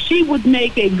 and she would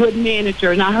make a good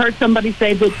manager. And I heard somebody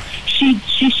say that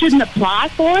she shouldn't apply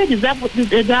for it. Is that what,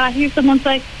 did I hear someone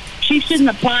say? She shouldn't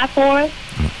apply for it?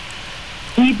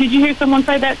 Did you hear someone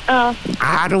say that?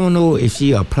 I don't know if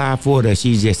she applied for it or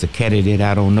she's just a candidate.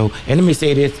 I don't know. And let me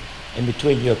say this in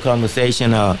between your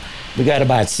conversation. We got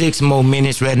about 6 more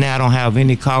minutes right now. I don't have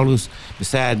any callers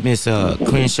besides Miss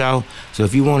Crenshaw. So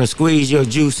if you want to squeeze your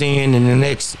juice in the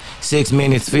next 6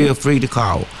 minutes, feel free to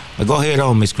call. Go ahead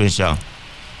on, Miss Crenshaw.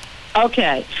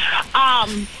 Okay.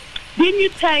 Then you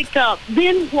take up,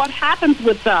 then what happens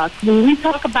with us when we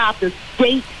talk about the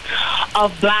state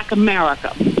of Black America,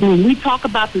 when we talk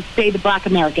about the state of Black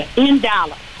America in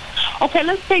Dallas. Okay,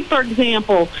 let's take, for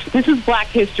example, this is Black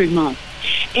History Month.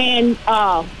 And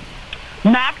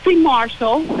Maxie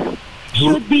Marshall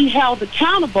should be held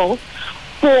accountable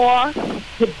for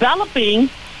developing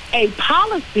a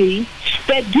policy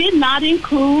that did not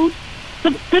include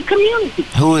the community.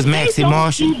 Who is Maxie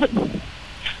Marshall?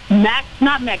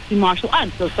 Not Maxie Marshall.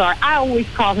 I'm so sorry. I always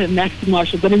call him Maxie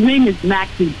Marshall, but his name is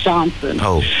Maxie Johnson.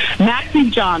 Oh. Maxie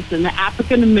Johnson, the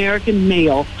African-American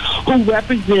male who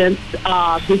represents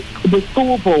the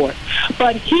school board.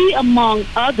 But he, among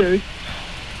others,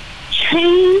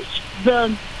 changed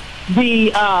the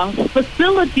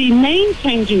facility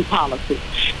name-changing policy.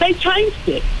 They changed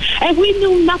it, and we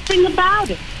knew nothing about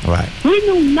it. Right. We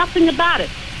knew nothing about it.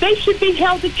 They should be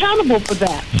held accountable for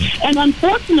that. And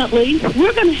unfortunately,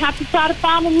 we're going to have to try to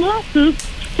file a lawsuit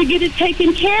to get it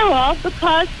taken care of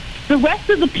because the rest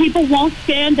of the people won't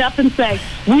stand up and say,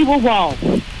 we were wrong.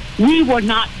 We were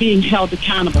not being held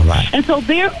accountable. Right. And so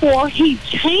therefore, he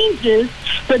changes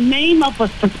the name of a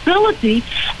facility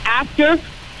after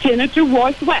Senator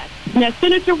Royce West. Now,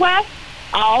 Senator West,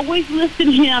 I always listed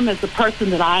him as the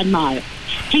person that I admire.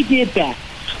 He did that.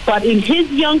 But in his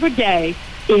younger days,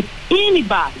 if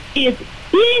anybody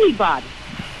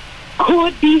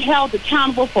could be held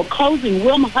accountable for closing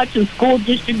Wilma Hutchins School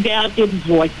District down, it was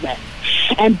Royce West.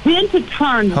 And then to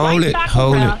turn hold right back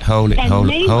around and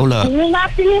name a school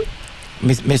after him.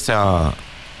 Miss,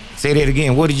 say that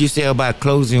again. What did you say about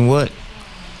closing what?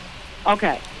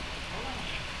 Okay.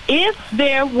 If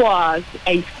there was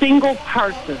a single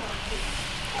person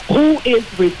who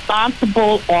is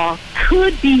responsible or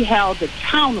could be held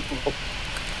accountable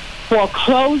for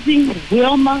closing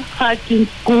Wilma Hutchins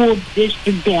School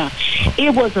District down,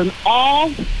 it was an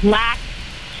all-black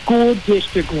school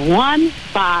district run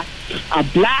by a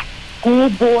black school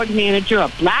board manager, a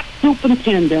black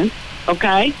superintendent,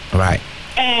 okay? Right.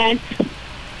 And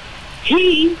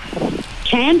he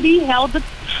can be held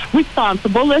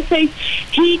responsible. Let's say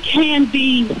he can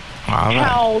be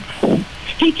held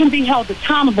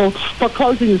accountable for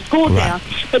closing the school down,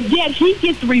 but yet he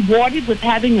gets rewarded with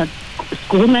having a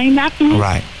school named after him.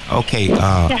 Right. Okay.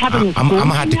 I'm going to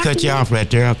have to cut you off right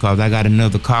there because I got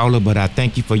another caller, but I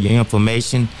thank you for your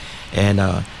information. And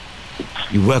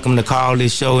you're welcome to call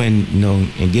this show and, you know,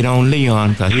 and get on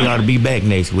Leon because he ought to be back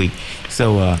next week.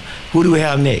 So who do we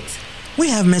have next? We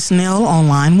have Miss Neil on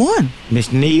line 1.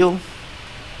 Miss Neil?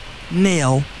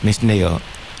 Neil. Miss Neil.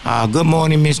 Good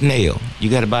morning, Miss Neil. You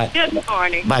got about... Good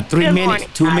morning. About 3 Good minutes? morning.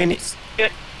 2 minutes?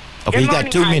 Good. Okay, Good you got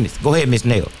morning, 2 minutes. Go ahead, Miss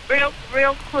Neil.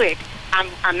 Real quick.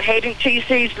 I'm hating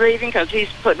TC's leaving because he's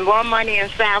putting more money in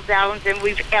South Dallas than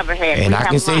we've ever had. And I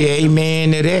can say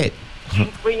amen to that.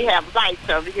 We have lights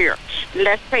over here.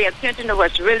 Let's pay attention to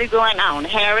what's really going on.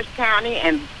 Harris County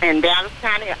and Dallas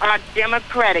County are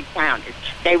Democratic counties.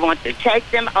 They want to take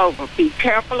them over. Be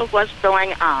careful of what's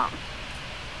going on.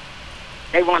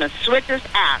 They want to switch us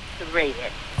out to red.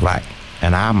 Right.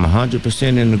 And I'm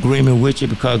 100% in agreement with you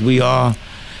because we are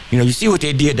You know, you see what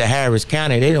they did to Harris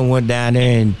County. They done went down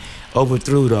there and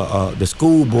overthrew the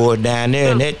school board down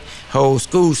there, and that whole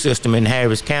school system in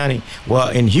Harris County, well,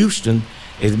 in Houston,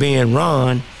 is being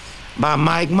run by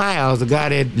Mike Miles, the guy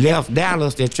that left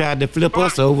Dallas that tried to flip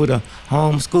us over the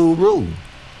homeschool rule.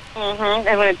 Mm-hmm.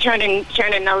 And when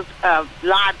turning those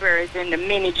libraries into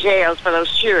mini jails for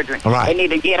those children, right. They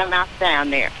need to get them out down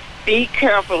there. Be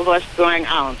careful what's going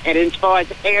on. And as far as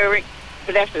Eric,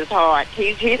 bless his heart,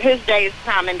 his day is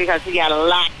coming because he got a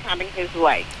lot coming his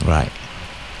way. Right.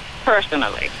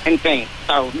 Personally and things.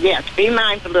 So, yes, be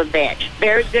mindful of that.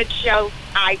 Very good show.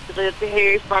 I love to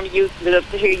hear from you. Love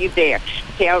to hear you there.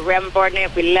 Tell Reverend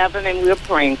Barnett we love him and we're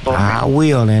praying for him. I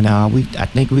will, and I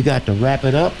think we got to wrap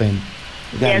it up, and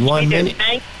we got 1 minute.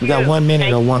 We got 1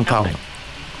 minute or one caller.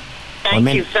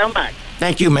 Thank you so much.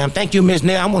 Thank you, ma'am. Thank you, Miss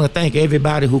Nell. I want to thank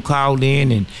everybody who called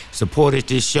in and supported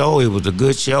this show. It was a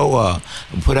good show.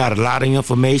 We put out a lot of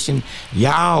information.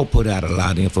 Y'all put out a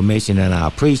lot of information, and I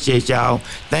appreciate y'all.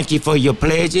 Thank you for your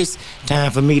pledges.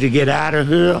 Time for me to get out of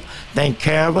here. Thank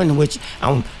Karen, which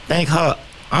thank her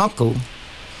uncle,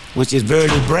 which is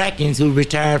Verdi Brackens, who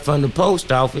retired from the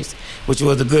post office, which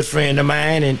was a good friend of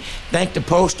mine. And thank the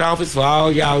post office for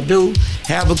all y'all do.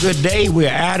 Have a good day. We're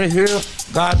out of here.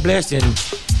 God bless and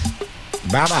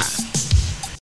bye-bye.